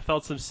 I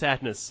felt some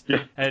sadness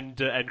and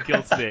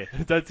guilt there.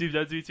 Don't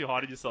do too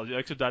hard on yourselves. You've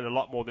actually done a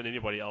lot more than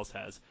anybody else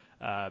has.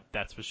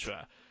 That's for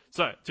sure.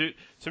 So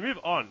to move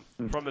on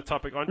from the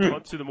topic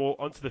onto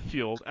the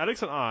field,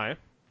 Alex and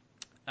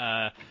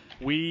I,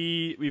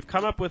 we've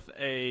come up with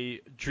a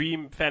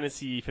Dream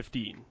Fantasy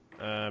 15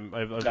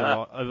 over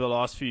the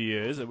last few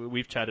years, and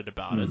we've chatted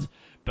about it.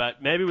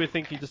 But maybe we're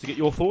thinking just to get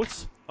your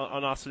thoughts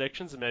on our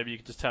selections, and maybe you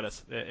could just tell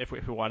us if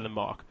we're wide of the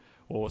mark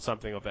or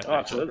something of that nature.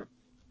 Absolutely.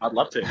 I'd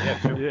love to. Yeah,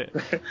 sure. Yeah.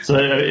 So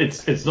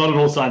it's not at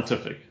all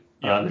scientific.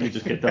 Let me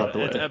just get that out the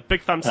way. A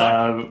big thumbs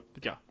up.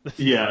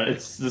 Yeah,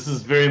 this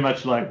is very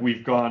much like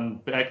we've gone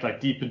back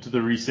like deep into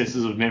the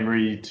recesses of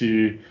memory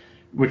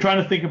we're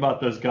trying to think about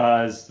those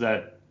guys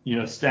that,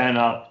 stand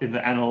out in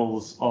the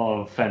annals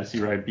of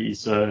fantasy rugby.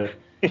 So,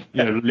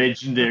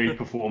 legendary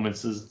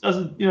performances.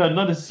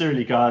 Not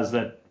necessarily guys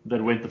that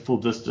went the full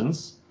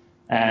distance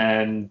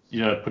and,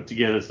 put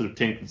together sort of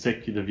 10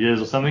 consecutive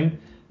years or something.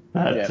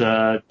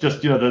 But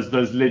just,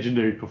 those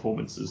legendary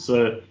performances.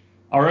 So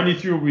I'll run you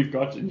through what we've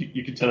got, and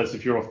you can tell us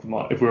if we're off the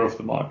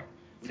mark.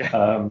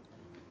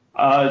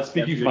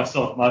 Speaking for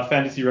myself, my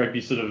fantasy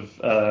rugby sort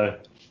of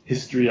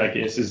history, I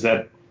guess, is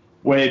that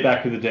way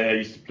back in the day I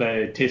used to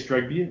play test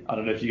rugby. I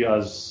don't know if you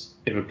guys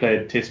ever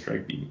played test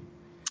rugby.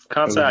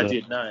 Can't say I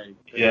did, no.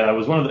 Yeah, I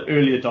was one of the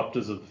early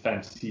adopters of the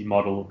fantasy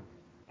model.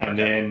 And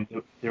then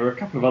there were a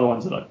couple of other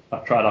ones that I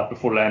tried out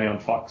before landing on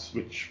Fox,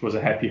 which was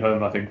a happy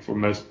home, I think, for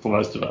most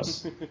of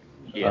us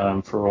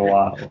for a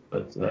while.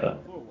 But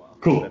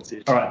cool.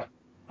 All right,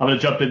 I'm going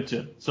to jump into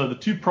it. So the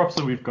two props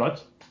that we've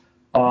got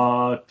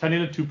are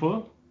Taniela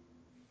Tupou.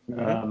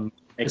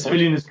 It's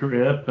early in his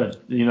career,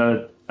 but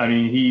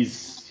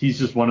he's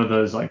just one of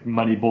those like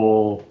money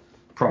ball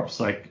props.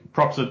 Like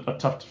props are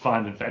tough to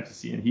find in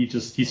fantasy, and he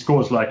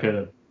scores like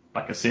a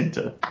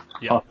center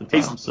half the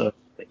time. So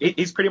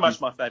he's pretty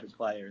much my favourite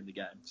player in the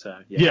game. So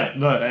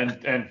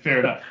and fair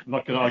enough. I'm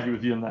not going to argue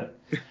with you on that.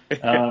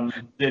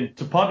 Then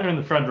to partner in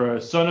the front row,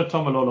 Sona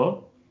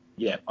Tomalolo.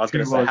 Yeah, I was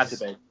going to say had to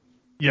be.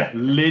 Yeah,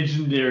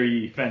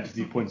 legendary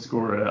fantasy point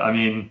scorer. I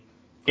mean,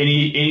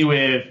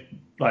 anywhere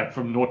like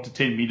from 0 to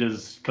 10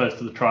 meters close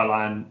to the try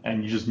line,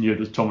 and you just knew it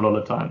was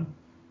Tomalolo time.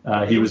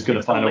 He was going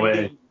to find a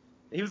way.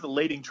 He was the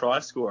leading try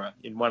scorer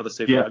in one of the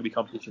Super Rugby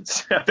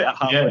competitions about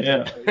halfway.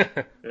 Yeah.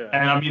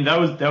 And I mean that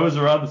was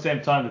around the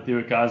same time that there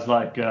were guys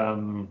like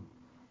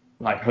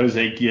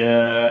Jose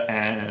Gear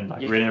and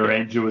like René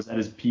Ranger was at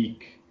his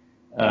peak.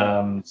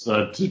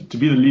 So to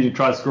be the leading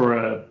try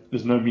scorer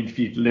is no mean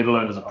feat, let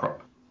alone as a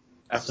prop.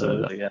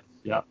 Absolutely,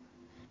 yeah.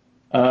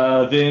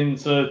 Then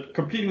so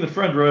completing the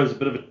front row is a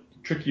bit of a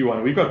tricky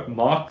one. We've got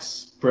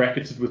Marks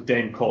bracketed with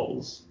Dan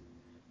Coles.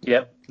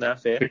 Yep, no,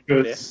 fair.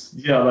 Because,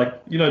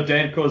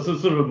 Dan Coles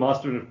is sort of a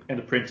master and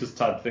apprentice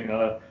type thing.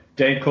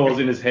 Dan Coles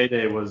in his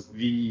heyday was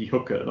the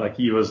hooker. Like,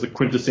 he was the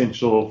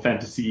quintessential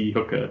fantasy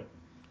hooker.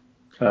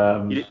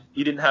 You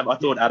didn't have... I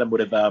thought Adam would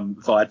have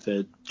vied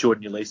for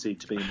Jordan Ulisi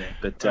to be in there,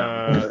 but...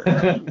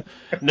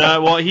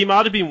 No, well, he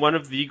might have been one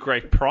of the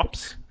great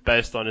props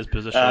based on his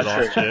position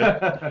last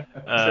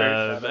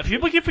year.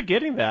 People keep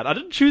forgetting that. I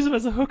didn't choose him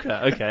as a hooker.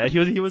 Okay,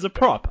 he was a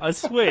prop. I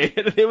swear.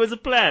 There was a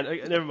plan.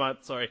 Okay, never mind.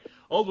 Sorry.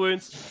 Old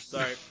wounds.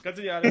 Sorry.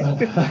 Continue,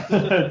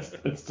 Alex.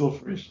 It's still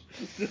fresh.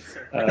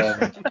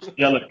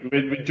 Look,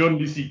 when Jordan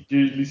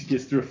Ulisi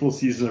gets through a full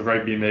season of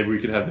rugby, maybe we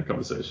can have the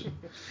conversation.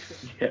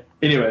 Yeah.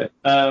 Anyway,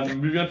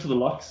 moving on to the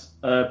locks.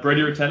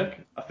 Brady Retallick,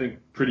 I think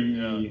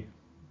pretty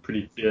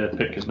clear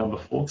pick at number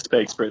 4.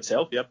 Speaks for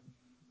itself, yep.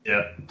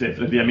 Yeah,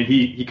 definitely. I mean,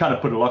 he kind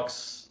of put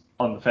locks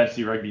on the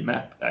fantasy rugby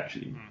map,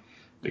 actually,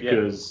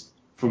 because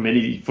for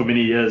many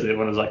years,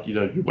 everyone was like,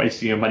 you're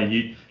wasting your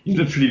money. You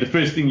literally, the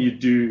first thing you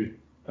do,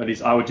 at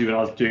least I would do when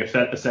I was doing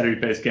a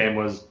salary-based game,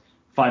 was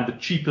find the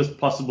cheapest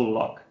possible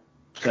lock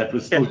that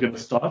was still going to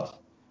start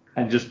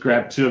and just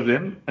grab 2 of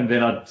them, and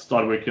then I'd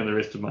start working on the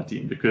rest of my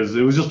team because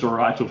it was just a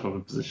write-off of a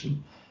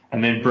position.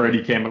 And then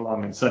Brody came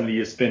along, and suddenly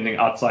you're spending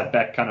outside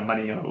back kind of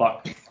money on a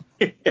lock.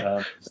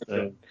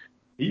 So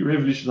he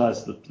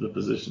revolutionized the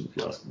position, if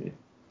you ask me.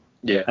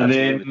 Yeah, and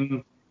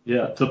absolutely.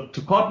 then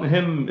to partner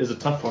him is a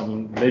tough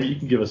one. Maybe you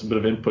can give us a bit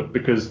of input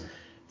because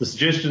the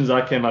suggestions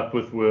I came up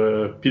with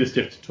were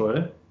Pieter-Steph du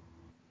Toit.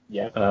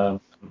 Yeah.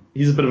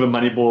 He's a bit of a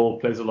money ball,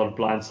 plays a lot of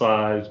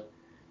blindside,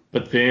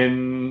 but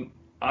then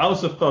I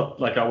also felt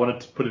like I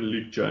wanted to put in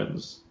Luke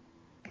Jones.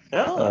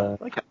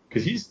 Okay.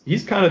 Because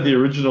he's kind of the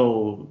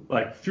original,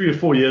 like 3 or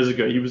 4 years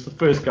ago, he was the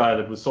first guy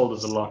that was sold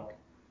as a lock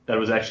that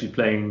was actually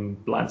playing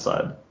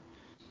blindside.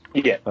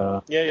 Yeah.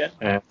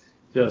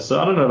 So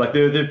I don't know, like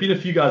there have been a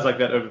few guys like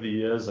that over the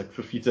years. Like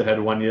Fafita had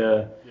 1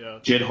 year. Yeah.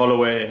 Jed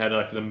Holloway had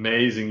like an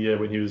amazing year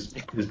when he was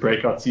his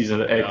breakout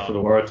season at 8 for the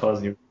Waratahs,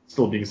 and he was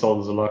still being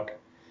sold as a lock.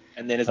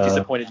 And then it's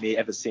disappointed me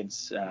ever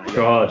since.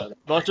 God.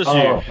 Not just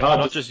you.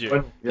 Not just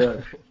you.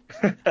 Yeah.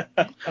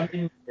 I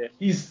mean,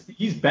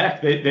 he's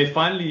back. They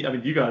finally. I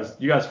mean, you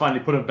guys finally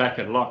put him back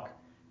at lock,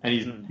 and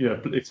he's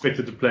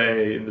expected to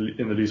play in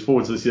the loose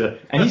forwards this year,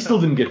 and he still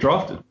didn't get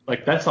drafted.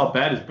 Like that's how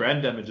bad his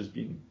brand damage has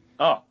been.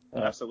 Oh,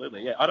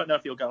 absolutely. Yeah, I don't know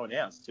if he'll go in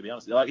ours, to be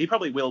honest. Like he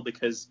probably will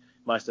because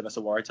most of us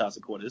are Waratah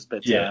supporters,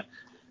 but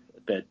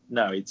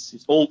no,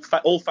 it's all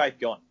faith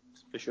gone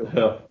for sure.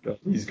 Oh, God.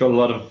 He's got a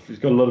lot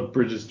of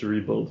bridges to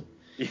rebuild.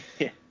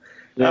 Yeah.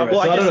 Anyway,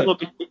 I guess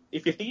look,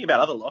 if you're thinking about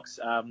other locks,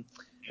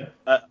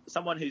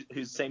 someone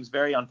who seems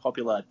very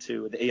unpopular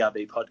to the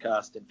ERB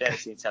podcast and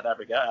fantasy in South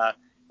Africa,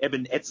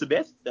 Eben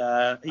Etzebeth.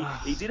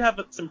 He did have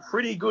some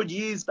pretty good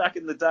years back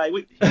in the day.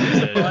 We were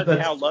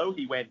surprised how low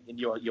he went in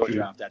your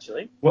draft,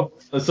 actually. Well,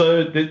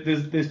 so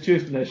there's 2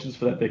 explanations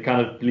for that. They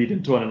kind of bleed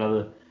into one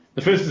another.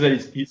 The first is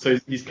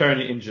that he's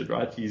currently injured,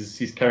 right?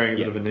 He's carrying a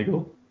bit of a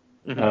niggle.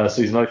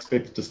 So he's not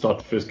expected to start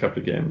the first couple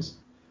of games.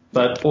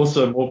 But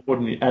also, more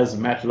importantly, as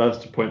Matt loves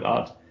to point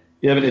out,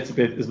 Evan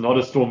Etzebeth is not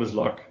a Stormers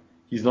lock.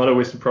 He's not a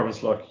Western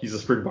Province lock. He's a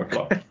Springbok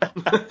lock.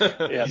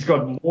 Yeah. He's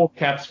got more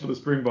caps for the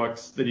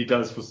Springboks than he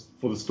does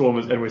for the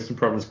Stormers and Western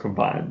Province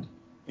combined,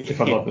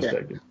 if I'm not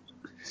mistaken.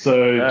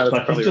 So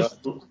like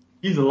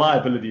he's a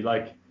liability.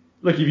 Like,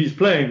 look, if he's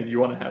playing, then you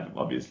want to have him,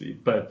 obviously.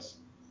 But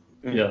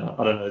yeah,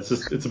 I don't know. It's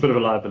a bit of a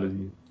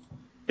liability.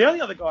 The only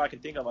other guy I can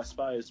think of, I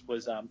suppose,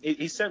 was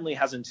he certainly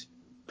hasn't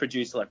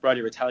produced like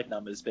Brodie Retallick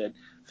numbers, but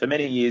for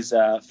many years,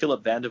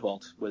 Philip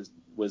Vanderwalt was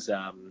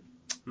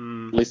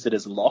listed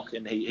as a lock,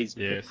 and he's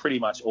pretty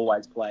much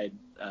always played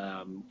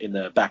in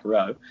the back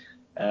row.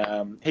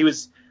 He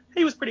was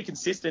pretty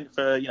consistent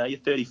for your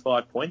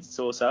 35 points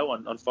or so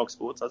on Fox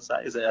Sports, I'd say,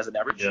 as an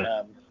average,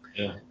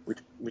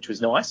 which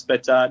was nice.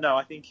 But no,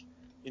 I think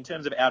in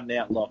terms of out and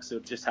out locks, it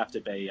would just have to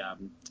be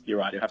you're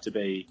right, it would have to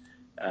be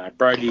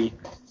Brodie,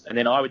 and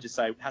then I would just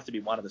say it has to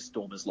be one of the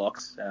Stormers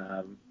locks.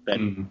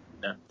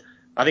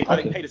 I think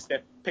Peter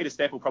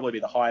Steff will probably be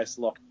the highest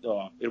lock.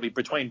 It'll be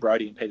between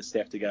Brodie and Peter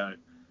Steff to go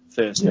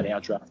first in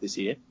our draft this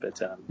year.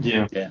 But we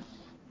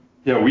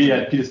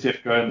had Peter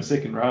Steff go in the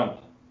second round.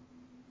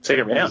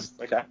 Second round,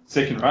 okay.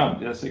 Second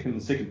round,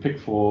 second pick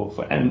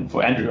for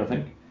Andrew, I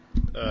think.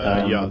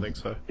 I think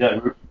so. Yeah,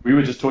 we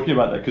were just talking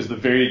about that because the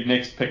very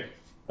next pick,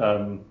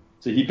 so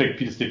he picked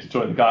Peter Steff to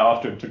join. The guy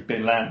after him took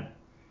Ben Lamb.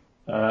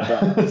 So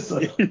that was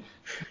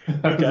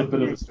a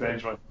bit of a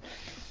strange one.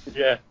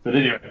 Yeah. But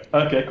anyway,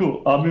 okay,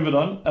 cool. I'll move it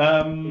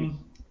on.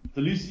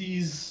 The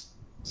Lucy's.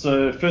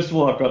 So first of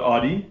all, I've got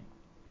Ardy.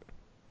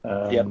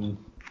 I feel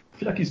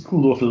like he's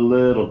cooled off a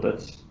little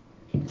bit,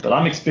 but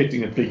I'm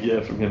expecting a big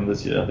year from him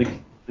this year. I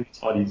think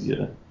it's Ardy's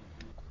year.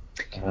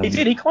 He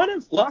did. He kind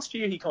of last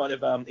year. He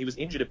was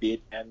injured a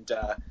bit and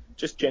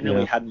just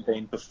generally hadn't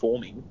been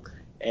performing.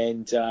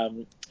 And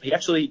he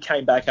actually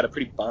came back, had a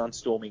pretty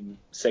barnstorming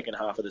second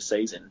half of the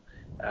season.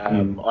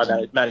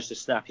 I managed to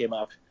snap him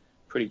up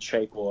pretty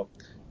cheap, or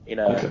in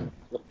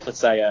let's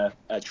say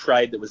a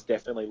trade that was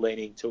definitely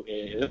leaning to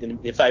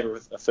in favour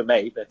for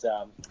me. But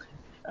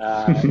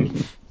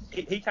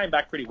he came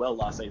back pretty well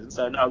last season.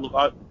 So no,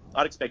 look,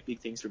 I'd expect big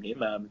things from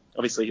him.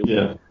 Obviously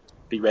he'll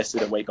be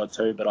rested a week or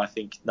two, but I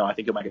think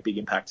he'll make a big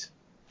impact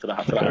for the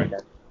Hurricane.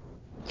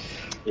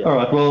 Yeah. All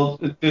right. Well,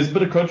 there's a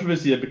bit of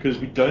controversy here because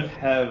we don't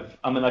have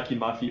Amanaki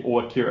Mafi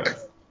or Akira.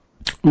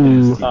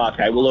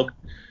 Okay. Well, look,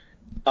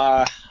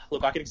 I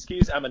can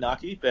excuse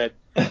Amanaki, but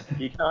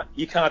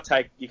you can't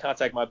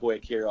take my boy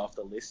Akira off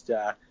the list.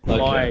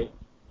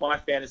 My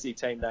fantasy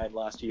team name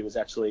last year was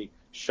actually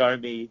Show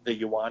Me the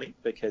Ioane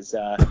because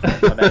I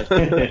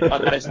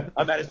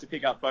managed to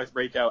pick up both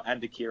Rico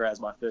and Akira as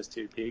my first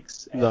two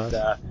picks, and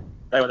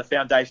they were the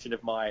foundation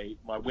of my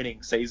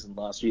winning season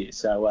last year.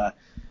 So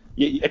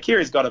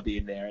Akira's got to be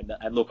in there,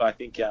 and look, I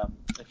think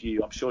if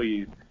you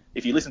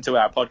listen to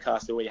our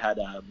podcast where we had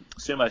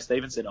Sumo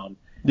Stevenson on,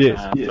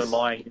 for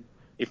my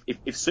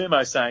if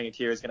Sumo's saying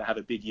Akira's going to have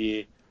a big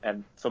year,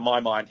 and for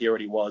my mind he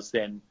already was,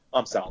 then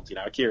I'm sold.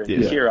 Akira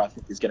I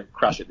think is going to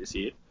crush it this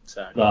year.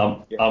 So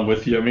I'm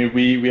with you. I mean,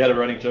 we had a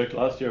running joke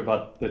last year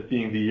about that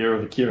being the year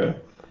of Akira,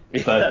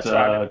 but that's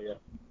right.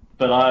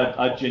 But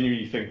I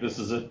genuinely think this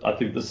is it. I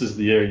think this is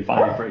the year he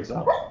finally breaks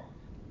out.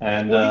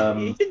 And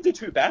he didn't do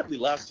too badly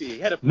last year. He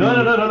had a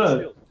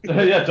no.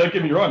 Yeah, don't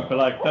get me wrong,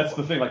 but that's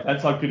the thing.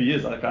 That's how good he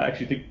is. I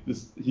actually think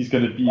he's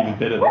going to be even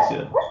better this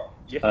year.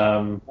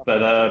 Yeah.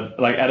 But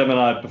Adam and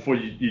I, before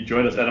you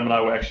joined us, Adam and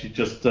I were actually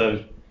just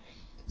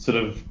sort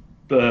of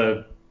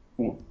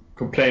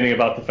complaining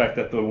about the fact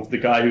that the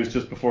guy who was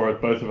just before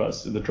both of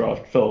us in the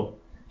draft, Phil,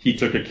 he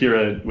took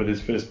Akira with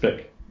his first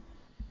pick.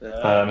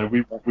 And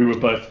we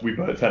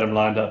both had him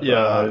lined up.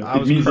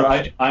 It means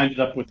that I ended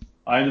up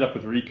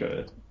with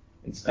Rico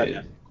instead.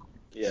 Okay.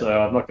 Yeah.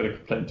 So I'm not going to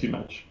complain too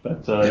much.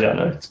 But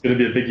it's going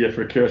to be a big year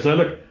for Akira. So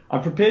look,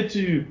 I'm prepared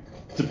to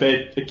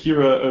debate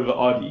Akira over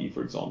Ardy,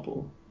 for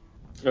example.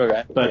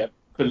 Okay. But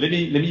let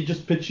me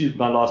just pitch you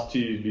my last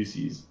two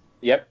Lucy's.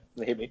 Yep.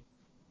 Hit me.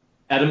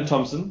 Adam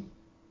Thompson.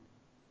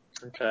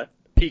 Okay.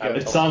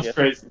 It sounds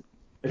crazy.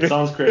 It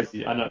sounds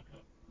crazy, I know.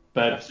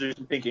 But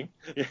absolutely thinking.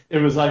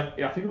 It was I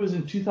think it was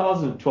in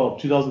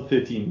 2012,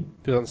 2013.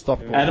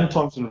 Unstoppable. Adam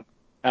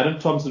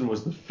Thompson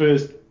was the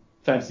first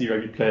fantasy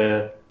rugby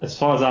player, as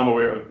far as I'm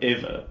aware of,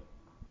 ever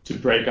to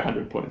break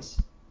 100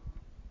 points.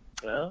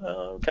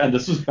 Okay. And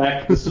this was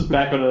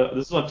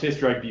on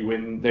Test rugby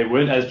when they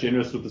weren't as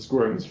generous with the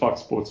scoring as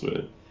Fox Sports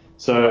were.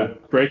 So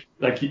it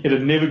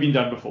had never been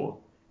done before.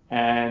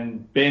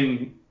 And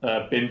Ben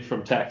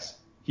from Tax,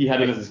 he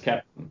had him as his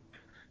captain,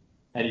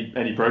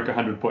 and he broke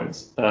 100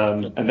 points.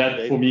 And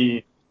that for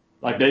me,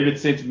 like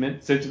David's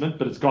sentiment,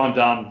 but it's gone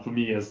down for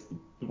me as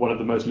one of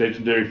the most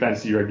legendary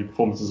fantasy rugby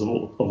performances of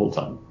all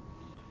time.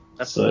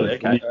 Absolutely.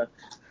 So, okay.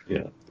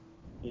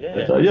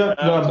 Yeah. But,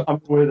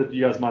 I'm aware that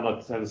you guys might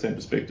not have the same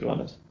perspective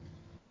on it.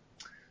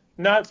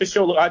 No, for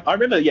sure. Look, I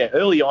remember,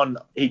 early on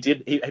he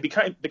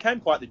became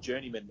quite the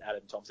journeyman,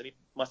 Adam Thompson. He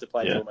must have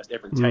played for almost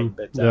every team,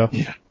 but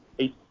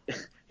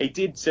he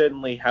did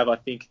certainly have, I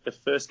think, the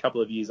first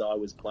couple of years I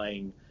was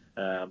playing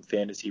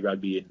fantasy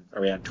rugby in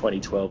around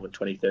 2012 and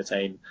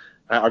 2013.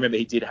 I remember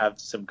he did have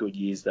some good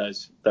years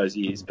those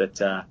years, but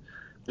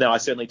no, I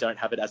certainly don't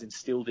have it as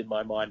instilled in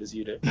my mind as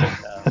you do.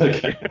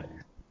 Okay.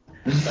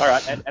 All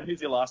right, and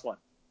who's your last one?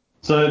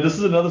 So this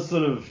is another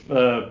sort of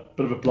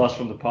bit of a blast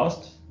from the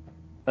past.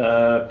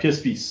 Pierce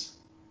Spies.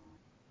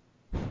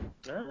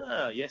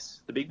 Ah,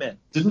 yes, the big man.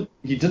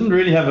 He didn't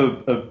really have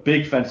a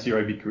big fantasy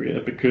rugby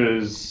career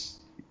because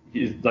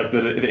like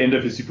the end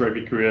of his Super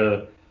Rugby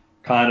career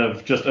kind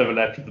of just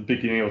overlapped with the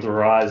beginning of the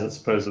rise, I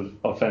suppose,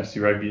 of fantasy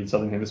rugby in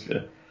Southern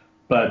Hemisphere.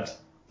 But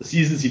the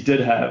seasons he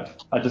did have,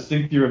 I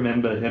distinctly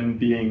remember him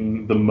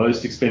being the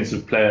most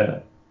expensive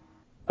player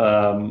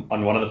on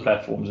one of the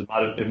platforms.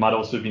 It might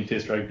also have been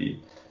Test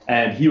Rugby,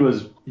 and he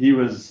was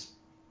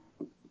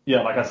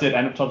like I said,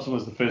 Andrew Thompson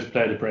was the first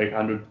player to break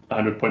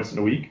 100 points in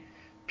a week.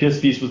 Pierce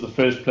Spies was the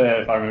first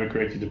player, if I remember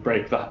correctly, to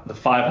break the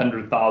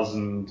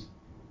 500,000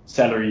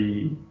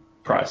 salary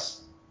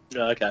price.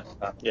 Oh, okay.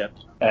 Yeah.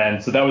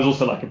 And so that was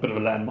also like a bit of a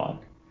landmark.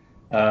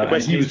 The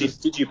question is,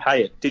 did you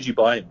pay it? Did you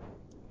buy him?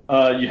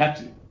 You had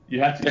to.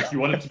 If you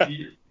wanted to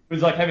be, it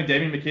was like having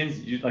Damien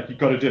McKenzie. You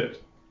got to do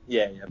it.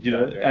 Yeah.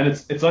 And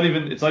it's not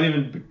even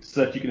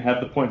so that you can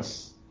have the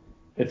points.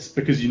 It's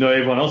because you know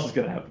everyone else is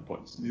going to have the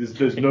points.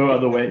 There's no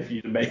other way for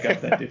you to make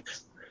up that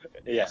difference.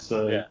 Yeah.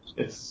 So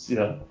it's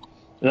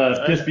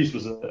Pierce Spies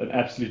was an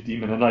absolute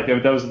demon, and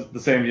that was the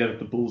same year that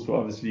the Bulls were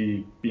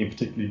obviously being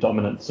particularly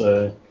dominant.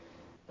 So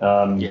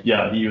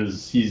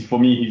he's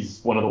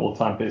one of the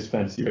all-time best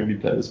fantasy rugby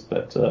players.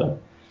 But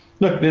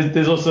look,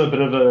 there's also a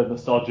bit of a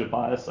nostalgia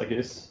bias, I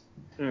guess.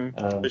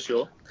 For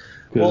sure.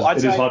 Well,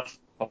 it is hard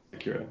to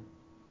secure.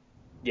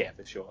 Yeah,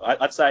 for sure.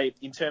 I'd say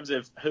in terms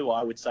of who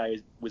I would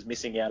say was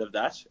missing out of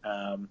that,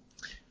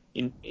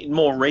 in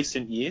more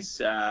recent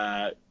years,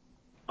 I'd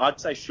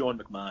say Sean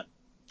McMahon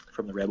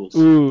from the Rebels.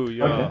 Ooh,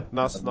 yeah, okay.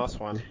 Nice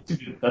one.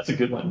 That's a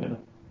good one, man.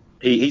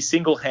 He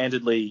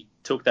single-handedly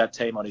took that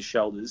team on his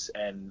shoulders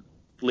and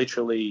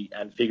literally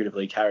and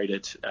figuratively carried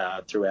it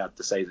throughout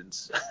the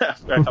seasons. A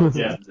couple of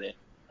seasons there.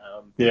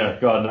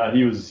 God, no,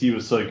 he was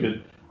so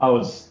good. I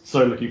was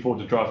so looking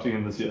forward to drafting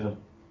him this year.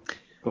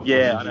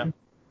 Yeah, I know.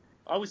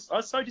 I was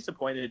so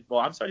disappointed.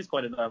 Well, I'm so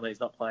disappointed not only he's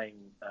not playing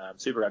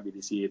Super Rugby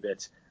this year,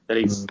 but that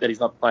he's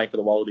not playing for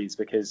the Wallabies,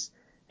 because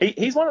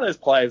he's one of those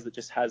players that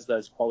just has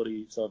those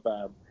qualities of.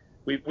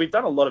 We've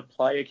done a lot of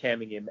player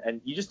camming him,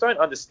 and you just don't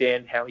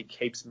understand how he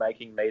keeps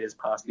making meters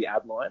past the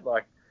ad line.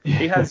 Like,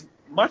 he has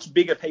much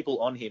bigger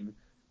people on him,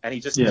 and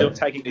he's just still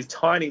taking these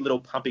tiny little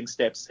pumping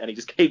steps, and he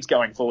just keeps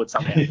going forward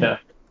somehow.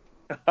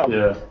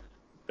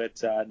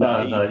 But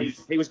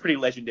he was pretty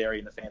legendary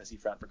in the fantasy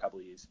front for a couple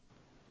of years.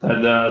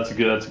 And that's a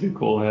good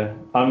call there.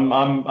 I'm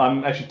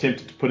actually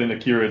tempted to put in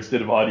Akira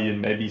instead of Artie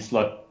and maybe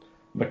slot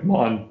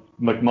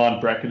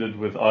McMahon bracketed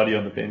with Artie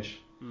on the bench.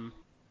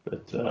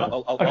 But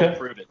I'll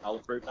approve it. I'll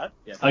approve that.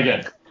 Yeah.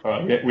 Okay. All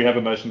right. We have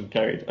a motion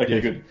carried.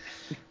 Okay, good.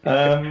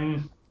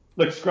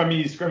 Look,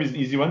 Scrummy's an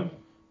easy one.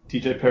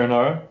 TJ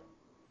Perenara.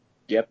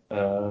 Yep.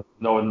 No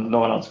one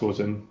outscores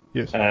him.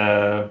 Yes.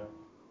 The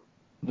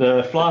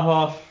fly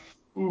half.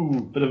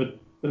 Bit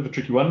of a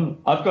tricky one.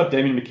 I've got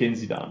Damien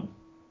McKenzie down.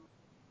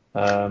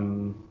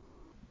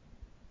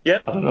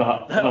 Yep. I don't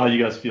know how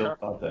you guys feel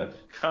about that.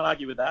 Can't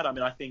argue with that. I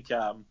mean, I think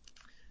I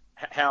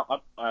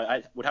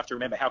would have to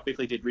remember how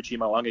quickly did Richie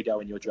Mo'unga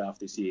go in your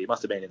draft this year. He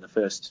must have been in the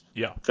first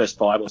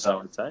 5 or so,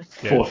 I'd say.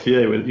 Fourth,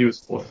 he was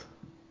fourth.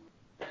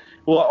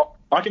 Well,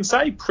 I can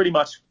say pretty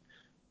much,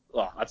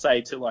 I'd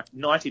say to like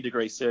 90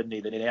 degrees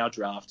certainty that in our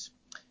draft,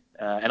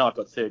 and I've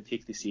got third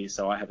pick this year,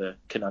 so I have a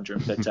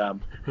conundrum, but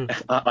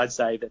I'd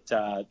say that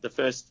the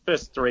first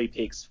 3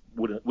 picks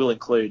will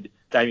include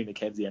Damien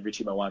McKenzie and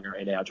Richie Mo'unga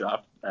in our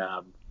draft,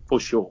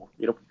 for sure.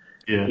 You'll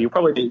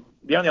probably be,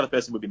 the only other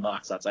person would be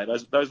Marks, I'd say.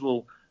 Those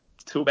will,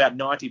 to about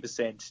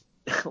 90%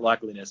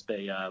 likeliness,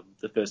 be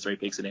the first 3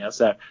 picks in ours.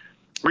 So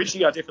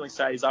Richie, I definitely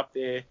say, is up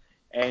there.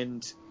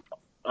 And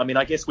I mean,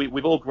 I guess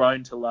we've all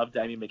grown to love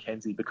Damien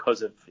McKenzie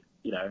because of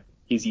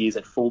his years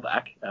at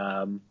fullback.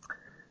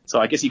 So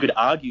I guess you could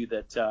argue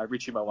that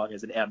Richie Mo'unga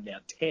is an out and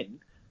out 10.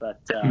 But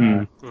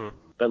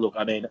look,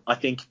 I mean, I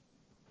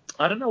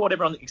don't know what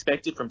everyone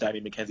expected from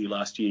Damien McKenzie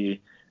last year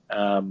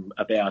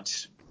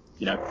about.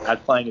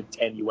 At playing at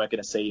 10, you weren't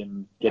going to see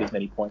him get as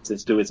many points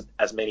as do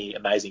as many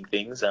amazing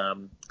things.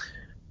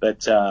 But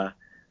there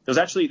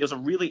was a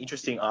really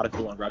interesting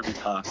article on Rugby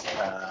Pass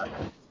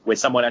where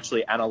someone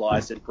actually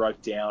analysed and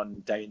broke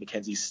down Damien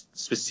McKenzie's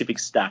specific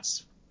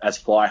stats as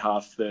fly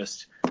half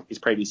versus his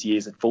previous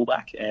years at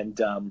fullback.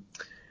 And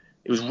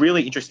it was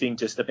really interesting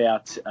just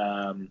about,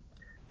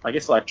 I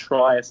guess, like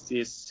try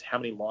assists, how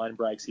many line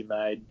breaks he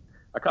made.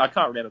 I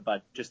can't remember,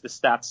 but just the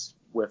stats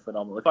were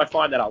phenomenal. If I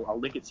find that, I'll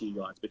link it to you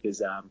guys,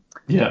 because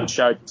it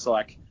showed it's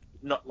like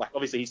not like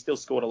obviously he still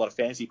scored a lot of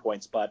fantasy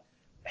points, but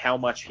how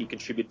much he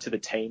contributed to the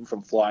team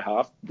from fly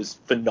half was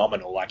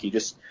phenomenal. Like you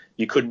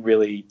couldn't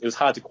really, it was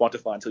hard to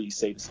quantify until you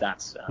see the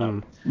stats.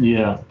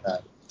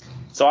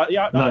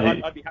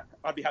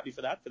 I'd be happy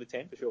for that, for the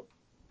 10 for sure.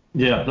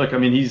 Yeah, look, I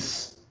mean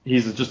he's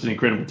just an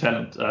incredible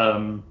talent.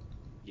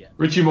 Yeah.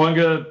 Richie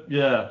Mwanga,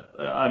 yeah.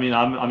 I mean,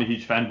 I'm a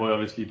huge fanboy,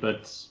 obviously,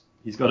 but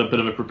he's got a bit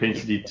of a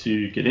propensity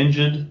to get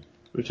injured,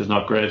 which is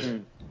not great.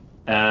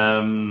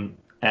 And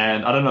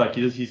I don't know, like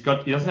he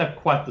doesn't have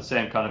quite the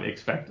same kind of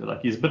X factor.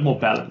 Like he's a bit more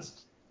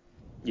balanced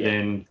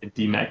than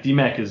D-Mac.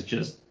 D-Mac is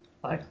just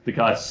like the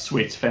guy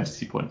sweats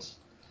fantasy points.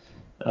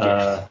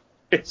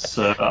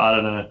 So I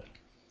don't know.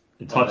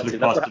 It's hard to look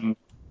past him.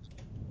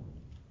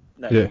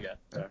 No, you go.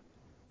 Sorry.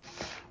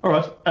 All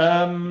right.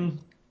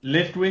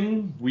 Left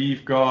wing,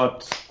 we've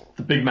got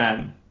the big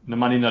man,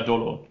 Nemani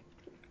Nadolo.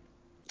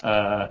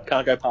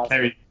 Can't go past.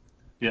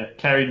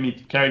 Carried me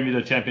to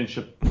the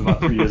championship about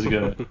 3 years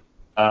ago.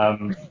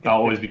 I'll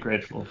always be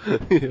grateful.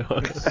 You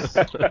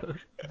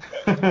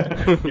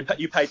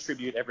pay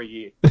tribute every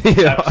year.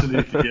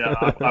 Absolutely,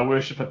 yeah. I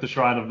worship at the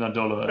shrine of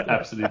Nadolo.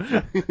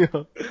 Absolutely.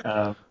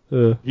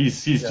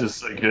 He's just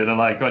so good, and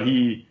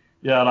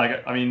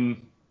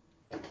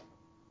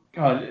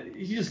God,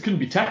 he just couldn't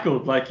be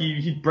tackled. Like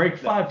he'd break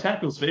 5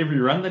 tackles for every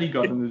run that he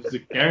got, and it was a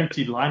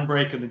guaranteed line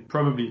break, and then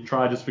probably a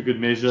try just for good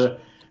measure.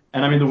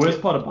 And I mean, the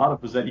worst part about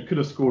it was that he could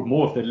have scored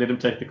more if they'd let him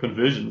take the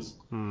conversions.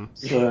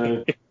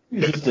 So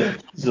he's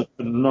a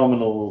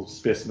phenomenal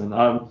specimen.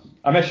 I'm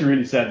actually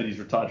really sad that he's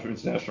retired from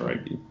international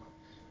rugby.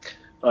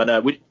 I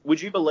know.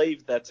 Would you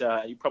believe that?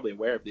 You're probably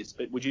aware of this,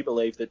 but would you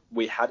believe that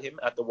we had him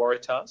at the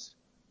Waratahs?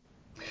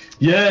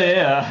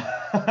 Yeah.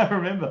 I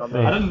remember.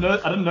 I didn't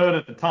know it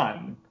at the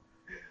time.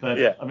 But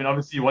I mean,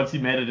 obviously, once he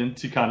made it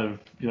into kind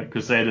of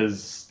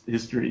Crusaders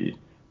history,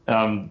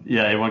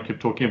 everyone kept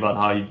talking about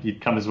how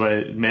he'd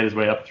made his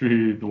way up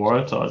through the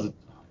Waratahs.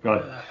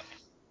 God,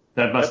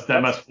 that must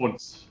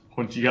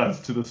haunt you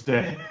guys to this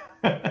day.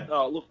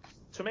 Oh, look,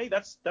 to me,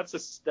 that's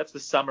the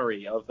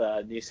summary of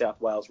New South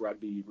Wales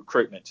rugby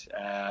recruitment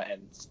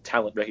and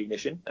talent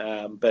recognition.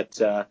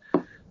 But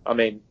I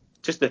mean,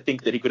 just to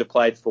think that he could have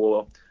played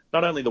for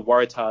not only the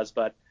Waratahs,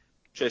 but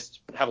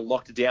just have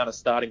locked down a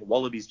starting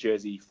Wallabies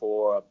jersey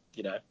for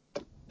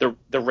the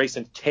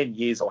recent 10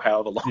 years or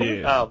however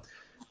long.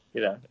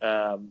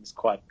 It's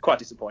quite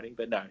disappointing.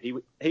 But no, he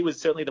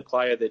was certainly the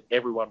player that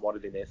everyone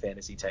wanted in their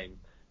fantasy team.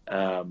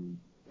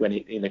 When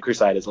in the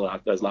Crusaders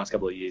those last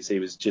couple of years, he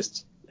was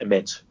just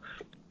immense.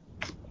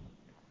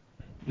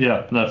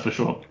 Yeah, no, for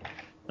sure.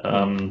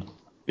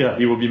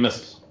 He will be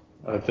missed.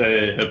 I hope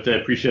they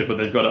appreciate what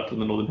they've got up in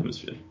the Northern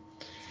Hemisphere.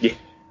 Yeah.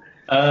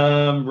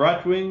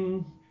 Right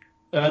wing.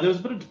 There was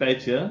a bit of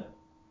debate here,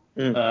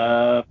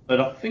 but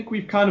I think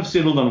we've kind of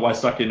settled on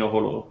Waisake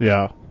Noholo.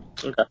 Yeah.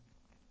 Okay.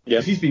 Yeah.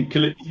 He's been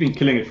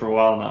killing it for a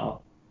while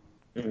now.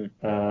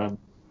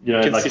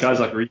 Like guys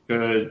like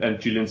Rico and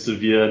Julian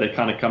Severe, they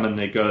kind of come and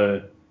they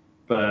go,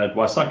 but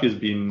Waisake's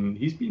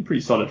been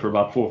pretty solid for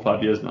about 4 or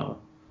 5 years now.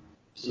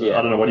 So I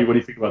don't know. What do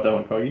you think about that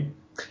one, Kogi?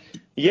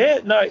 Yeah,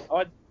 no,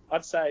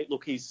 I'd say,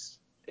 look, he's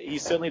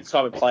certainly the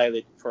type of player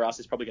that for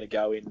us is probably going to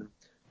go in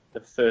the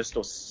first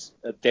or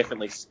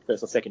definitely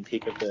first or second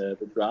pick of the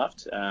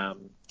draft.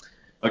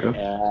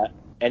 Okay.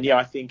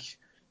 I think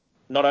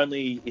not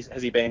only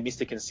has he been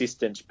Mr.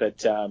 Consistent,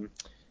 but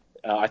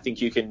I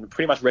think you can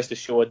pretty much rest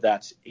assured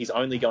that he's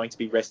only going to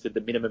be rested the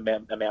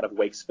minimum amount of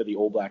weeks for the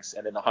All Blacks,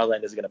 and then the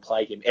Highlanders are going to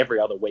play him every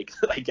other week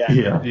that they can.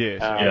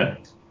 Yeah.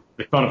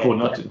 They can't afford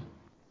not to.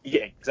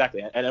 Yeah,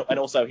 exactly, and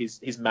also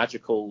his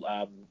magical,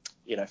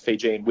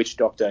 Fijian witch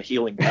doctor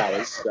healing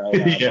powers. So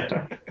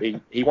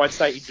he won't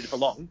stay injured for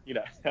long,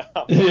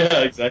 Yeah,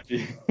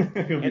 exactly.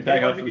 He'll be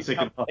back up for the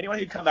second half. Anyone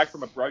who can come back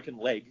from a broken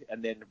leg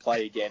and then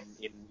play again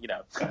in,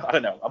 I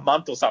don't know, a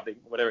month or something,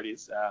 whatever it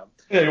is.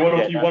 You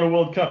won a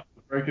World Cup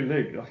with a broken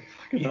leg.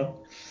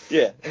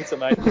 Yeah, it's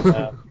amazing.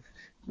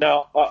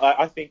 No,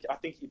 I think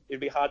it'd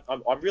be hard.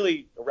 I'm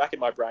really racking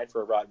my brain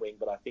for a right wing,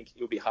 but I think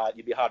it would be hard.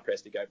 You'd be hard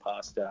pressed to go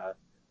past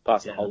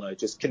Noholo.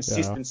 Just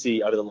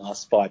consistency over the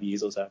last 5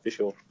 years or so, for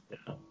sure.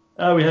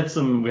 We had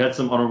some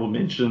honourable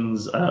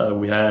mentions.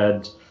 We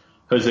had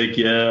Jose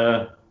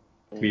Gier.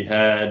 We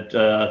had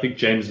I think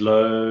James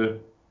Lowe.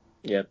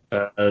 Yeah.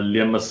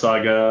 Liam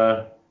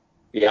Masaga.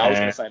 Yeah, I was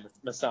going to say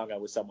Masaga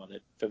was someone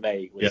that for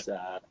me was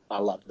I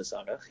loved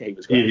Masaga. He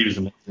was great. Yeah, he was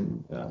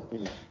amazing. Yeah.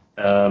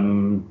 I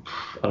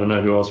don't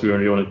know who else we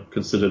really want to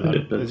consider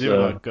there, but there's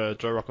even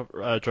Joe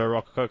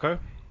Rokocoko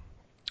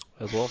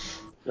as well.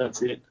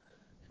 That's it.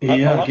 Yeah,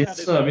 I love how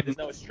there's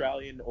no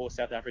Australian or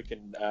South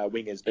African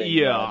wingers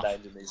being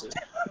named in these.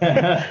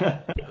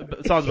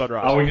 Sounds about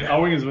right. Our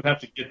wingers would have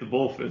to get the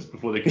ball first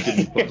before they could get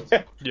any points.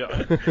 Yeah.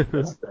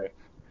 That's great.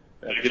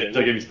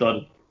 Don't get me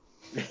started.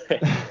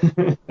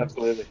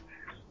 Absolutely.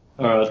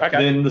 All right. Okay.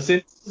 Then the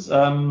centers.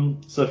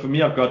 So for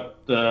me, I've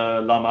got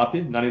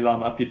Nani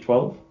Laumapi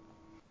 12.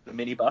 The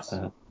minibus.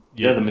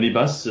 The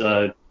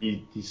minibus.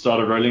 He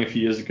started rolling a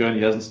few years ago and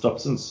he hasn't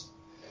stopped since.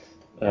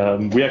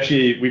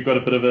 We've got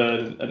a bit of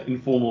an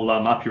informal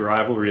Laumapi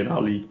rivalry in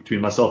our league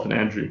between myself and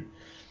Andrew,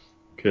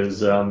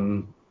 because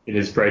in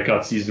his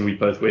breakout season we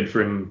both went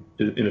for him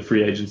in a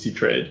free agency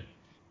trade,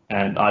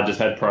 and I just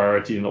had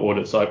priority in the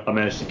order, so I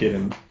managed to get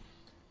him.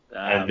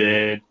 And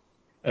then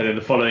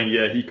the following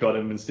year he got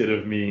him instead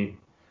of me,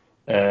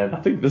 and I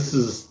think this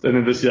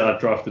year I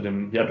drafted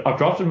him. Yeah, I've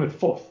drafted him at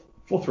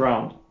fourth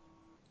round.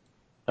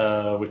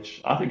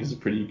 which I think is a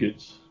pretty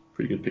good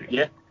pickup.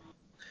 Yeah.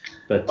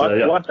 But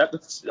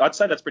I'd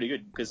say that's pretty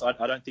good because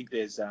I don't think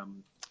there's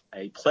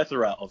a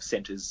plethora of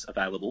centres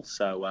available.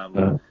 So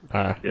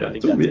I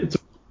think it's a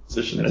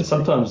position. And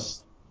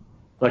sometimes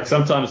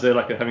they're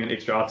like having an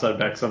extra outside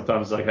back.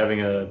 Sometimes like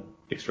having a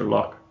extra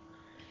lock.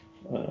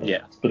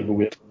 It's a bit of a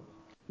weird.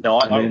 No,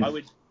 I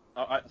would.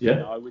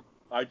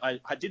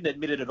 I didn't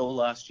admit it at all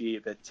last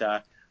year,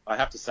 but I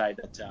have to say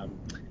that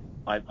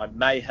I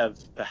may have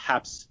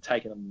perhaps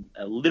taken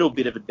a little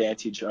bit of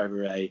advantage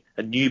over a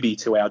newbie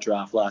to our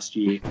draft last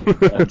year,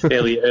 and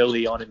fairly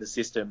early on in the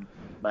system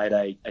made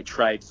a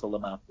trade for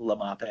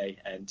Lamape,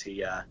 and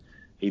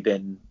he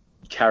then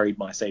carried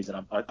my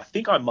season. I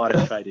think I might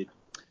have traded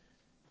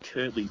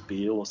Kurtley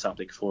Beale or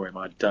something for him.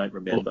 I don't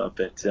remember,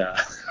 but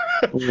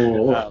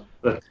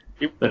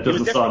it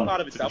was definitely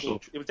part of a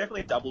double. It was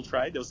definitely a double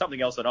trade. There was something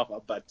else on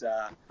offer, but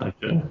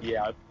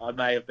yeah, I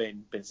may have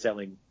been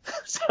selling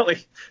a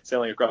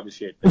crop of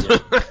shit.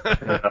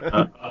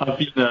 Yeah.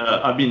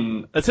 I've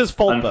been. It's his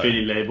fault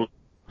unfairly labelled.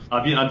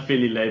 I've been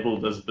unfairly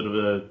labelled as a bit of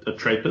a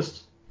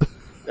trapist.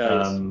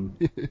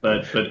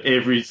 But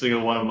every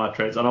single one of my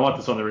trades, and I want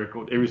this on the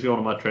record, every single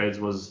one of my trades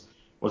was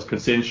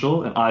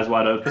consensual and eyes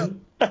wide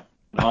open,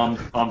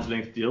 arm's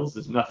length deals.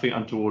 There's nothing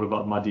untoward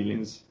about my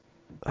dealings.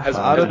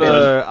 I don't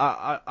know.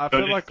 I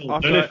feel like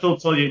don't let Phil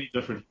tell you any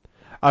different.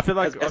 I feel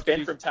like has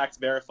Ben from Tax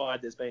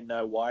verified there's been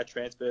no wire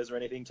transfers or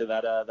anything to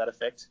that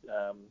effect?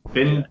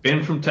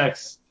 Ben from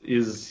Tax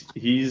his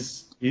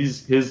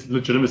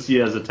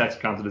legitimacy as a tax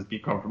accountant has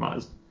been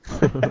compromised.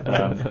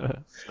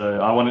 So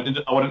I want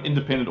an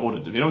independent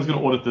audit. If anyone's going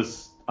to audit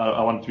this,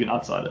 I want it to be an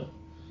outsider.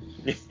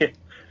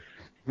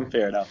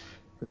 Fair enough.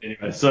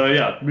 Anyway,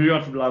 so moving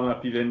on from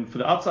Lamapi then. For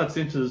the outside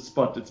centre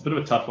spot, it's a bit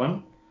of a tough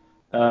one.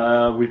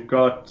 We've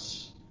got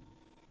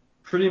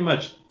pretty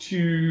much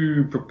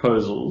two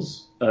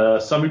proposals.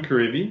 Samu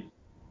Karevi.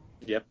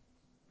 Yep.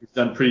 He's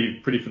done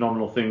pretty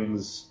phenomenal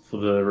things for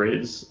the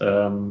Reds.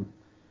 And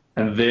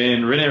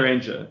then Rene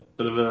Ranger,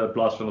 bit of a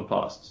blast from the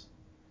past.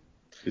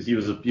 Because he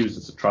was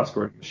just a try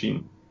scoring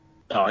machine.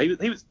 Oh,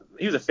 he was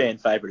a fan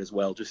favourite as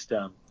well. Just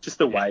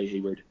the way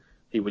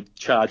he would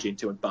charge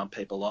into and bump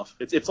people off.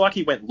 It's like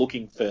he went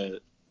looking for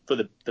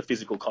the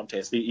physical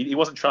contest. He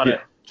wasn't trying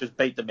to just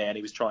beat the man.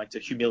 He was trying to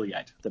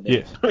humiliate the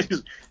man. Which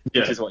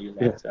is what you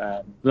want.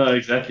 No,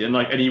 exactly.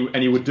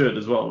 And he would do it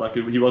as well. Like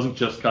he wasn't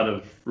just kind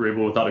of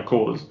rebel without a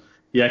cause.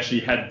 He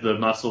actually had the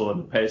muscle and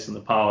the pace and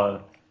the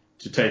power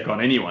to take on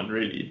anyone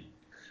really.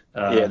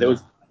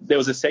 There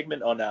was a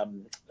segment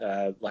on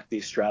like the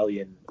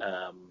Australian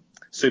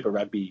Super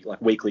Rugby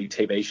like weekly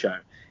TV show,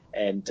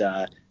 and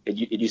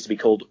it used to be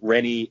called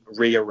Rennie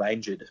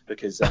Rearranged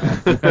because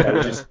they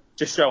would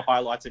just show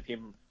highlights of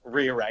him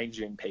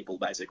rearranging people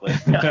basically,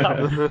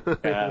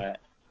 and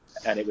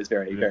it was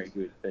very very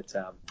good. But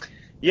I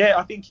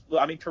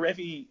mean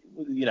Karevi,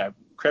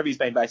 Karevi's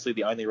been basically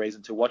the only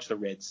reason to watch the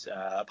Reds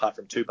apart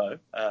from Tupou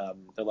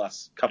the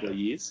last couple of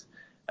years.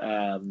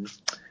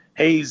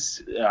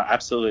 He's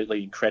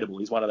absolutely incredible.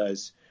 He's one of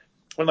those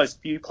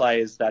few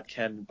players that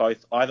can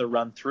both either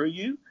run through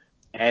you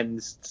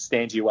and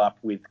stand you up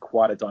with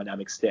quite a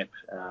dynamic step.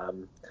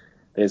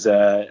 There's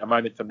a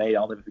moment for me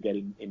I'll never forget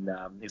in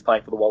he's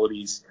playing for the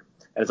Wallabies,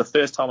 and it's the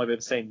first time I've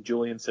ever seen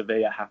Julian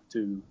Sevilla have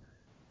to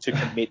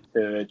commit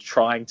to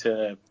trying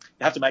to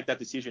have to make that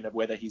decision of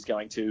whether he's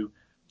going to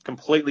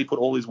completely put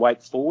all his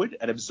weight forward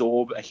and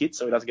absorb a hit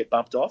so he doesn't get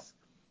bumped off,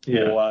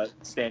 or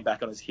stand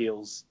back on his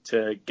heels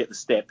to get the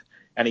step.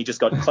 And he just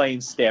got clean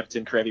stepped,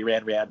 and Karevi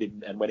ran round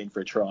him and went in for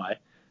a try.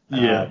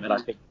 And I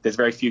think there's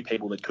very few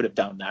people that could have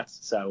done that.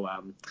 So,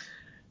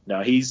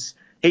 no, he's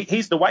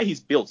the way he's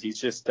built. He's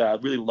just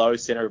really low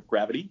center of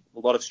gravity, a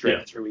lot of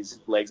strength through his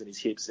legs and his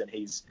hips, and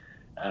he's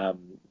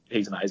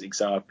amazing.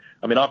 So,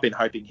 I mean, I've been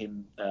hoping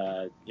him,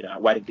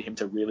 waiting for him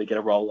to really get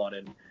a roll on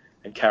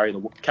and carry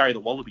the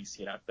Wallabies,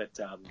 But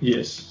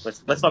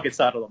let's not get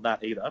started on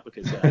that either,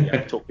 because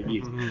we'll talk for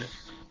years.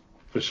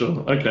 For sure.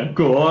 Okay,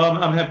 cool. Well,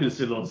 I'm happy to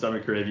settle on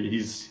Samu Karevi.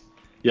 He's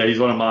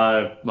one of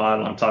my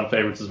longtime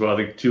favorites as well. I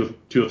think two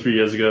or 3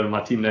 years ago,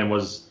 my team name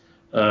was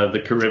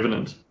the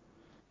Karevenant.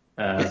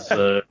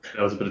 So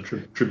that was a bit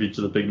of tribute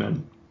to the big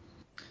man.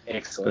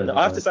 Excellent. But,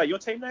 I have to say, your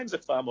team names are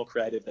far more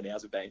creative than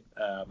ours have been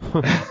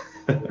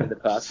in the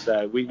past.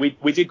 So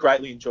we did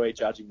greatly enjoy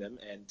judging them.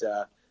 And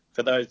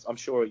for those, I'm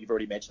sure you've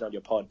already mentioned on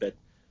your pod, but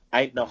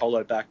Ain't No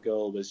Hollow Back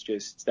Girl was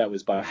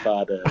by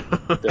far the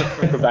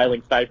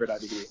prevailing favourite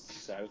over here.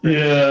 So,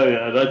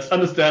 that's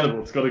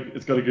understandable. It's got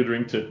a good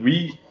ring to it.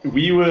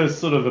 We were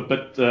sort of a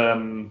bit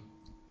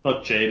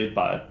not jaded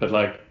by it, but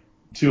like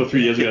 2 or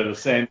 3 years ago,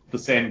 the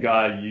same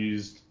guy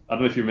used, I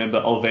don't know if you remember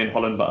Alwyn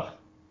Hollenbach.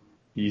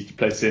 He used to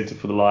play centre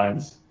for the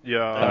Lions.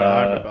 Yeah,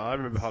 I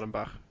remember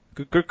Hollenbach.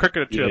 Good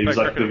cricketer too. I played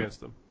cricket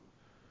against him.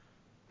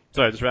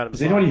 Sorry, just random.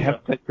 Does anyone you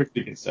have played cricket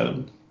against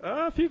him?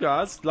 A few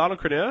guys. Lionel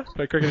Crinier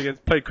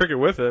played cricket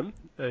with him.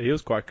 He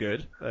was quite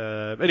good.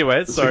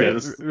 Anyway, sorry,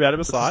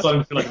 random aside. It's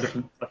starting to feel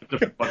like a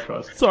different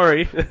podcast.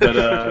 Sorry.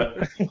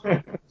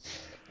 But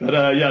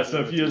But yeah, so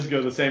a few years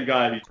ago, the same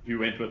guy who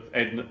went with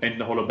Ain't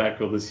No Hollenbach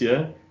girl this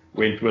year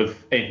went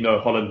with Ain't No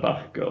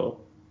Hollenbach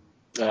girl.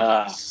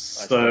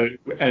 So,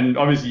 and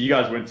obviously you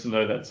guys went to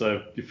know that,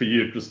 so for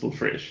you it was still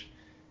fresh.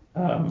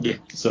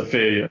 So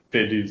fair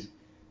dues.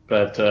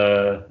 But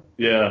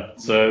yeah,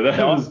 so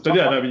that was. But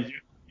yeah, I mean, you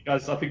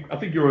guys, I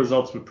think your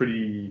results were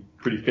pretty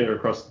fair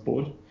across the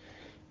board.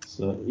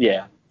 So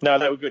yeah, no,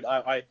 they were good.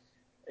 I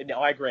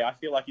agree. I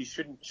feel like you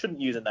shouldn't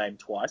use a name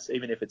twice,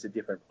 even if it's a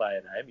different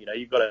player name. You know,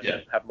 you've got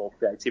to have more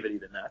creativity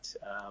than that.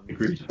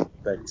 Agreed.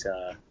 But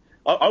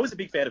I was a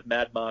big fan of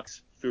Mad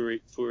Mark's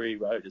Fury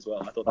Road as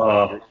well. I thought that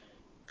was good.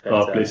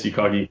 But, bless you,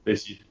 Kagi,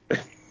 bless you.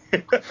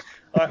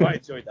 I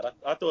enjoyed that.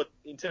 I thought,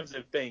 in terms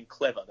of being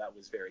clever, that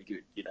was very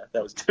good. You know,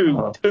 there was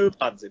two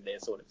puns in there,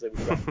 sort of. So it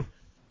was great.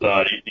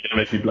 You're gonna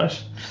make me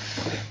blush.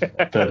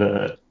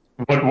 But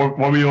what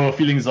were your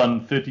feelings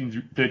on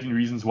 13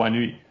 Reasons Why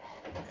Nui?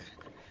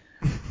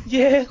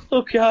 Yeah,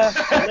 look,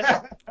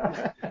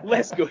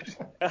 less good.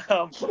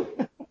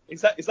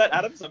 Is that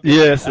Adam's?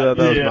 Yes, that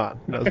was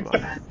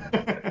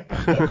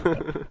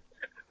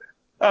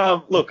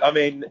mine. Look, I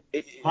mean,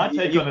 my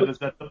take on it is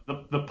that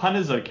the pun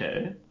is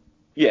okay.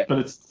 Yeah, but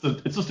it's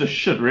just a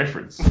shit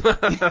reference.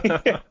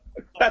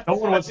 No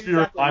one wants to be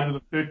reminded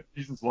of 13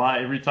 Reasons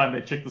Why every time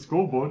they check the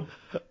scoreboard.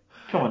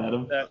 Come on,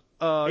 Adam.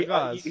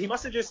 Guys. He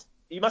must have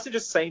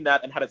just seen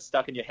that and had it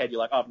stuck in your head. You're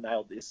like, I've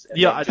nailed this. And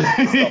yeah, I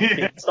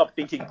just stop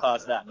thinking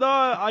past that. No,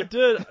 I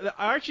did.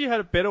 I actually had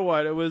a better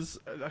one. It was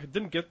I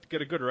didn't get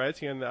a good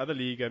rating in the other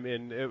league I'm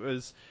in. It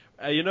was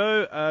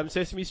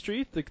Sesame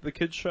Street, the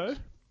kids show.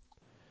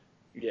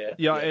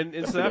 Yeah.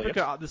 In South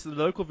Africa, this is the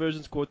local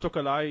version's called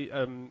Tokalai.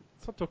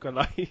 It's not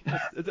Tokalai.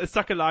 It's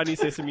Takalani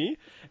Sesame,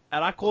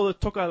 and I call it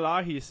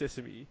Tokalahi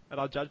Sesame, and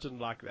our judge didn't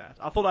like that.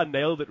 I thought I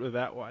nailed it with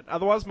that one.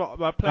 Otherwise,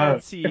 my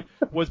plan C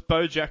was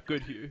BoJack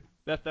Goodhue.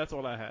 That's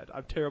all I had.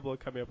 I'm terrible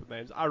at coming up with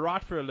names. I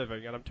write for a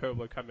living, and I'm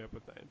terrible at coming up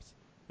with names.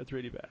 It's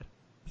really bad.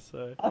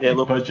 So yeah,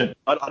 look, I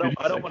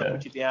don't want to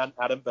put you down,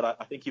 Adam, but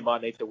I think you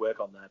might need to work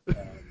on that.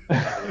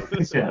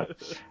 Yeah.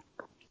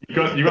 You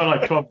got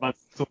like 12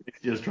 months until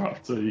next year's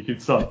draft, so you can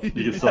start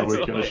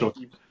working on a short.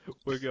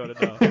 Working on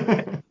it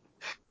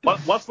now.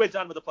 Once we're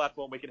done with the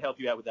platform, we can help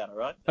you out with that. All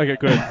right? Okay,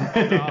 good.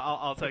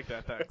 I'll take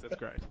that. Thanks. That's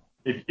great.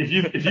 If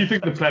you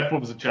think the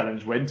platform is a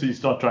challenge, wait until you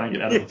start trying to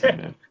get out of the team,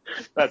 man.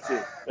 That's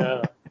it.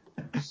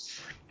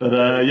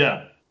 But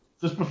yeah,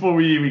 just before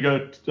we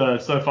go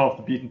so far off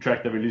the beaten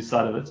track that we lose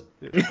sight of it,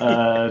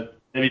 let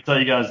me tell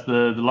you guys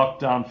the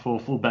lockdown for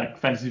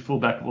fantasy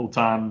fullback of all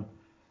time.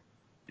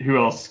 Who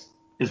else?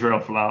 Israel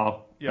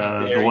Folau,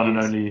 the one and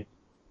only.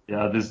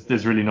 Yeah,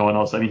 there's really no one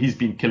else. I mean, he's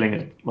been killing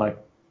it. Like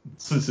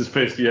since his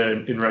first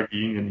year in rugby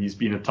union, he's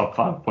been a top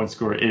 5 point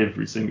scorer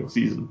every single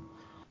season.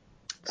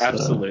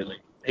 Absolutely,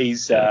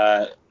 he's.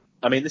 I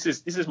mean, this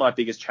is my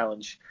biggest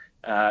challenge.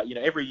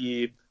 Every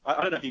year,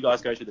 I don't know if you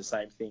guys go through the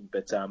same thing,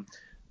 but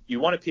you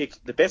want to pick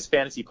the best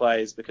fantasy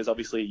players because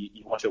obviously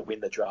you want to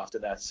win the draft,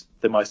 and that's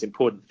the most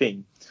important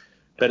thing.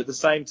 But at the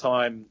same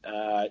time,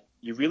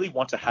 you really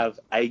want to have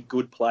a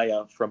good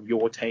player from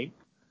your team.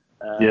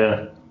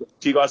 Do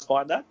you guys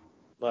find that?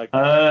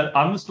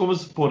 I'm a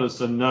Stormers supporter,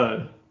 so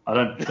no, I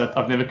don't.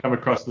 I've never come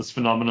across this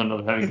phenomenon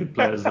of having good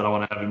players that I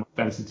want to have in my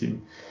fantasy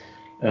team.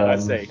 I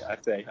see.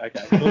 Okay.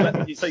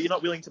 Well, so you're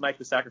not willing to make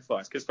the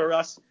sacrifice because for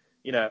us,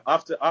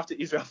 after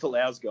Israel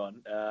Folau's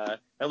gone,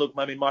 and look,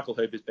 I mean, Michael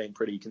Hooper's been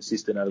pretty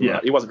consistent over the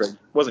last. He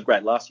wasn't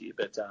great last year,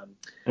 but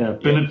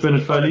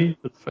Bernard Foley.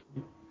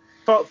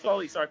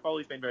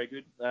 Foley's been very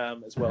good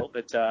as well,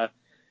 but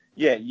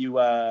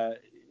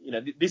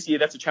this year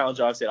that's a challenge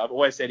I've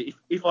always said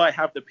if I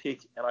have the pick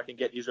and I can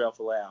get Israel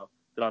Folau,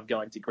 then I'm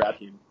going to grab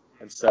him,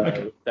 and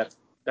so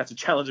that's a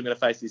challenge I'm going to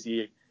face this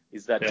year.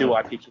 Is that do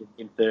I pick him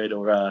in third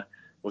or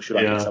should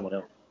I pick someone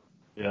else?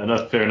 Yeah,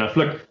 that's fair enough.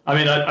 Look, I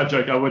mean, I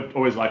joke. I would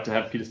always like to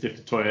have Peter-Steph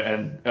du Toit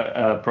and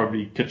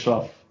probably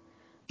Kitchoff.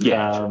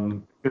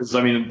 Because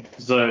I mean,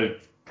 so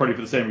probably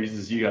for the same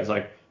reasons as you guys,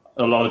 like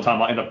a lot of the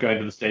time I end up going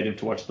to the stadium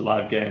to watch the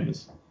live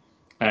games.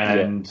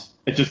 And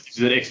it just gives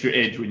you that extra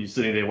edge when you're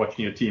sitting there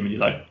watching your team and you're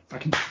like,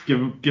 fucking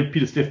give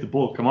Peter-Steph the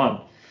ball, come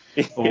on,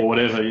 or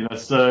whatever,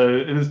 So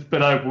it is,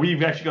 but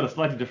we've actually got a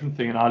slightly different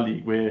thing in our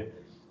league where,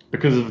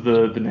 because of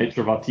the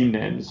nature of our team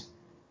names,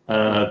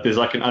 there's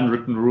like an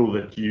unwritten rule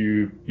that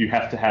you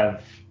have to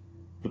have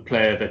the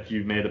player that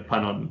you made a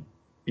pun on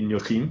in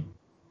your team.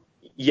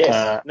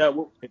 Yes.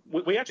 No,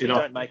 we actually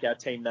don't make our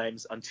team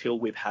names until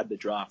we've had the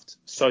draft,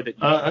 so that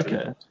you can do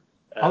that.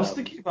 I was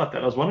thinking about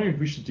that. I was wondering if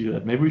we should do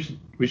that. Maybe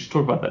we should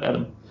talk about that,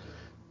 Adam.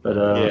 But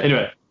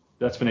anyway,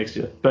 that's for next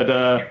year.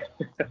 But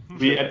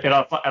we at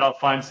our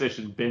fine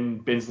session,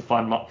 Ben's the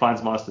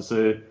fines master.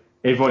 So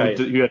everyone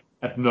who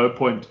at no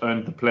point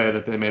owned the player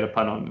that they made a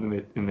pun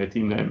on in their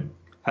team name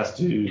has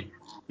to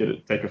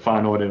take a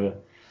fine or whatever.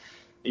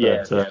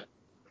 But,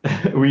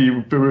 we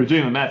were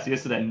doing the maths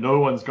yesterday. No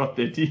one's got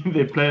their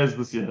players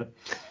this year.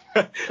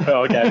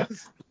 Okay.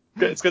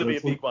 It's going to be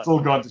a big one. It's all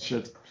gone to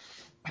shit.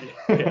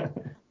 Yeah.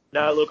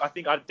 No, look, I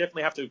think I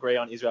definitely have to agree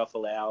on Israel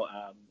Folau.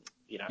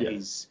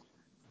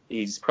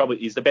 he's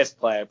the best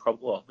player.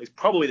 He's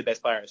probably the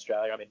best player in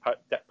Australia. I mean,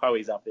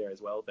 Poey's up there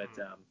as well, but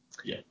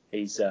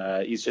he's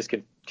just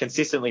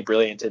consistently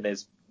brilliant, and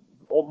there's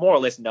more or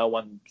less no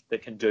one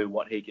that can do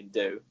what he can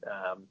do.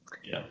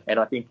 And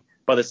I think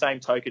by the same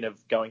token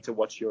of going to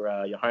watch your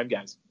home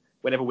games,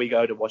 whenever we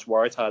go to watch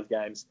Waratahs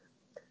games,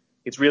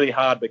 it's really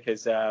hard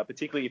because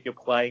particularly if you're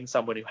playing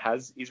someone who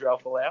has Israel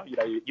Folau,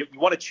 you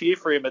want to cheer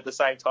for him at the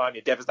same time.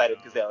 You're devastated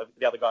because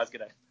the other guy's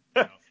going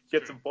to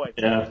get some points.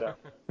 Yeah.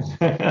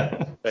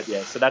 But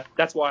yeah, so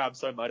that's why I'm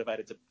so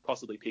motivated to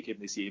possibly pick him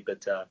this year.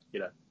 But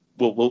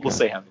we'll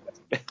see how it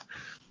goes.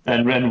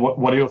 And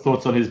what are your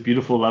thoughts on his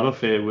beautiful love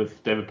affair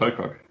with David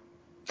Pocock?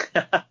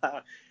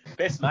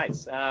 Best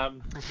mates.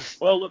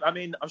 Well, look, I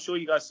mean, I'm sure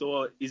you guys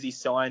saw Izzy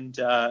signed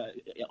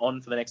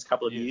on for the next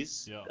couple of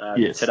years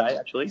today,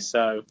 actually.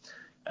 So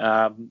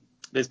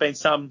there's been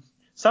some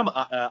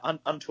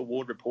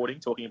untoward reporting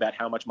talking about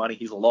how much money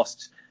he's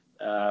lost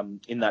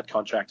in that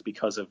contract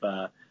because of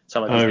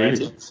some of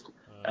his antics.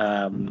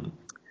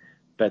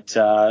 But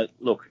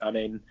look, I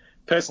mean,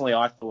 personally,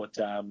 I thought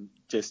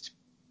just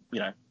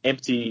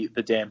empty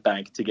the damn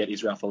bank to get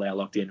Israel Folau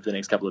locked in for the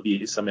next couple of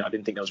years. I mean, I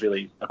didn't think there was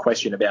really a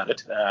question about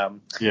it.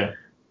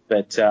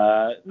 But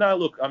no,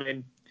 look, I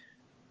mean,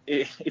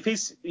 if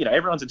he's,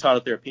 everyone's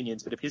entitled to their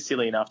opinions, but if he's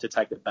silly enough to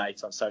take the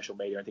bait on social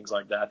media and things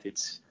like that,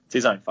 it's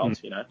his own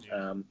fault,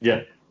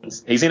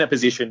 He's in a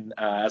position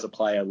as a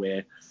player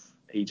where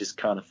he just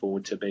can't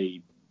afford to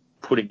be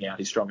putting out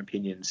his strong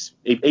opinions,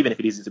 even if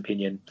it is his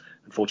opinion.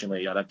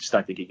 Unfortunately, I just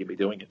don't think he can be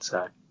doing it.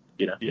 So,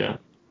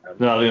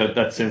 No,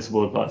 that's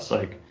sensible advice.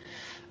 Like,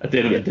 at the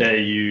end of the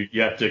day,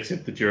 you have to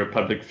accept that you're a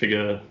public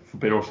figure, for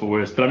better or for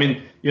worse. But I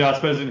mean, I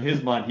suppose in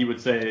his mind, he would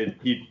say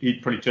he'd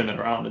probably turn that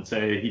around and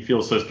say he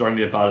feels so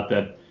strongly about it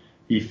that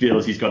he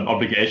feels he's got an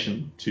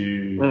obligation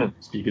to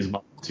speak his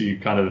mind, to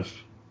kind of,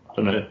 I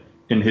don't know,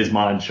 in his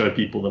mind, show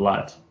people the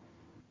light.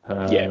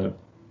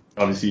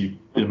 Obviously,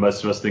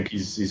 most of us think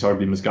he's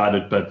horribly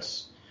misguided, but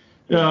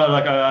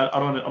I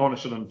don't want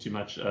to shit on him too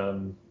much.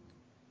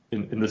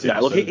 In this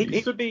look,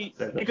 he could be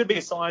a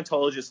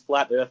Scientologist,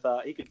 flat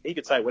earther. He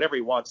could say whatever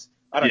he wants.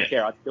 I don't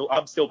care.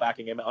 I'm still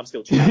backing him. I'm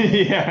still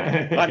cheering.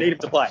 I need him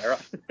to play.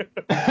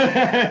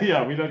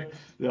 Right? We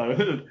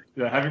don't.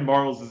 Having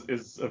morals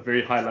is a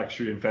very high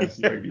luxury in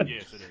fantasy rugby.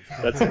 Yes, it is.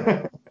 That's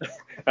it.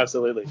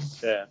 Absolutely.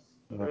 Yeah.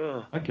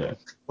 Okay.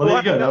 Well, there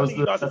you go.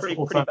 That's pretty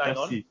bang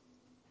on.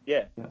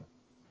 Yeah.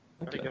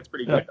 I think that's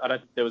pretty good. I don't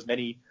think there was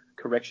many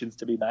corrections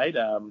to be made.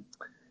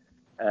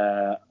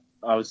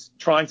 I was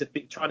trying to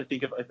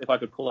think of if I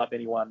could pull up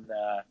anyone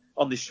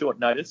on this short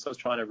notice. I was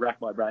trying to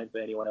rack my brain for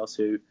anyone else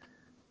who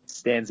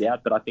stands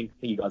out, but I think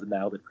you guys have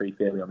nailed it pretty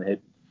fairly on the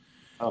head.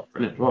 Oh,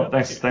 brilliant. Well,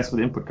 thanks for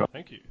the input, Carl.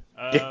 Thank you.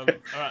 All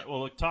right.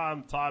 Well, look,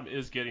 time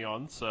is getting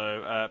on.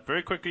 So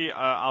very quickly,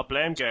 our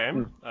blame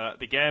game,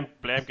 the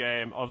blame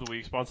game of the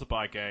week, sponsored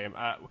by Game.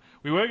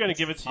 We were going to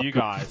give it to you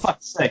guys. For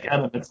fuck's sake,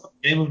 Adam, it's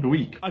game of the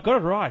week. I got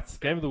it right.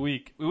 Game of the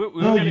week. You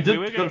got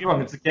it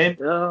wrong. It's a game.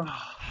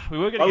 We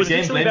were going I was to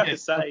actually about to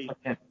say.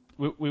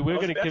 We were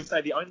going to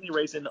say the only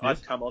reason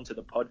I've come onto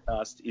the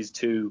podcast is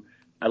to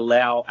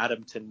allow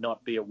Adam to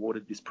not be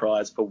awarded this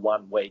prize for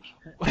 1 week.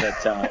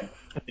 But,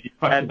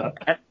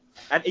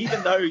 and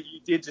even though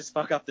you did just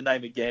fuck up the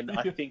name again,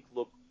 I think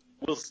we'll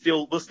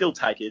still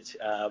take it.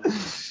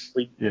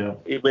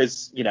 It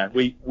was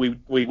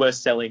we were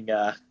selling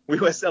that we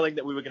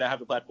were going to have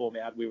the platform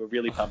out. We were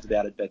really pumped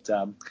about it, but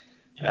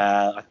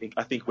I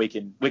think we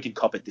can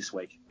cop it this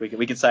week.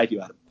 We can save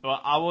you, Adam.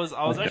 Well, I was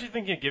actually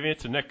thinking of giving it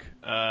to Nick,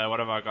 one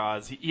of our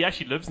guys. He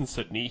actually lives in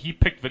Sydney. He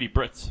picked Vili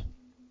Brits.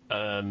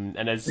 And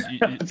as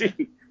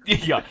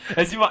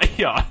as you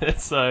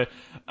might, so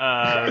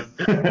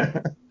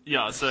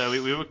so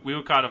we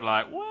were kind of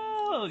like,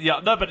 well,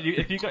 no, but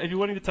if you're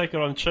wanting to take it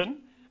on chin,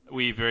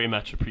 we very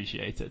much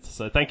appreciate it.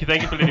 So thank you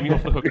for letting me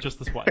off the hook just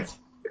this once.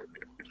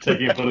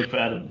 Taking a bullet for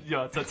Adam.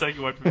 So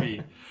taking one for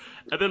me.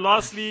 And then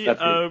lastly,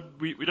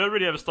 we don't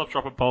really have a stop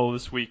drop and poll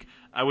this week.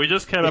 We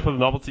just came up with a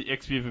novelty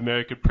XP of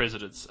American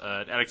presidents.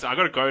 Alex, I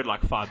got to go in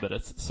like 5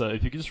 minutes, so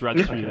if you could just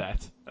run through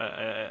that.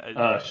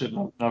 Shit,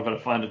 now I've got to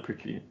find it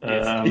quickly.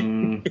 Yes.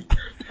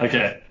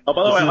 Okay. Oh,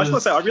 by the way, I just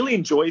want to say I really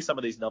enjoy some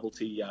of these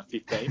novelty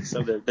 15s,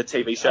 some of the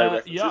TV show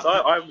references.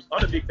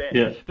 I'm a big fan.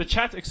 Yeah. The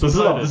chat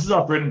exploded. This is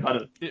our bread and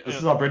butter. This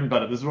is our bread and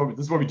butter. This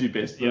is what we do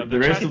best. The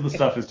rest of the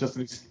stuff is just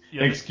an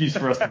excuse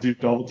for us to do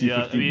novelty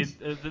 15s. I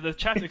mean, the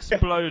chat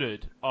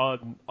exploded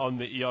on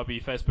the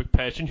ERB Facebook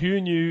page, and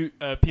who knew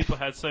people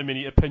had so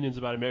many opinions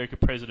about American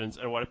presidents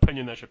and what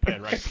opinion they should play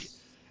in rugby.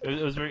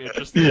 It was very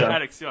interesting.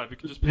 Alex, if you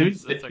could just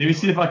let me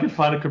see if I can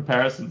find a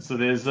comparison. So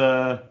there's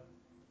a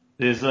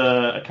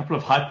couple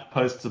of hype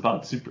posts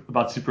about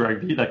Super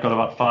Rugby that got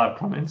about 5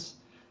 comments.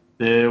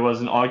 There was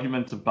an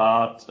argument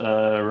about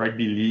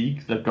Rugby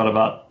League that got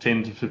about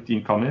 10 to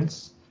 15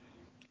 comments.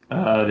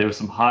 There were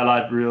some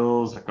highlight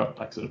reels that got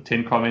like sort of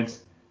 10 comments.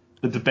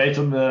 The debate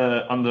on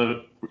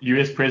the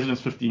US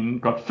President's 15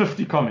 got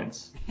 50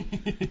 comments.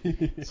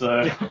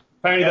 So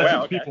apparently that's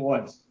what people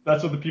want.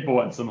 That's what the people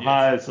want. Some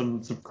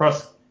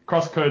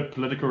cross-code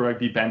political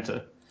rugby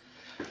banter.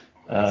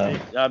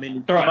 I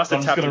mean, all you right, must so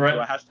have I'm just tapped gonna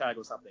into a hashtag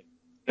or something.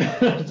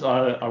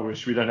 I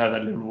wish we don't have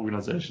that level of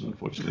organisation,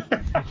 unfortunately.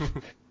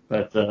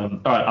 But all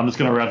right, I'm just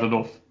going to rattle it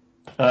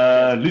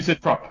off.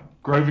 Lucid prop,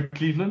 Grover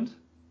Cleveland,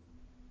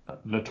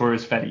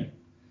 notorious fatty.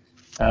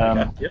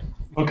 Yep.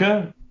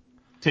 Hooker,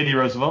 Teddy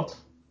Roosevelt.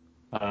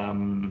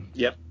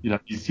 Yep.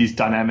 He's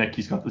dynamic.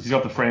 He's got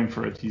the frame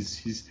for it. And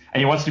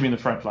he wants to be in the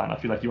front line. I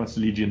feel like he wants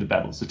to lead you into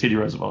battle. So Teddy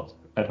Roosevelt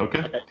at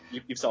hooker. Okay,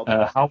 you've solved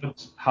it.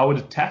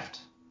 Howard Taft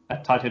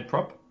at tight head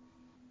prop.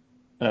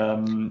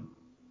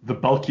 The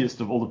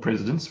bulkiest of all the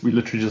presidents. We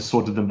literally just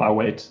sorted them by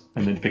weight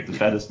and then picked the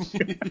fattest.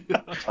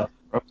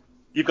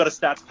 You've got a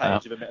stats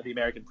page of the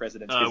American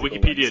presidents.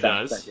 Wikipedia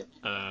does.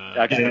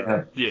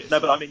 Okay. Yes.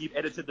 No, but I mean, you've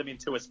edited them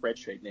into a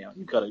spreadsheet now.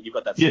 You've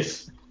got that.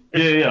 Yes.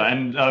 Yeah.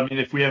 And I mean,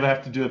 if we ever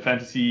have to do a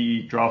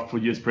fantasy draft for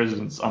US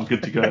presidents, I'm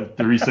good to go.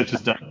 The research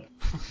is done.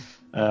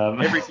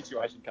 Every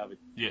situation covered.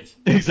 Yes.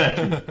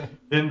 Exactly.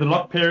 Then the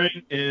lock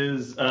pairing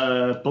is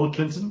Bill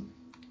Clinton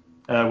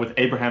with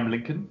Abraham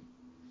Lincoln.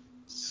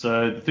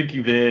 So the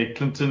thinking there,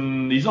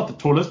 Clinton, he's not the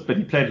tallest, but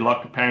he played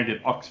lock apparently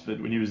at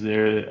Oxford when he was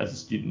there as a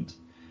student.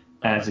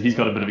 And so he's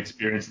got a bit of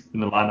experience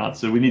in the line-out.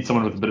 So we need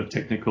someone with a bit of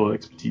technical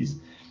expertise.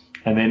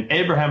 And then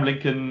Abraham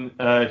Lincoln,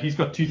 he's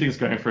got two things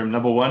going for him.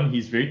 Number one,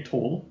 he's very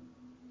tall.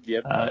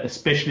 Yep.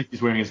 Especially if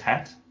he's wearing his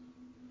hat.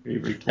 Very,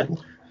 very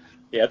tall.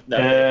 Yep.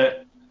 No.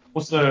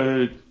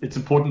 Also, it's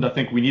important, I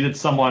think, we needed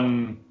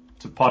someone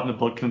to partner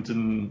Bill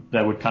Clinton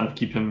that would kind of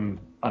keep him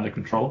under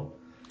control.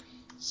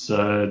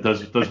 So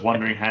those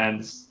wandering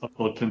hands of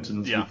Bill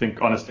Clinton's, we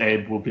think Honest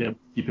Abe will be able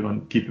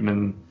to keep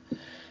him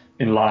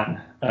in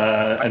line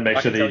and make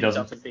sure that he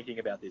doesn't. I'm thinking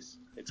about this.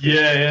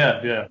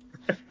 Yeah.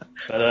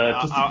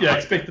 But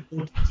expect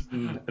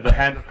the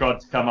hand of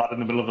God to come out in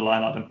the middle of the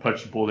line out and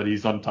poach the ball that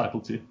he's not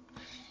entitled to.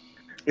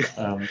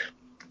 And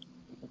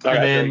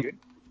then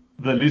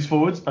the loose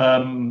forwards,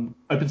 open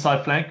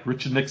side flank,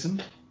 Richard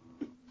Nixon,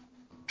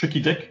 Tricky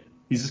Dick.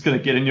 He's just going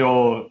to get in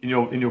your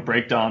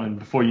breakdown, and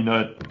before you know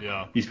it,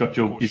 he's got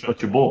your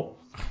ball.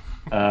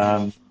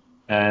 And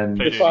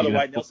by the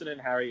way, Nelson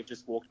and Harry have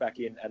just walked back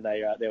in, and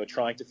they were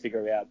trying to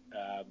figure out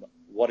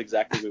what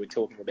exactly we were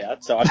talking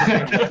about. So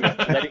I'm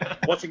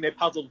just watching their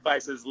puzzled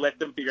faces. Let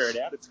them figure it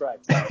out. It's great.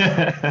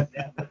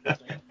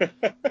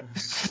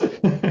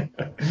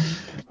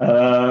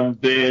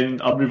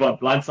 Then I'll move on.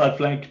 Blindside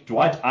flank,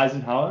 Dwight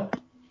Eisenhower.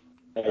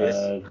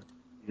 Yes.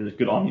 He's a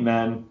good army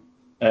man.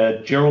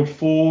 Gerald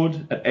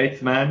Ford at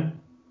 8th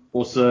man,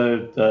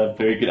 also a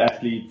very good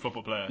athlete.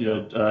 Football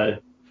player.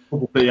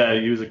 Football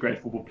player. He was a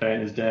great football player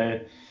in his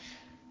day.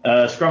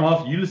 Scrum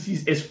half,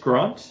 Ulysses S.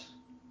 Grant.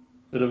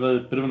 Bit of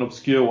an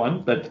obscure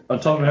one, but on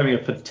top of having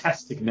a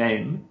fantastic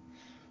name,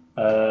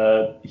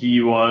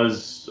 he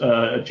was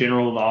a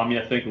general in the army,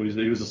 I think. He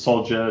was a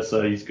soldier,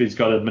 so he's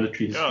got a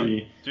military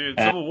history. Yeah, dude,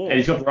 Civil War. And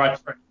he's got the right.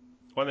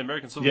 Won the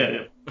American Civil War.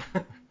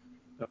 Yeah.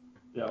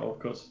 Yeah, of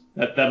course.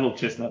 That little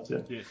chestnut, yeah.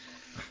 Yes.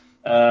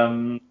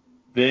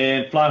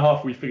 Then fly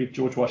half, we figured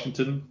George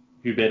Washington.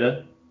 Who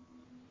better?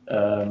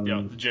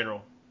 The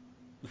general.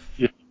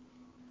 Yeah.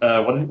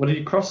 What did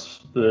he cross?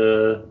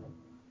 The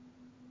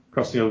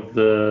crossing of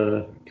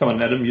the. Come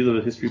on, Adam, you're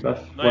the history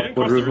buff. No, he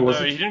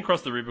didn't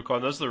cross the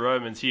Rubicon. Those are the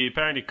Romans. He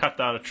apparently cut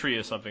down a tree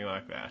or something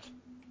like that.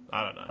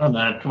 I don't know. Oh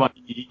man, come on,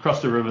 he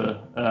crossed the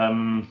river. I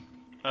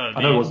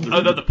know it wasn't the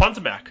river. The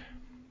Potomac.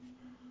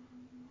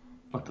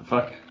 What the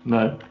fuck?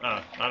 No.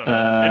 I don't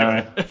know.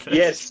 Anyway.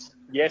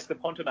 Yes, the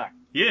Potomac.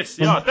 Yes,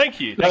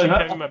 thank you. Thank you for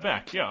having my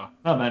back, yeah.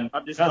 No, man.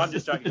 I'm just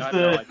joking.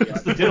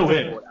 It's the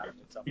Delaware.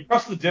 You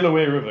crossed the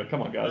Delaware River.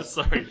 Come on, guys.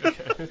 Sorry.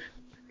 Okay.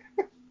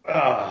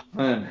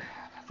 Man.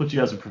 I thought you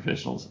guys were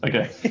professionals.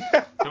 Okay.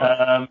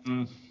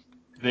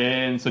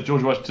 Then, so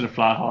George Washington, a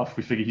fly half.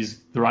 We figure he's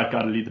the right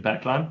guy to lead the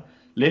back line.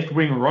 Left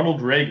wing,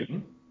 Ronald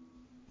Reagan.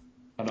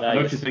 I don't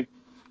know if you think,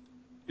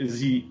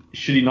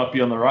 should he not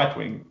be on the right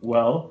wing?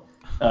 Well,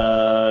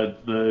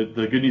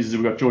 the good news is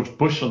we've got George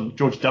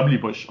W.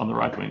 Bush on the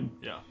right wing.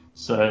 Yeah.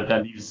 So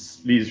that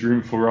leaves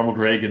room for Ronald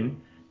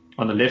Reagan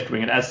on the left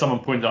wing. And as someone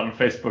pointed out on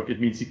Facebook, it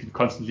means he can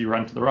constantly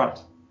run to the right.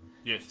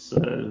 Yes. So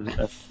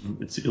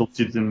it'll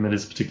suit him and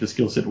his particular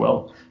skill set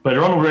well. But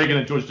Ronald Reagan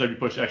and George W.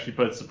 Bush actually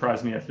both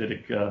surprisingly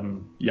athletic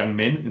young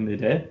men in their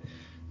day.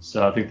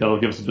 So I think that'll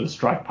give us a bit of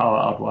strike power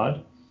out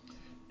wide.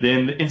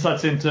 Then the inside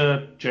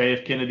center,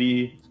 J.F.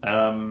 Kennedy.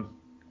 I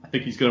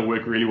think he's going to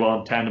work really well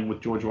in tandem with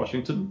George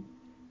Washington.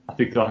 I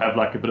think they'll have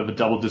like a bit of a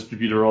double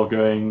distributor role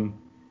going.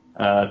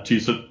 So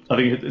I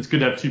think it's good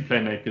to have two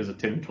playmakers at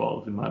 10 and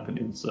 12, in my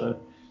opinion.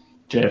 So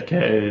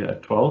JFK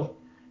at 12.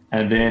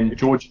 And then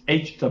George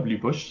H.W.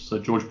 Bush, so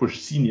George Bush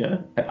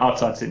Sr. at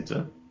outside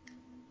center.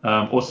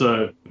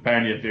 Also,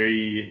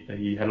 apparently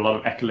he had a lot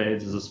of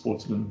accolades as a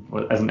sportsman,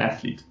 or as an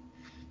athlete,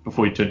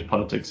 before he turned to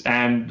politics.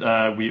 And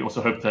we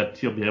also hope that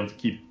he'll be able to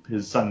keep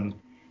his son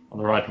on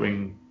the right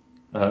wing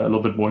a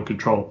little bit more in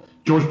control.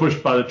 George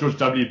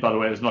W., by the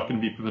way, is not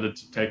going to be permitted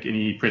to take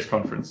any press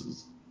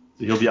conferences.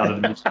 So he'll be out of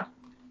the meeting.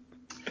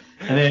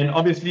 And then,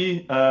 obviously,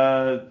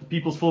 the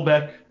people's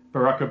fullback,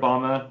 Barack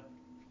Obama.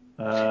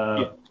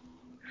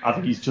 I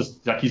think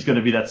he's going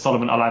to be that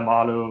Solomon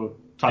Alaimalo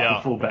type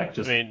of fullback,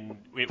 just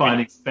we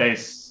finding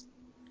space.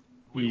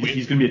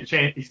 He's going to be a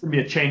change. He's going to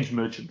be a change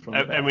merchant from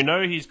the back. And we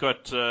know he's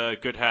got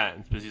good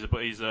hands because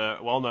he's a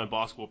well-known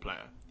basketball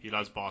player. He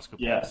loves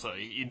basketball, Yeah. So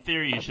in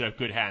theory he should have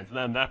good hands.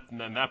 And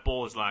then that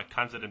ball is like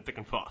comes at him thick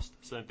and fast.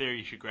 So in theory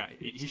he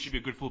should be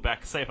a good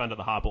fullback, safe under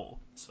the high ball.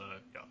 So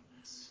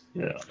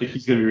yeah, I think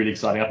he's going to be really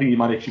exciting. I think he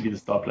might actually be the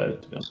star player,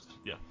 to be honest.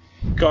 Yeah.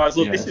 Guys,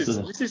 look, this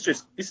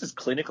is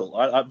clinical.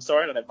 I'm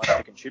sorry I don't have much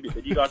to contribute,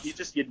 but you guys,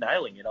 you're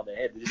nailing it on the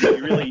head.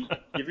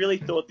 You've really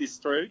thought this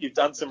through. You've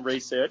done some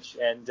research,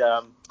 and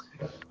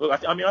look,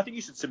 I think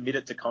you should submit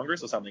it to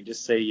Congress or something.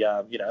 Just see,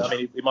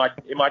 it might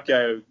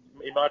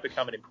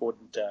become an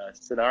important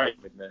scenario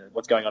with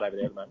what's going on over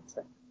there at the moment.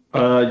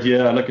 So.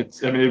 Yeah, look,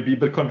 it'd be a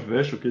bit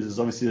controversial because there's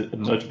obviously a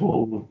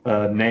notable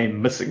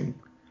name missing.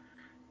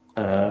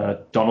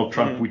 Donald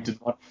Trump, we did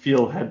not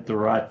feel had the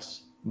right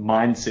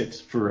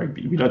mindset for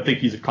rugby. We don't think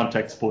he's a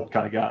contact sport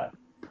kind of guy.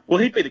 Well,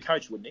 he'd be the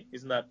coach, wouldn't he?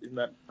 Isn't that?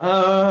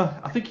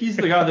 I think he's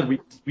the guy that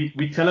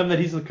we tell him that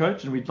he's the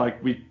coach, and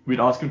we'd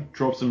ask him to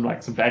drop some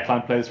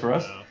backline players for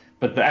us. Yeah.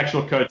 But the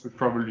actual coach would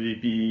probably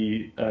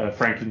be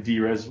Franklin D.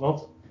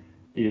 Roosevelt.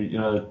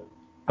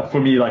 For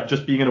me,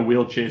 just being in a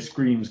wheelchair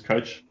screams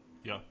coach.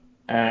 Yeah.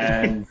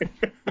 And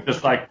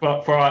just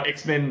for our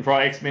X-Men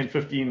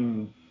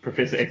 15,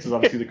 Professor X is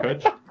obviously the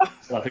coach.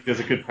 So I think there's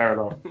a good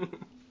parallel.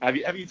 Have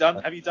you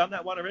done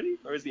that one already,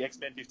 or is the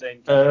X-Men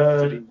 15?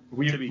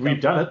 We've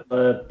done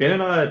it. Ben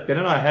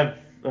and I have.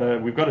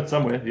 We've got it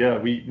somewhere. Yeah,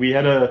 we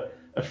had a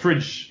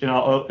fridge in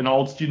our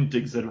old student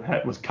digs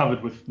that was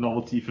covered with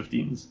novelty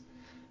 15s.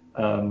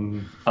 I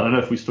don't know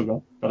if we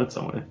still got it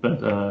somewhere,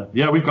 but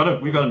yeah, we've got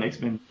it. We've got an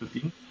X-Men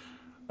 15.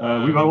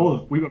 We've got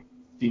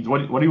 15s.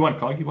 What do you want,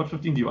 Kagi? What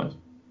 15 do you want?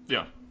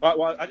 Yeah.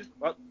 Well,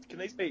 can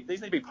these need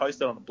to be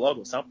posted on the blog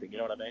or something? You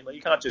know what I mean?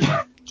 You can't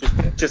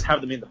just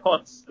have them in the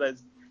pods.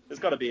 There's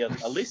got to be a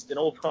list, an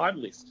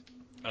all-time list.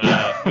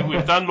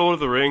 We've done Lord of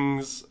the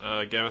Rings,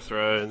 Game of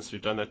Thrones.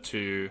 We've done that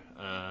too.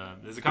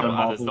 There's a couple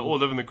others that all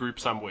live in the group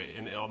somewhere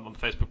on the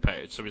Facebook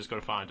page, so we just got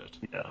to find it.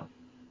 Yeah, I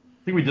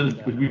think we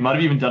did. We might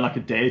have even done a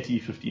deity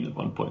 15 at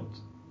one point.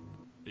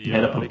 Yeah,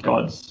 made up of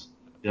gods.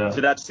 Yeah.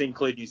 So that just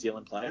include New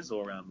Zealand players,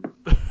 or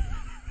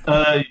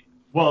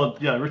Well,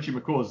 yeah, Richie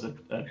McCaw's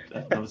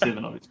at number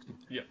 7, obviously.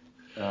 Yeah.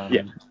 But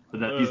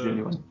he's the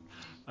only one.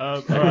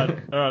 All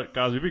right,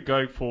 guys. We've been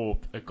going for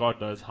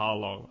God knows how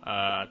long.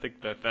 I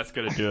think that's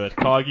going to do it.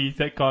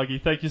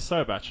 Kagi, thank you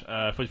so much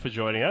for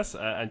joining us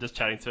and just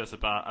chatting to us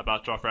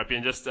about draft rugby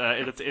and just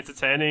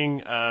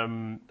entertaining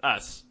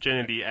us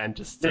generally and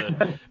just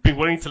being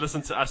willing to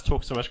listen to us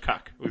talk so much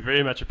cuck. We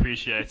very much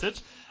appreciate it.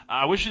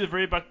 I wish you the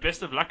very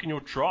best of luck in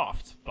your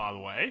draft, by the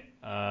way.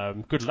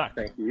 Good luck.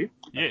 Thank you.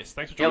 Yes,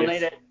 thanks for joining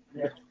us.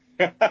 He'll need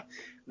it.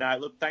 No,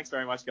 look, thanks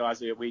very much,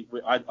 guys.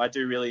 I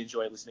do really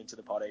enjoy listening to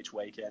the pod each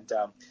week, and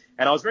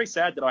I was very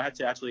sad that I had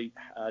to actually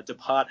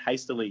depart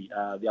hastily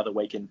the other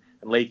week and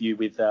leave you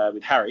with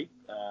Harry.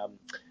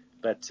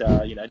 But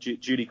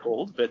duty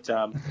called. But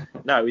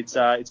no,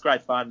 it's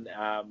great fun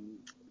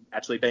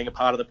actually being a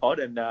part of the pod,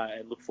 and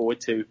look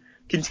forward to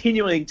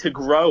continuing to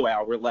grow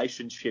our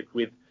relationship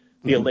with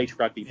the Elite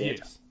Rugby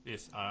Banter.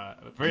 Yes,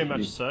 very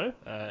much so.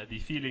 The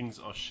feelings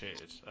are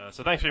shared.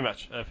 So thanks very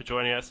much for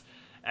joining us.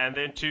 And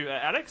then to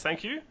Alex,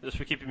 thank you just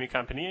for keeping me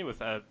company with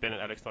Ben and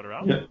Alex not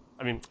around. Yeah.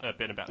 I mean,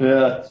 Ben and Bat.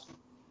 Yeah,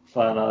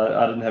 fine.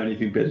 I didn't have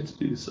anything better to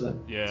do, so.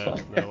 Yeah,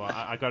 no,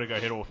 I got to go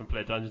head off and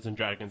play Dungeons and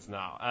Dragons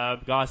now.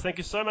 Guys, thank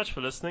you so much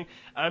for listening.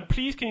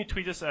 Please, can you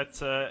tweet us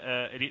at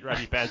Elite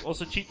Rugby Bands?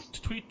 Also,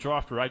 tweet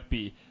Draft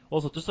Rugby.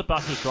 Also, just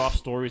about your draft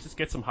stories. Let's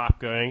get some hype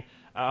going.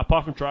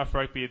 Apart from Draft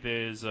Rugby,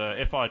 there's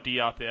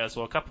FRD out there as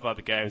well, a couple of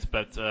other games.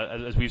 But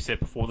as we've said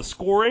before, the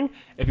scoring,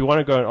 if you want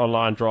to go an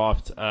online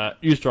draft,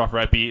 use Draft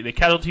Rugby. The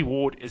casualty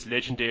ward is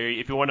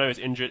legendary. If you want to know who's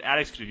injured,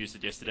 Alex could have used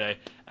it yesterday.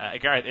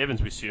 Gareth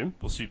Evans, we assume,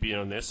 will soon be in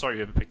on this. Sorry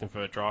whoever picked him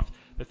for a draft.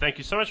 But thank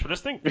you so much for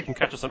listening. You can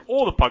catch us on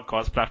all the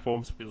podcast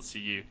platforms. We'll see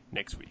you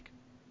next week.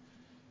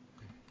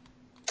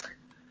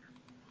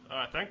 All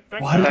right, thanks.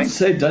 Why did you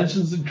say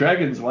Dungeons and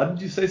Dragons? Why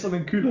didn't you say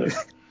something cooler?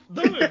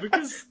 No,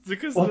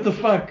 because what the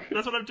fuck?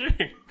 That's what I'm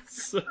doing.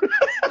 So.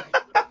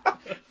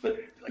 But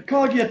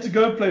Kagi had to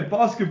go play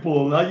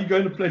basketball. Now you're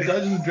going to play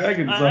Dungeons and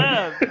Dragons.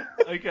 I am.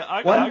 Okay.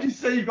 Why did you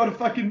say you've got to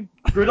fucking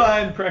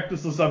gridiron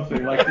practice or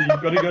something? Like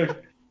you've got to go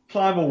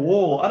climb a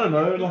wall. I don't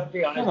know.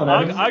 Come on,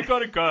 Adam. I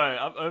gotta go.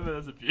 I'm over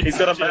as a beauty. He's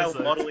got a male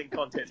modelling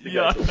contest.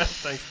 Yeah.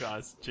 Thanks,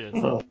 guys.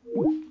 Cheers.